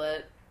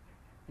desolate.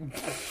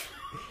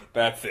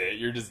 That's it.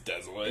 You're just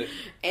desolate.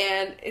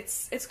 And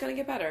it's gonna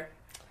get better.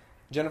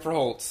 Jennifer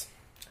Holtz.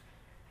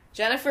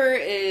 Jennifer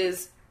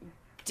is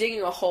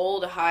digging a hole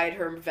to hide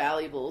her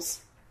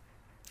valuables.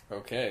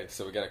 Okay,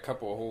 so we got a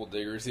couple of hole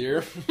diggers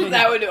here.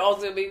 That would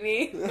also be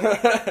me.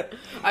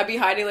 I'd be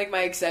hiding like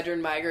my Excedrin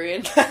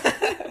migraine.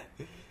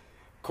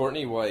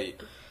 Courtney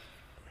White.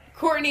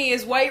 Courtney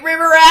is White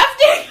River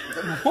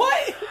rafting.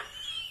 What?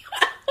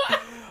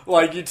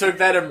 Like you took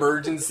that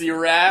emergency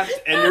raft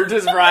and you're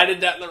just riding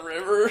down the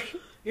river?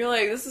 You're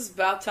like, this is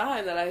about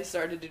time that I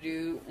started to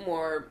do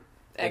more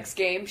X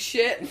Games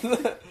shit.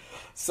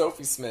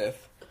 Sophie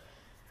Smith.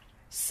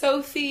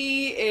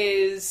 Sophie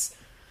is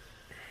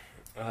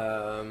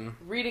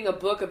reading a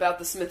book about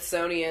the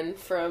Smithsonian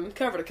from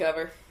cover to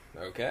cover.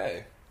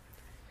 Okay.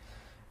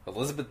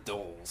 Elizabeth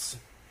Doles.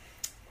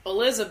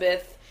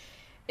 Elizabeth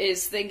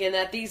is thinking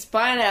that these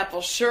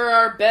pineapples sure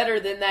are better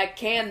than that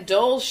canned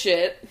Dole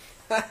shit.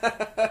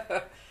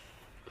 That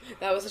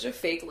was such a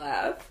fake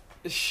laugh.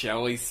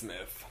 Shelley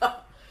Smith.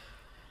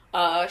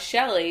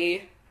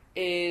 Shelley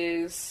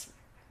is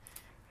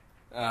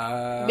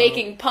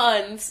making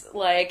puns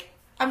like,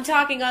 I'm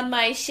talking on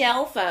my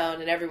shell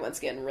phone, and everyone's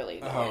getting really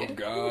annoyed. Oh,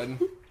 God.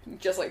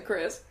 Just like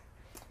Chris.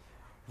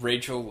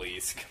 Rachel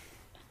Leask.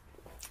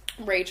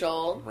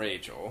 Rachel.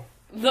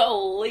 The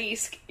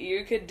least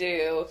you could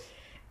do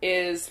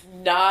is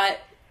not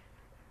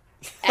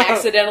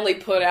accidentally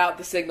put out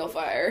the signal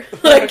fire.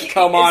 Like,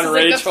 come on,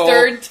 Rachel. The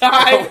third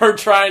time. We're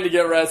trying to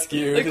get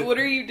rescued. Like, what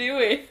are you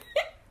doing?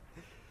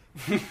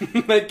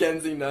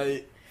 Mackenzie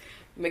Knight.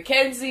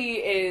 Mackenzie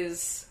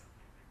is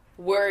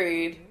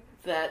worried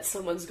that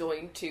someone's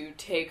going to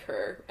take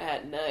her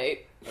at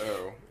night.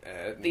 Oh,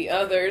 the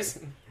others.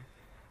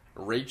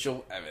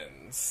 Rachel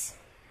Evans.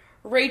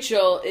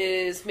 Rachel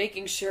is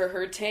making sure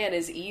her tan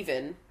is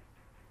even.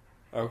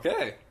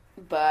 Okay.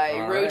 By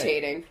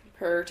rotating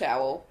her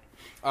towel.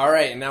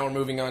 Alright, and now we're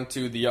moving on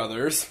to the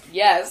others.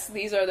 Yes,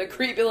 these are the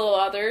creepy little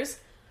others.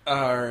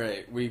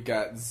 Alright, we've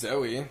got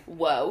Zoe.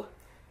 Whoa.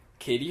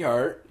 Katie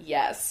Hart.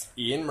 Yes.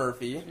 Ian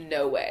Murphy.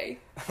 No way.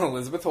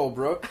 Elizabeth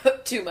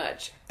Holbrook. Too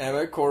much.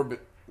 Emma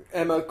Corbeil.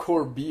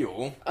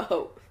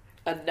 Oh,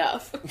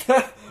 enough.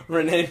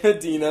 Renee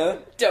Medina.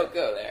 Don't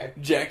go there.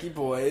 Jackie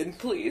Boyd.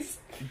 Please.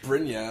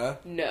 Brynja.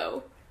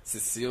 No.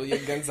 Cecilia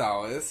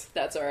Gonzalez.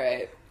 That's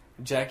alright.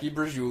 Jackie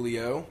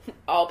Bergiulio.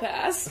 I'll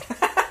pass.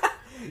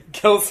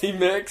 Kelsey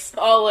Mix.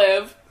 I'll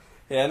live.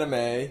 Hannah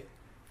Mae.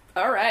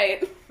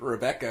 Alright.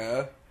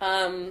 Rebecca.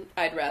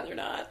 I'd rather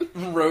not.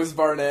 Rose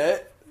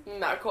Barnett.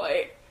 Not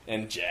quite.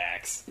 And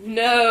Jax.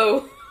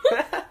 No.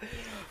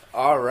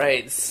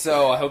 Alright,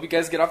 so I hope you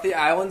guys get off the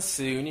island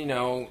soon. You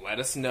know, let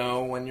us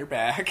know when you're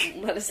back.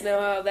 Let us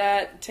know how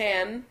that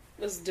tan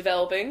is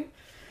developing.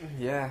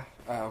 Yeah.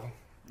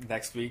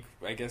 Next week,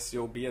 I guess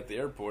you'll be at the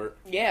airport.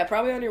 Yeah,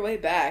 probably on your way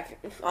back.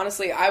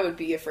 Honestly, I would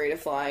be afraid of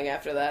flying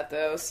after that,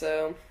 though,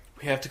 so...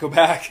 We have to go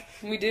back.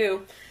 We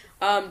do.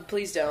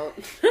 Please don't.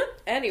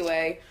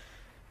 Anyway,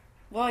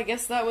 well, I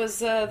guess that was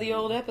the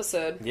old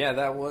episode. Yeah,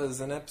 that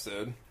was an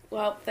episode.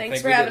 Well,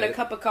 thanks for having a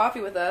cup of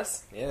coffee with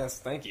us. Yes,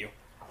 thank you.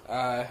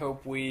 I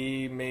hope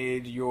we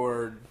made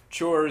your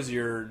chores,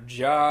 your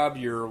job,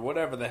 your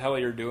whatever the hell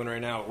you're doing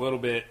right now a little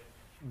bit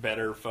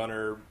better,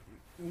 funner,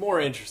 more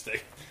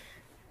interesting.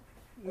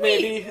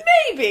 Maybe.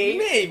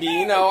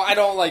 You know, I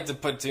don't like to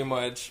put too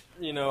much,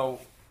 you know...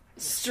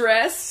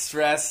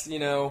 Stress, you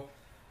know.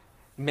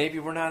 Maybe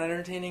we're not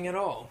entertaining at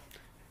all.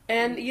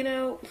 And, you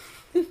know,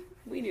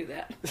 we knew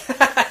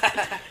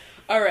that.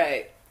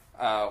 Alright.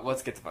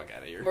 Let's get the fuck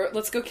out of here.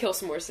 Let's go kill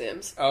some more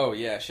Sims. Oh,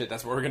 yeah, shit,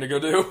 that's what we're gonna go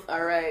do.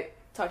 Alright.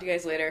 Talk to you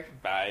guys later.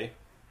 Bye.